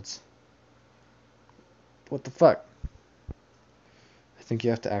shields. What the fuck? I think you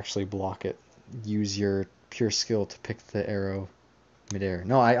have to actually block it. Use your pure skill to pick the arrow midair.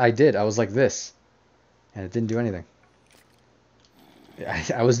 No, I did. I was like this. And it didn't do anything.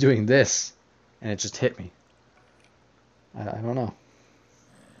 I was doing this. And it just hit me. I don't know.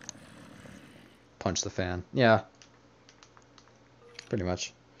 Punch the fan. Yeah. Pretty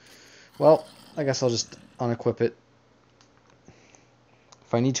much. Well, I guess I'll just unequip it.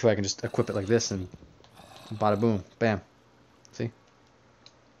 If I need to, I can just equip it like this and bada boom, bam. See?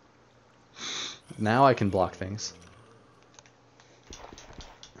 Now I can block things.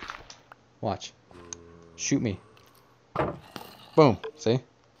 Watch. Shoot me. Boom. See?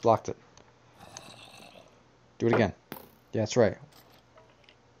 Blocked it. Do it again. Yeah, that's right.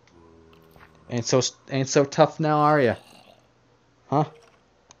 Ain't so tough now, are ya? Huh?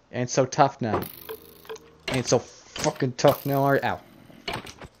 Ain't so tough now. Ain't so fucking tough now, are ya?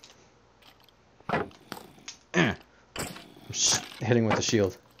 Ow. I'm hitting with the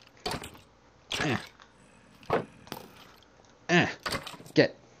shield.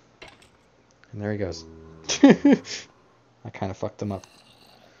 Get. And there he goes. I kind of fucked him up.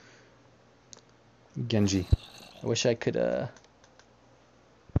 Genji. I wish I could,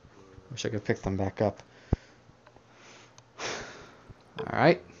 Wish I could pick them back up.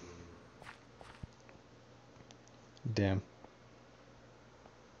 Alright. Damn.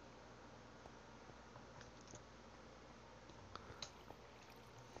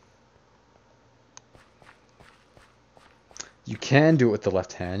 You can do it with the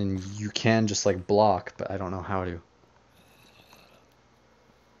left hand, and you can just like block, but I don't know how to.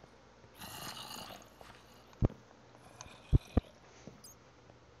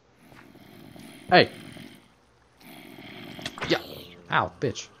 Hey! Yeah! Ow,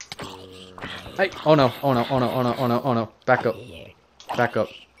 bitch. Hey! Oh no, oh no, oh no, oh no, oh no, oh no. Back up. Back up.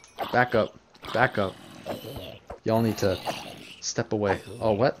 Back up. Back up. Y'all need to step away.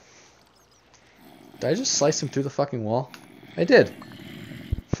 Oh, what? Did I just slice him through the fucking wall? I did.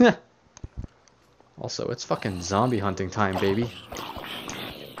 Also, it's fucking zombie hunting time, baby.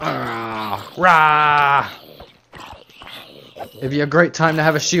 Rah! It'd be a great time to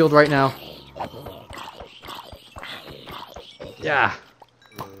have a shield right now. Yeah.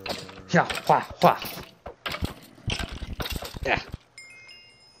 Yeah. Wah, wah. Yeah.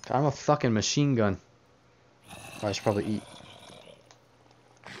 I'm a fucking machine gun. Oh, I should probably eat.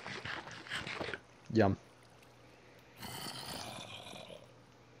 Yum.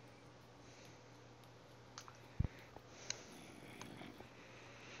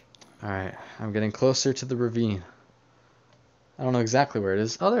 Alright, I'm getting closer to the ravine. I don't know exactly where it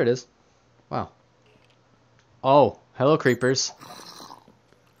is. Oh, there it is. Wow. Oh, hello, creepers.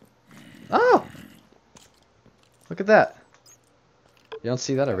 Oh! Look at that. You don't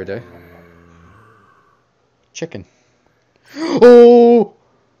see that every day. Chicken. Oh!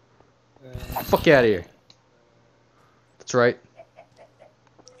 Fuck out of here. That's right.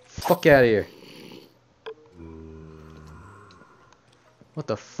 Fuck out of here. What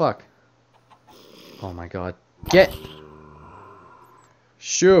the fuck? Oh my god. Get!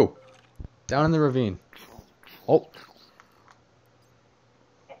 Shoo! Down in the ravine. Oh.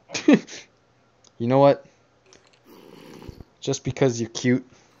 You know what? Just because you're cute,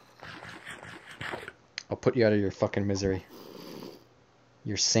 I'll put you out of your fucking misery.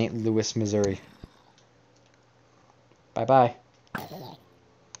 Your St. Louis, Missouri. Bye-bye.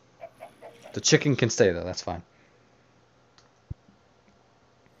 The chicken can stay though, that's fine.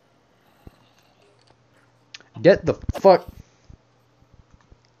 Get the fuck...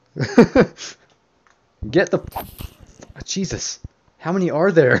 Get the... Jesus. How many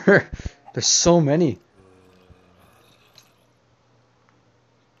are there? There's so many.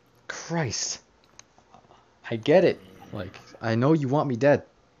 Christ. I get it. Like, I know you want me dead.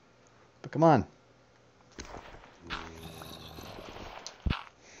 But come on.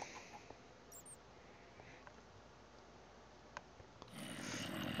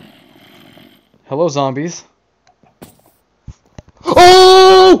 Hello, zombies.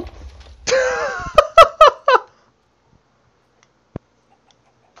 Oh!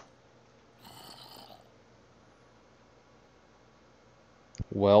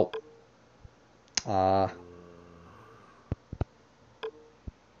 Well,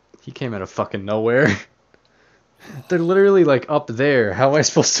 he came out of fucking nowhere. They're literally like up there. How am I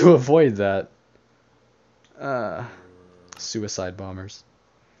supposed to avoid that? Suicide bombers.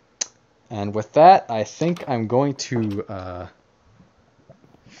 And with that, I think I'm going to,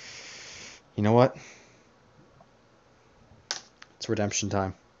 you know what? It's redemption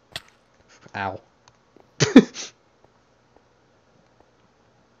time. Ow.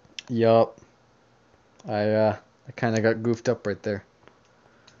 Yup. I kind of got goofed up right there.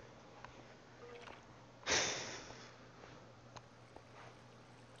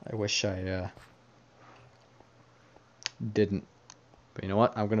 I wish I, didn't. But you know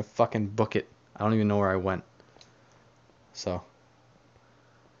what? I'm gonna fucking book it. I don't even know where I went. So, I'm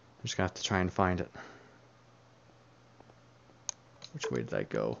just gonna have to try and find it. Which way did I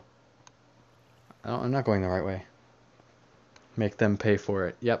go? I'm not going the right way. Make them pay for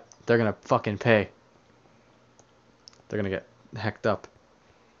it. Yep, they're gonna fucking pay. They're gonna get hecked up.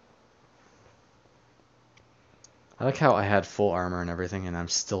 I like how I had full armor and everything, and I'm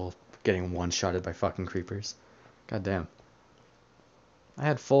still getting one-shotted by fucking creepers. God damn. I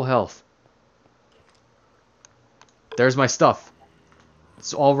had full health. There's my stuff.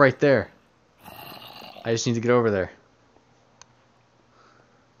 It's all right there. I just need to get over there.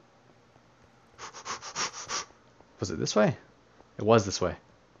 Was it this way? It was this way.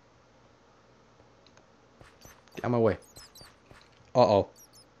 Get out of my way. Uh-oh.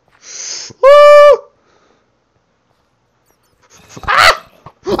 Ah!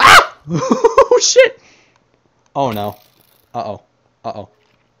 Ah! Oh, shit! Oh, no. Uh-oh. Uh-oh.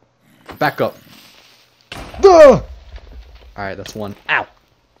 Back up. Alright, that's one. Ow!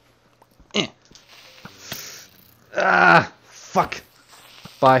 Ah! Fuck!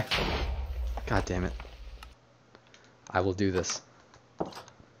 Bye. God damn it. I will do this.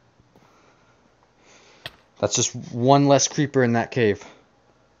 That's just one less creeper in that cave.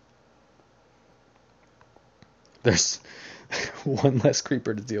 There's one less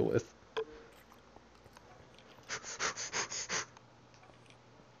creeper to deal with.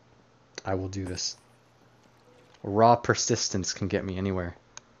 I will do this. Raw persistence can get me anywhere.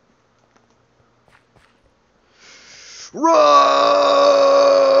 Run!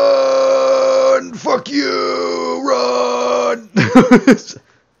 Fuck you! Run!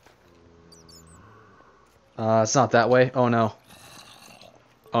 It's not that way. Oh no.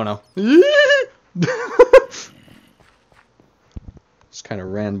 Oh no. Just kind of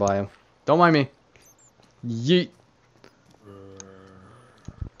ran by him. Don't mind me. Yeet.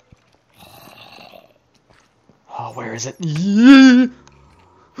 Oh, where is it? Yeet.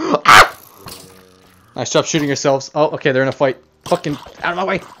 Ah! Nice job shooting yourselves. Oh, okay, they're in a fight. Fucking out of my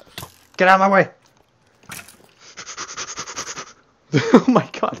way. Get out of my way. Oh my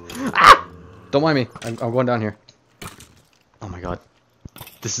god. Ah! Don't mind me. I'm going down here. Oh my god.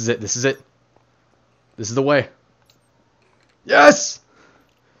 This is it. This is it. This is the way. Yes!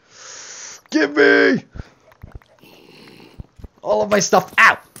 Give me all of my stuff.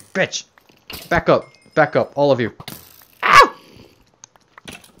 Ow! Bitch. Back up. Back up. All of you. Ow!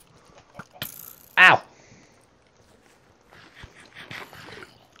 Ow!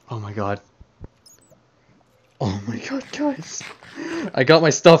 Oh my god. Oh my god, guys. I got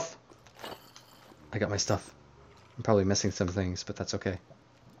my stuff. I got my stuff. I'm probably missing some things, but that's okay.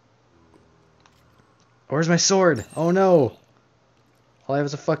 Where's my sword? Oh no. All I have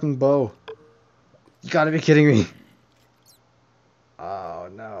is a fucking bow. You gotta be kidding me. Oh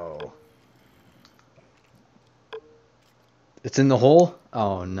no. It's in the hole?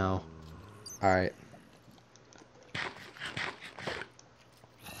 Oh no. Alright.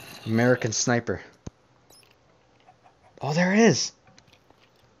 American Sniper. Oh, there it is.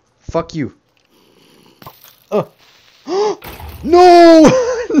 Fuck you. Oh. No!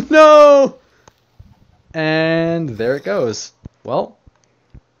 No! And there it goes. Well,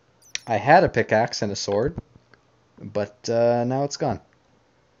 I had a pickaxe and a sword, but now it's gone.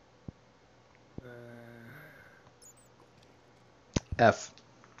 F.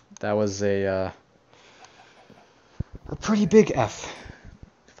 That was a pretty big F,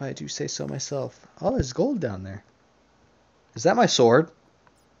 if I do say so myself. Oh, there's gold down there. Is that my sword?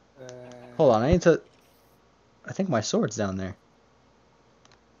 Hold on, I need to... I think my sword's down there.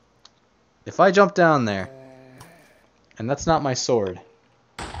 If I jump down there, and that's not my sword...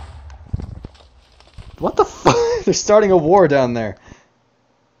 What the fuck? They're starting a war down there.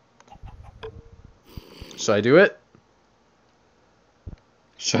 Should I do it?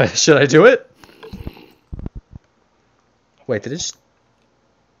 Should I do it? Wait, did it just...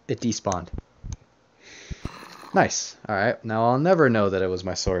 It despawned. Nice. Alright, now I'll never know that it was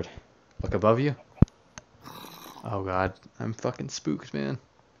my sword. Look above you. Oh god, I'm fucking spooked, man.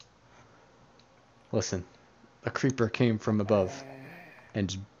 Listen, a creeper came from above and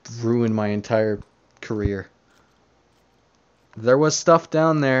just ruined my entire career. There was stuff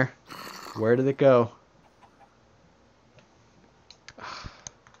down there. Where did it go?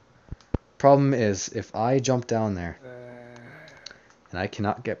 Problem is, if I jump down there and I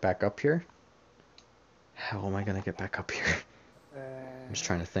cannot get back up here, how am I gonna get back up here? I'm just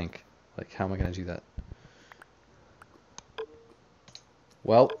trying to think. Like, how am I gonna do that?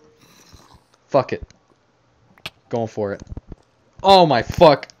 Well, fuck it. Going for it. Oh my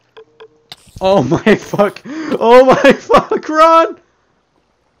fuck. Oh my fuck. Oh my fuck. Run!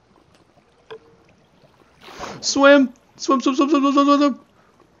 Swim! Swim, swim, swim, swim, swim, swim, swim.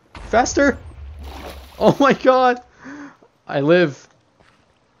 Faster! Oh my god. I live.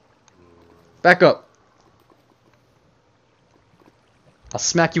 Back up. I'll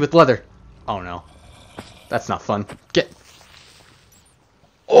smack you with leather. Oh no. That's not fun. Get.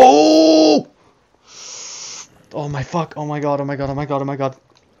 Oh! Oh my fuck. Oh my god. Oh my god. Oh my god. Oh my god.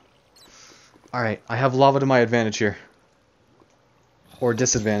 Alright. I have lava to my advantage here. Or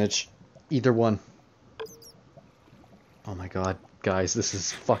disadvantage. Either one. Oh my god. Guys, this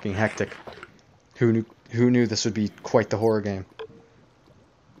is fucking hectic. Who knew this would be quite the horror game?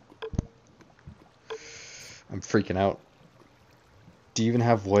 I'm freaking out. Do you even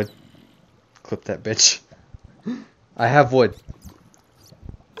have wood? Clip that bitch. I have wood.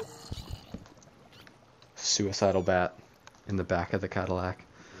 Suicidal bat in the back of the Cadillac.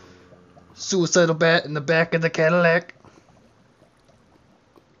 Suicidal bat in the back of the Cadillac.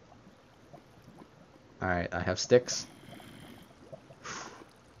 Alright, I have sticks.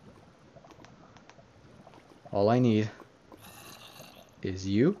 All I need is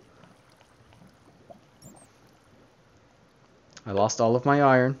you. I lost all of my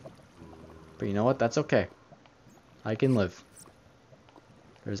iron, but you know what? That's okay. I can live.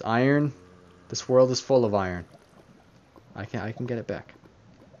 There's iron. This world is full of iron. I can get it back.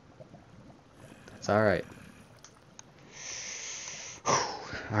 It's all right.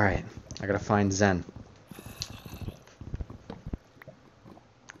 All right. I gotta find Zen.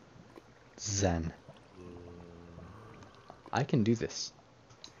 Zen. I can do this.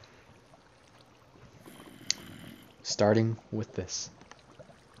 Starting with this.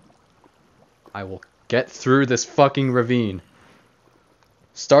 I will get through this fucking ravine.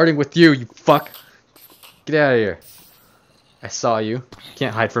 Starting with you, you fuck. Get out of here. I saw you. You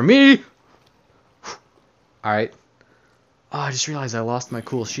can't hide from me. Alright. Oh, I just realized I lost my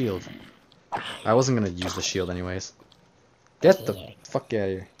cool shield. I wasn't gonna use the shield anyways. Get the fuck out of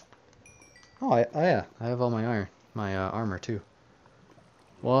here. Oh, yeah. I have all my iron. My armor too.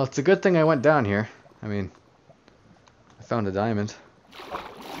 Well, it's a good thing I went down here. I mean, I found a diamond.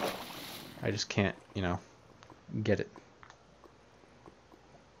 I just can't, you know, get it.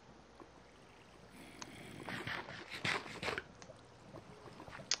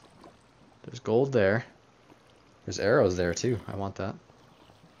 There's gold there. There's arrows there too. I want that.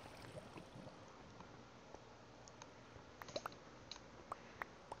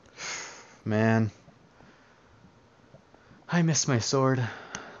 Man. I miss my sword.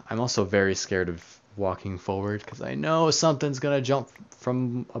 I'm also very scared of walking forward because I know something's gonna jump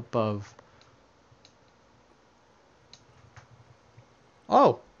from above.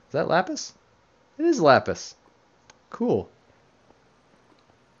 Oh, is that lapis? It is lapis. Cool.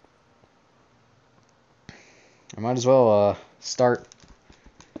 I might as well start.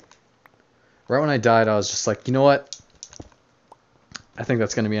 Right when I died, I was just like, you know what? I think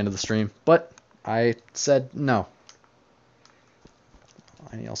that's going to be the end of the stream. But I said no.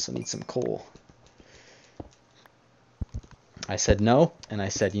 I also need some coal. I said no, and I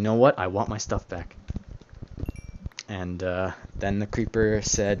said, you know what? I want my stuff back. And then the creeper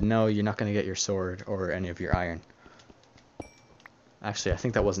said, no, you're not going to get your sword or any of your iron. Actually, I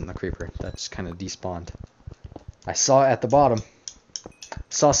think that wasn't the creeper. That just kind of despawned. I saw it at the bottom.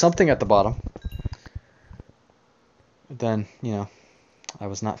 Saw something at the bottom. Then, you know, I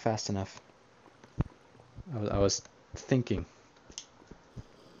was not fast enough. I was thinking.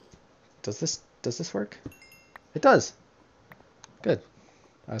 Does this work? It does. Good.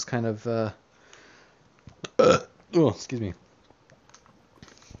 I was kind of oh, excuse me.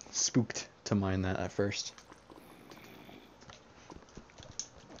 Spooked to mine that at first.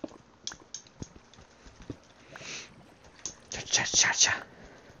 Cha cha cha.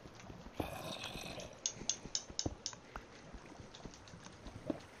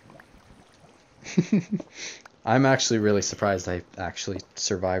 I'm actually really surprised I actually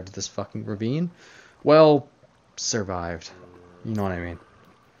survived this fucking ravine. Well, survived. You know what I mean.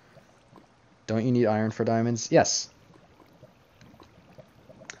 Don't you need iron for diamonds? Yes.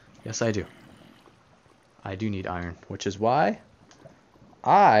 Yes, I do. I do need iron, which is why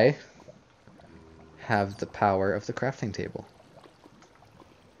I have the power of the crafting table.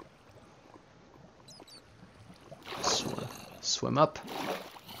 Swim up.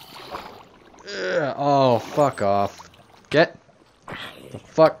 Ugh, oh, fuck off. Get the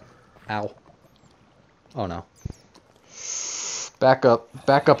fuck. Ow. Oh no. Back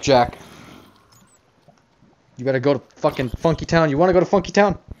up, Jack. You better go to fucking Funky Town. You want to go to Funky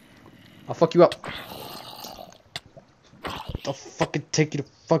Town? I'll fuck you up. I'll fucking take you to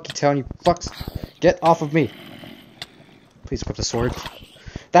Funky Town, you fucks. Get off of me. Please equip the sword.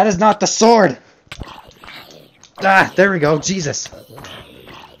 That is not the sword! Ah, there we go. Jesus.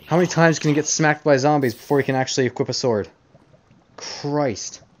 How many times can you get smacked by zombies before you can actually equip a sword?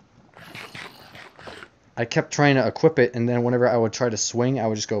 Christ. I kept trying to equip it, and then whenever I would try to swing, I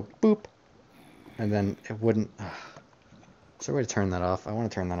would just go boop. And then it wouldn't. Is there a way to turn that off? I want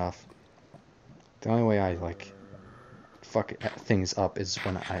to turn that off. The only way I, like, fuck things up is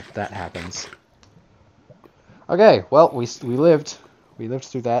when that happens. Okay, well, we lived. We lived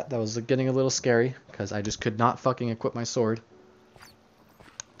through that. That was getting a little scary, because I just could not fucking equip my sword.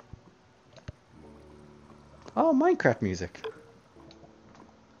 Oh, Minecraft music.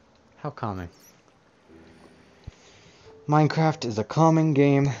 How calming. Minecraft is a calming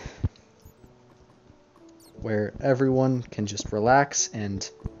game where everyone can just relax and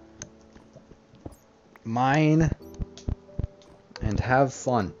mine and have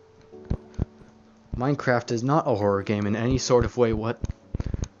fun. Minecraft is not a horror game in any sort of way.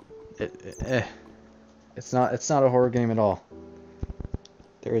 It's not a horror game at all.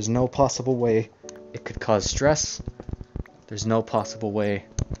 There is no possible way it could cause stress. There's no possible way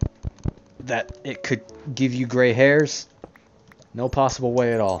that it could give you gray hairs. No possible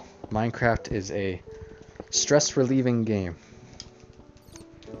way at all. Minecraft is a stress relieving game.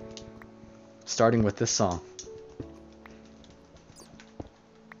 Starting with this song.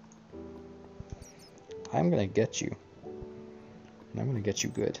 I'm gonna get you. And I'm gonna get you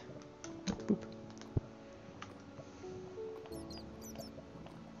good. Boop.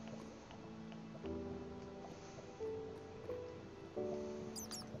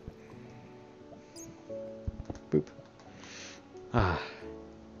 Boop. Ah.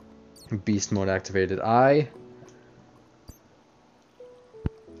 Beast mode activated.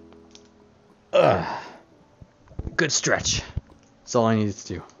 Good stretch. That's all I needed to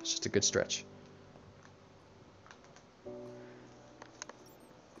do. It's just a good stretch.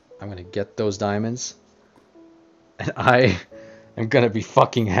 I'm gonna get those diamonds. And I am gonna be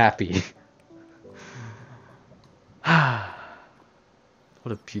fucking happy. What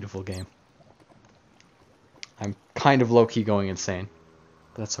a beautiful game. I'm kind of low-key going insane.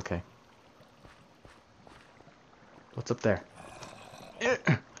 But that's okay. What's up there?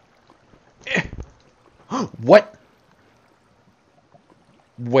 What?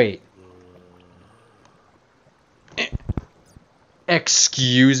 Wait.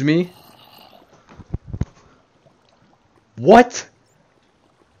 Excuse me? What?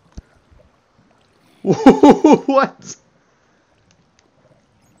 What?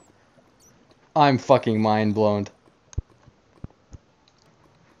 I'm fucking mind blown.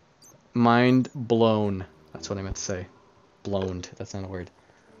 Mind blown. That's what I meant to say. Blown. That's not a word.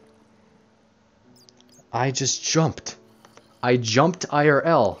 I just jumped. I jumped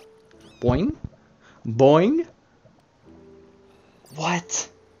IRL. Boing? Boing? What?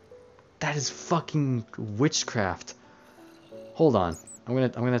 That is fucking witchcraft. Hold on. I'm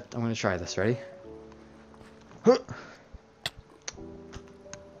gonna try this. Ready?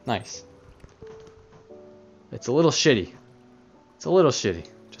 Nice. It's a little shitty. It's a little shitty.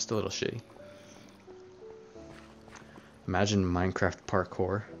 Just a little shitty. Imagine Minecraft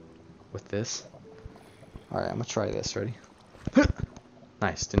parkour with this. Alright, I'm gonna try this. Ready?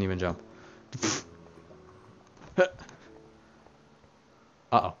 Nice. Didn't even jump.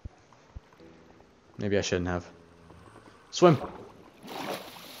 Uh-oh. Maybe I shouldn't have. Swim!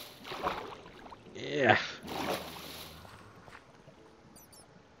 Yeah.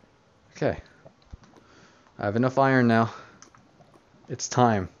 Okay. I have enough iron now. It's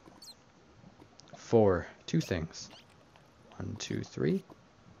time for two things. 1, 2, 3.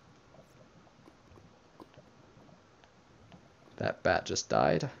 That bat just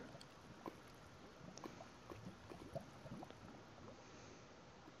died.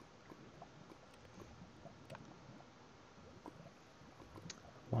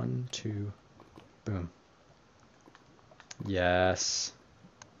 One, two, boom. Yes.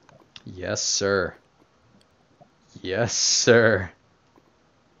 Yes, sir. Yes, sir.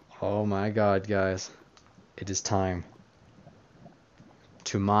 Oh my god, guys. It is time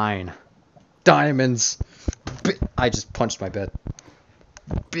to mine diamonds. I just punched my bed.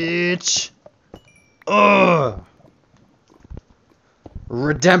 Bitch. Ugh.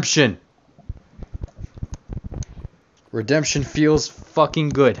 Redemption. Redemption feels fucking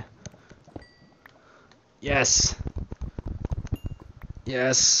good. Yes.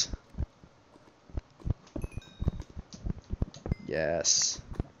 Yes. Yes.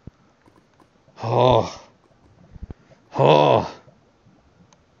 Oh. Oh.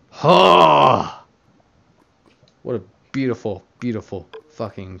 Oh. What a beautiful, beautiful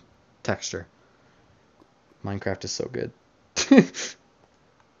fucking texture. Minecraft is so good.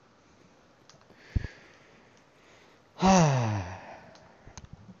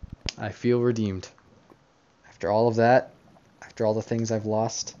 I feel redeemed. After all of that, after all the things I've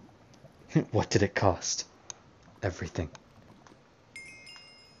lost, what did it cost? Everything.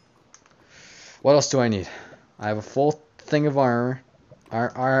 What else do I need? I have a full thing of armor.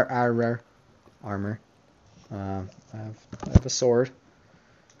 Armor. I have a sword.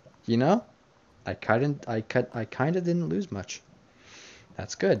 You know, I kind of didn't lose much.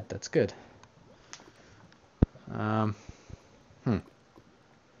 That's good. That's good.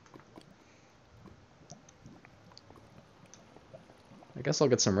 I guess I'll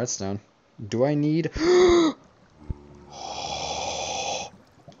get some redstone. Do I need?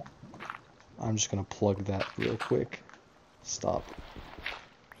 I'm just gonna plug that real quick. Stop.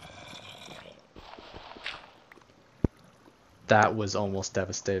 That was almost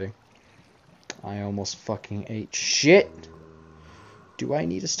devastating. I almost fucking ate shit. Do I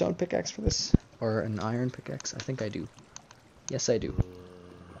need a stone pickaxe for this? Or an iron pickaxe? I think I do. Yes, I do.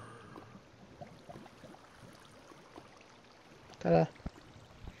 Ta-da.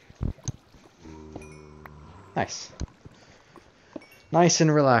 Nice. Nice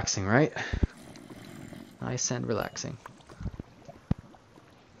and relaxing, right? Nice and relaxing.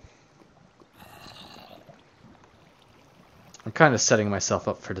 I'm kind of setting myself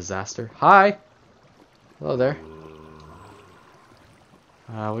up for disaster. Hi! Hello there.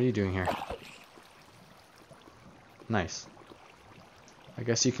 What are you doing here? Nice. I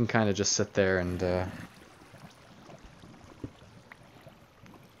guess you can kind of just sit there and,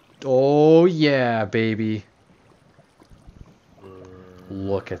 Oh, yeah, baby.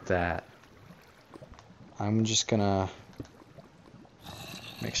 Look at that. I'm just gonna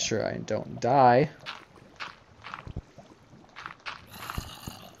make sure I don't die.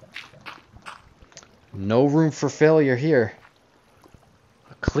 No room for failure here.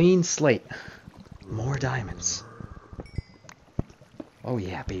 A clean slate. More diamonds. Oh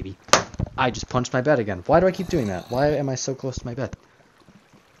yeah, baby. I just punched my bed again. Why do I keep doing that? Why am I so close to my bed?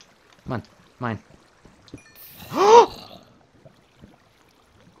 Come on. Mine.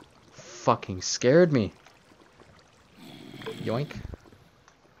 Fucking scared me. Yoink.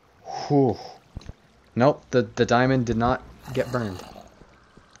 Whew. Nope, the diamond did not get burned.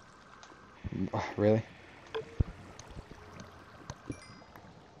 Really?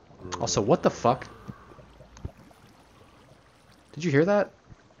 Also, what the fuck? Did you hear that?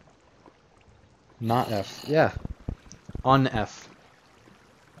 Not F. Yeah. On F.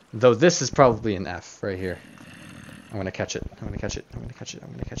 Though this is probably an F right here. I'm gonna catch it. I'm gonna catch it. I'm gonna catch it.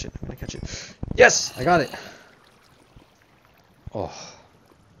 I'm gonna catch it. I'm gonna catch it. Yes! I got it! Oh.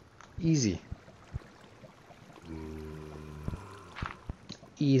 Easy.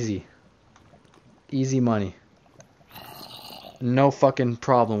 Easy. Easy money. No fucking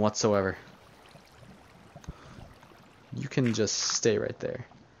problem whatsoever. You can just stay right there.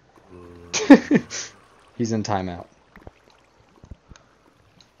 He's in timeout.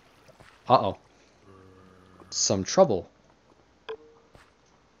 Uh-oh. Some trouble.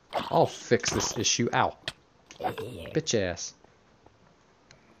 I'll fix this issue out. Bitch ass.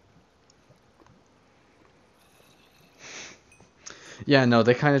 Yeah, no,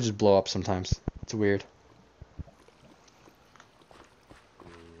 they kind of just blow up sometimes. It's weird.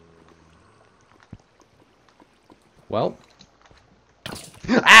 Well.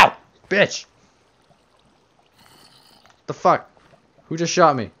 Ow! Bitch! The fuck? Who just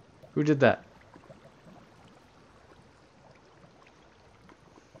shot me? Who did that?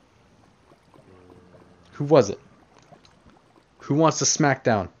 Who was it? Who wants to smack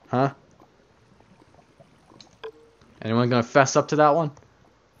down? Huh? Anyone gonna fess up to that one?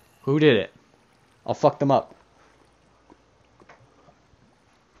 Who did it? I'll fuck them up.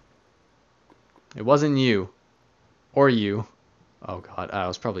 It wasn't you. Or you. Oh god, it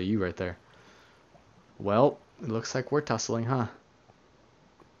was probably you right there. Well, it looks like we're tussling, huh?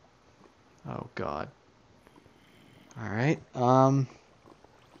 Oh god. Alright,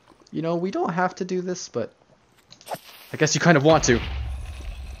 you know, we don't have to do this, but I guess you kind of want to.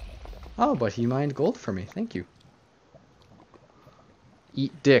 Oh, but he mined gold for me. Thank you.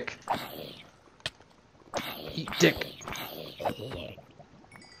 Eat dick. Eat dick.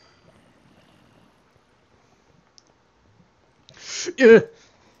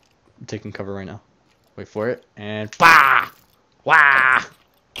 I'm taking cover right now. Wait for it. And bah! Wah!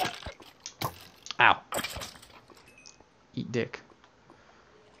 Ow. Eat dick.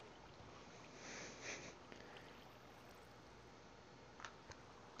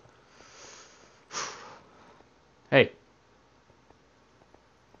 Hey.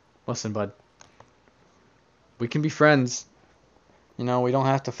 Listen, bud. We can be friends. You know, we don't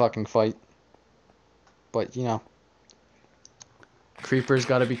have to fucking fight. But, you know. Creepers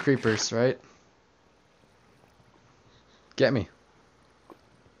gotta be creepers, right? Get me.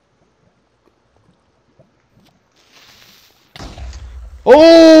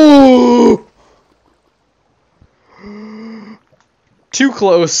 Oh! Too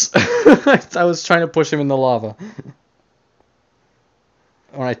close. I was trying to push him in the lava.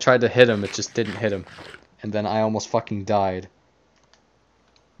 When I tried to hit him, it just didn't hit him. And then I almost fucking died.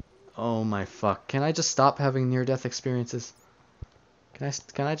 Oh my fuck. Can I just stop having near-death experiences?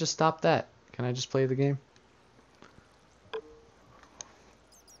 Can I just stop that? Can I just play the game?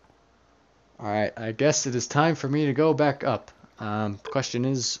 Alright, I guess it is time for me to go back up. Question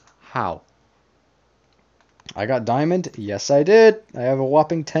is, how? I got diamond? Yes, I did. I have a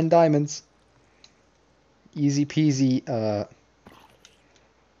whopping 10 diamonds. Easy peasy. I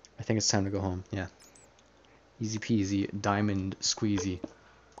think it's time to go home. Yeah. Easy peasy, diamond squeezy.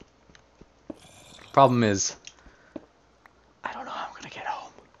 Problem is, I don't know how I'm gonna get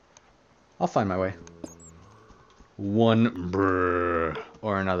home. I'll find my way. one brr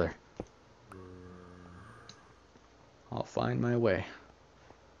or another. I'll find my way.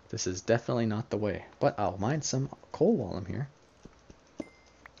 This is definitely not the way, but I'll mine some coal while I'm here.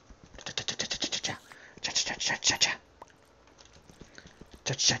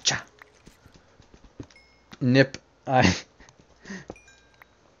 Nip.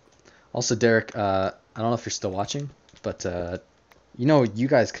 Also, Derek, I don't know if you're still watching, but you know you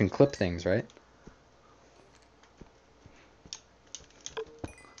guys can clip things, right?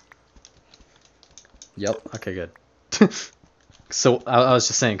 Yep. Okay, good. So I was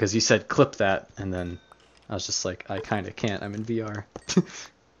just saying, because you said clip that, and then I was just like, I kind of can't. I'm in VR.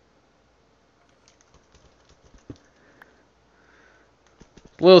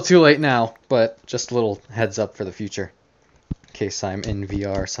 A little too late now, but just a little heads up for the future. In case I'm in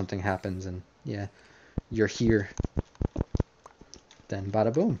VR, something happens, and yeah, you're here. Then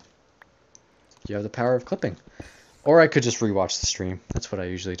bada boom. You have the power of clipping. Or I could just rewatch the stream. That's what I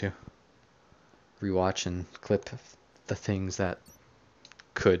usually do. Rewatch and clip the things that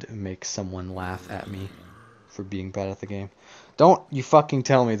could make someone laugh at me for being bad at the game. Don't you fucking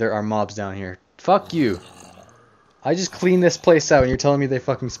tell me there are mobs down here. Fuck you. I just cleaned this place out and you're telling me they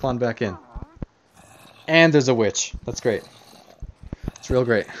fucking spawned back in. And there's a witch. That's great. It's real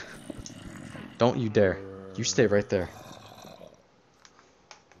great. Don't you dare. You stay right there.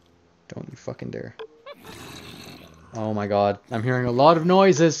 Don't you fucking dare. Oh my god. I'm hearing a lot of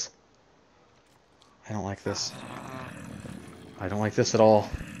noises. I don't like this. I don't like this at all.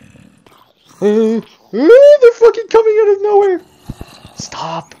 They're fucking coming out of nowhere.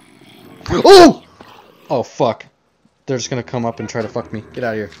 Stop. Oh! Oh, fuck. They're just gonna come up and try to fuck me. Get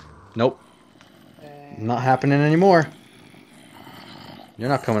out of here. Nope. Not happening anymore. You're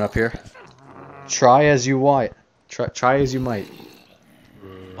not coming up here. Try as you might. Try as you might.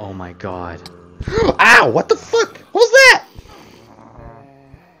 Oh my god. Ow! What the fuck? What was that?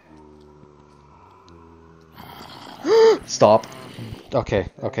 Stop. Okay,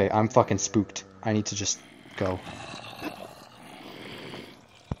 okay, I'm fucking spooked. I need to just go.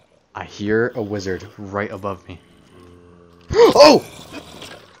 I hear a wizard right above me. Oh!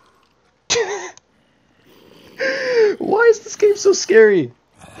 Why is this game so scary?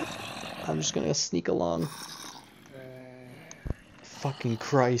 I'm just gonna sneak along. Fucking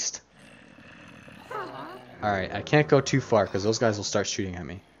Christ. Alright, I can't go too far because those guys will start shooting at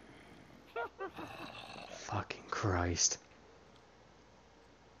me. Fucking Christ.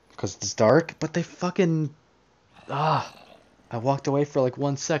 Because it's dark, but they fucking... Ah! I walked away for like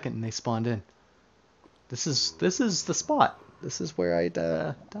 1 second and they spawned in. This is the spot. This is where I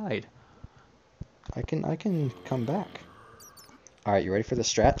died. I can come back. Alright, you ready for the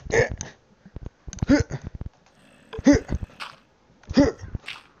strat?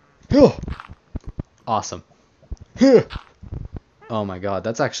 Awesome. Oh my god,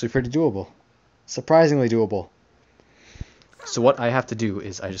 that's actually pretty doable. Surprisingly doable. So what I have to do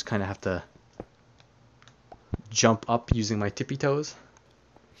is I just kind of have to jump up using my tippy toes.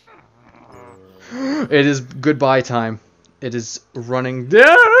 It is goodbye time. It is running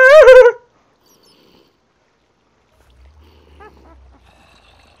down.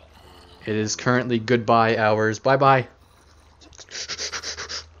 It is currently goodbye hours. Bye bye.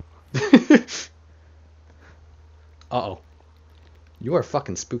 Uh-oh. You are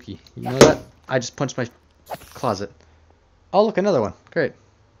fucking spooky. You know that? I just punched my closet. Oh, look, another one. Great.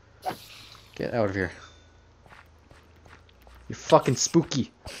 Get out of here. You're fucking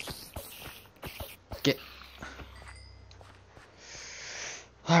spooky. Get.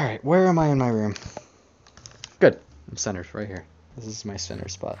 Alright, where am I in my room? Good. I'm centered right here. This is my center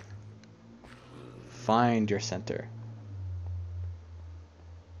spot. Find your center.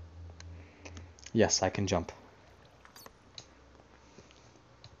 Yes, I can jump.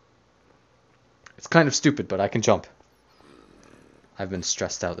 It's kind of stupid, but I can jump. I've been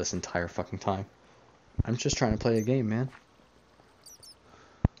stressed out this entire fucking time. I'm just trying to play a game, man.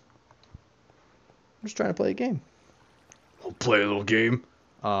 I'm just trying to play a game. I'll play a little game.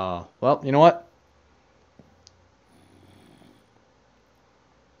 Well, you know what?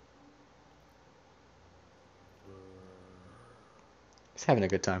 He's having a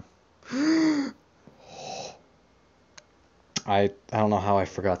good time. I don't know how I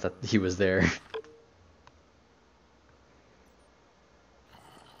forgot that he was there.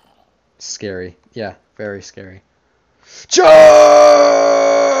 Scary. Yeah, very scary. Charge!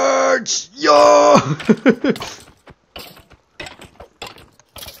 Yo!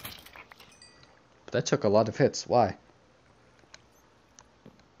 That took a lot of hits. Why?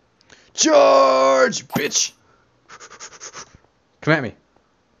 Charge! Bitch! Come at me.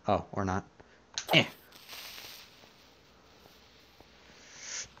 Oh, or not. Eh.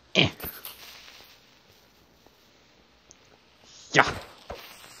 Eh. Yeah.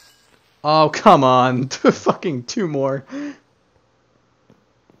 Oh, come on. Fucking 2 more.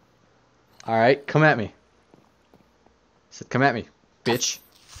 Alright, come at me. I said, come at me, bitch.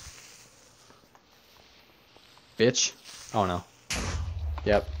 Bitch. Oh, no.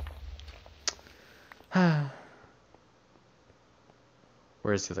 Yep.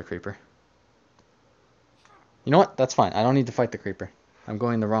 Where's the other creeper? You know what? That's fine. I don't need to fight the creeper. I'm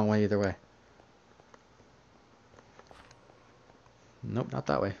going the wrong way either way. Nope, not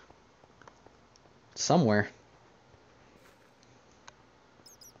that way. Somewhere.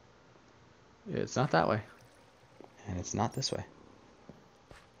 It's not that way. And it's not this way.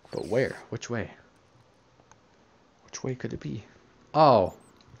 But where? Which way? Which way could it be? Oh.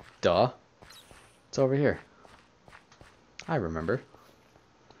 Duh. It's over here. I remember.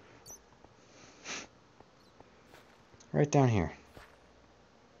 Right down here.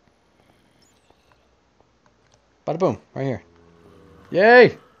 Bada boom. Right here.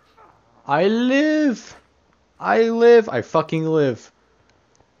 Yay! I live! I live! I fucking live.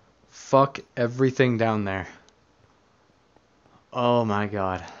 Fuck everything down there. Oh my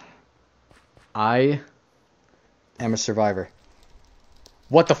god. I am a survivor.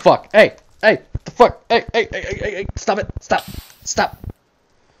 What the fuck? Hey! Hey! What the fuck? Hey! Hey! Hey! Hey! Hey! Hey. Stop it! Stop! Stop!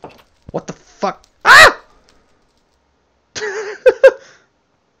 What the fuck? Ah!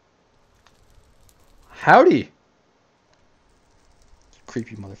 Howdy!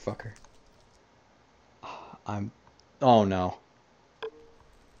 Creepy motherfucker. Oh no.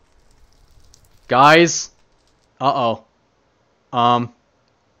 Guys! Uh-oh.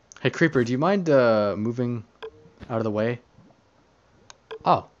 Hey Creeper, do you mind moving out of the way?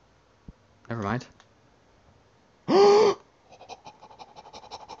 Oh. Never mind. Fuck,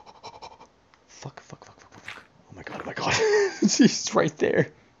 fuck, fuck, fuck, fuck, fuck. Oh my god, oh my god. He's right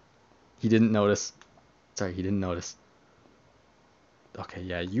there. He didn't notice. Sorry, he didn't notice. Okay,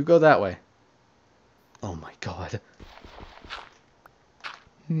 yeah, you go that way. Oh my god.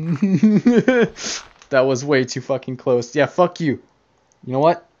 That was way too fucking close. Yeah, fuck you. You know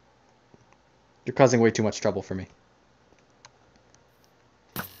what? You're causing way too much trouble for me.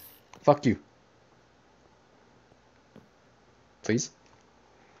 Fuck you. Please?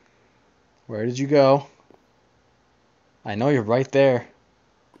 Where did you go? I know you're right there.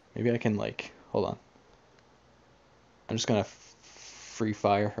 Maybe I can, like... Hold on. I'm just gonna free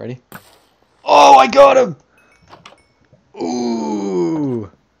fire. Ready? Oh, I got him! Ooh!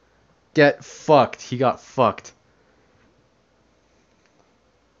 Get fucked. He got fucked.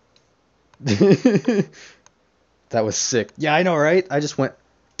 That was sick. Yeah, I know, right? I just went...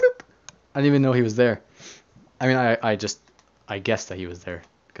 Boop. I didn't even know he was there. I mean, I guessed that he was there.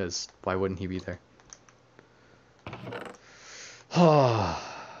 Because why wouldn't he be there?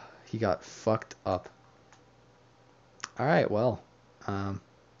 He got fucked up. Alright, well.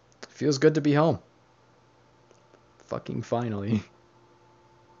 Feels good to be home. Fucking finally.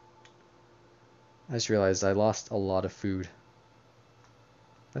 I just realized I lost a lot of food.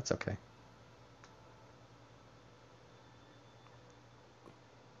 That's okay.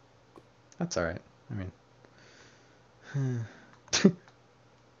 That's alright. I mean...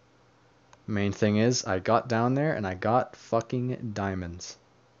 Main thing is, I got down there and I got fucking diamonds.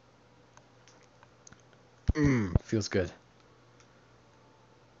 Feels good.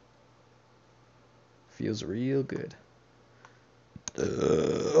 Feels real good.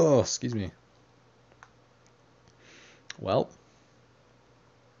 Oh, excuse me. Well.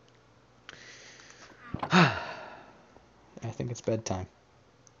 I think it's bedtime.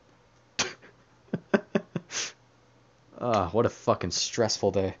 What a fucking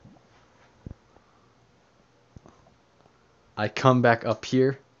stressful day. I come back up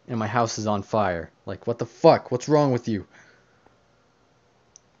here and my house is on fire. Like, what the fuck? What's wrong with you?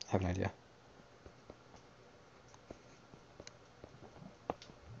 I have an idea.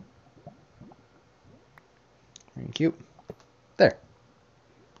 Thank you. There.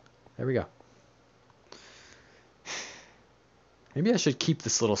 There we go. Maybe I should keep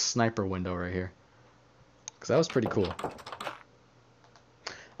this little sniper window right here. Because that was pretty cool.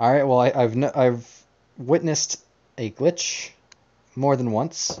 Alright, well, I've witnessed a glitch more than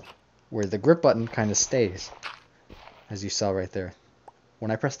once where the grip button kind of stays, as you saw right there. When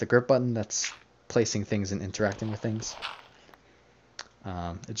I press the grip button, that's placing things and interacting with things.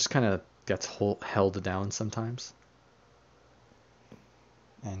 It just kind of gets held down sometimes.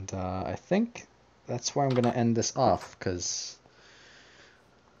 And I think that's where I'm going to end this off, because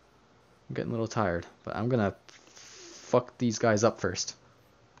I'm getting a little tired. But I'm going to fuck these guys up first.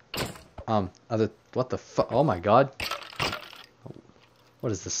 What the fuck? Oh my god.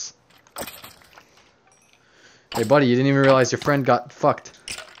 What is this? Hey, buddy, you didn't even realize your friend got fucked.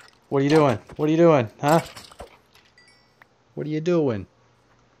 What are you doing? What are you doing? Huh? What are you doing?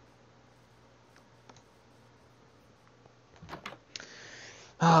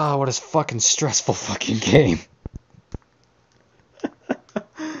 Ah, what a fucking stressful fucking game.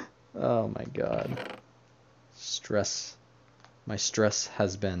 Oh my god. Stress. My stress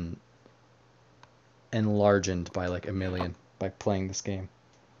has been enlarged by like a million by playing this game.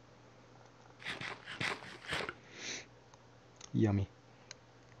 Yummy.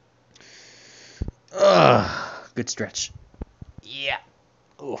 Ugh. Good stretch. Yeah.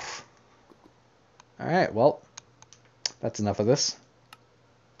 Oof. Alright, well, that's enough of this.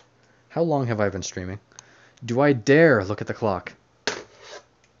 How long have I been streaming? Do I dare look at the clock?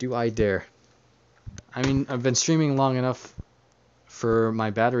 Do I dare? I mean, I've been streaming long enough for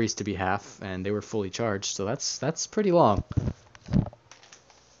my batteries to be half, and they were fully charged, so that's pretty long.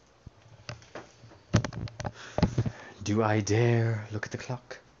 Do I dare look at the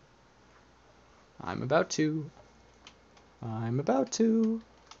clock? I'm about to. I'm about to.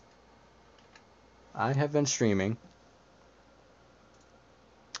 I have been streaming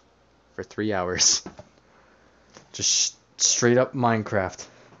for 3 hours. Just straight up Minecraft.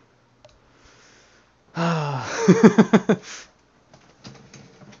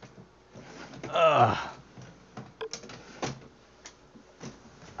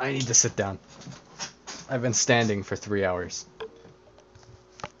 I need to sit down. I've been standing for 3 hours.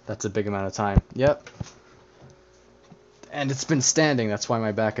 That's a big amount of time. Yep. And it's been standing, that's why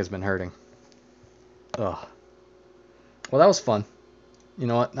my back has been hurting. Ugh. Well, that was fun. You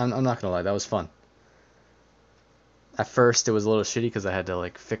know what? I'm not gonna lie, that was fun. At first, it was a little shitty because I had to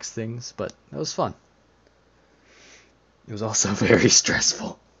like fix things, but that was fun. It was also very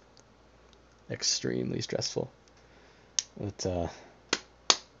stressful. Extremely stressful. But,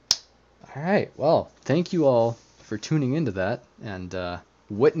 alright, well, thank you all for tuning into that and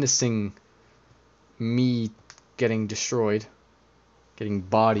witnessing me getting destroyed, getting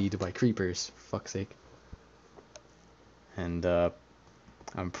bodied by creepers, for fuck's sake. And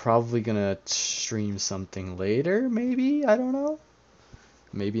I'm probably gonna stream something later, maybe? I don't know.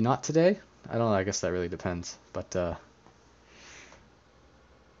 Maybe not today. I don't know, I guess that really depends. But I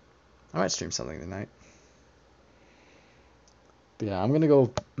might stream something tonight. But yeah, I'm gonna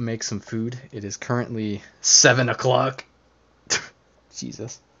go make some food. It is currently 7 o'clock.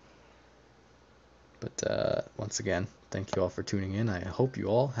 Jesus. But once again, thank you all for tuning in. I hope you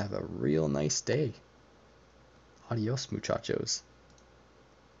all have a real nice day. Adios, muchachos.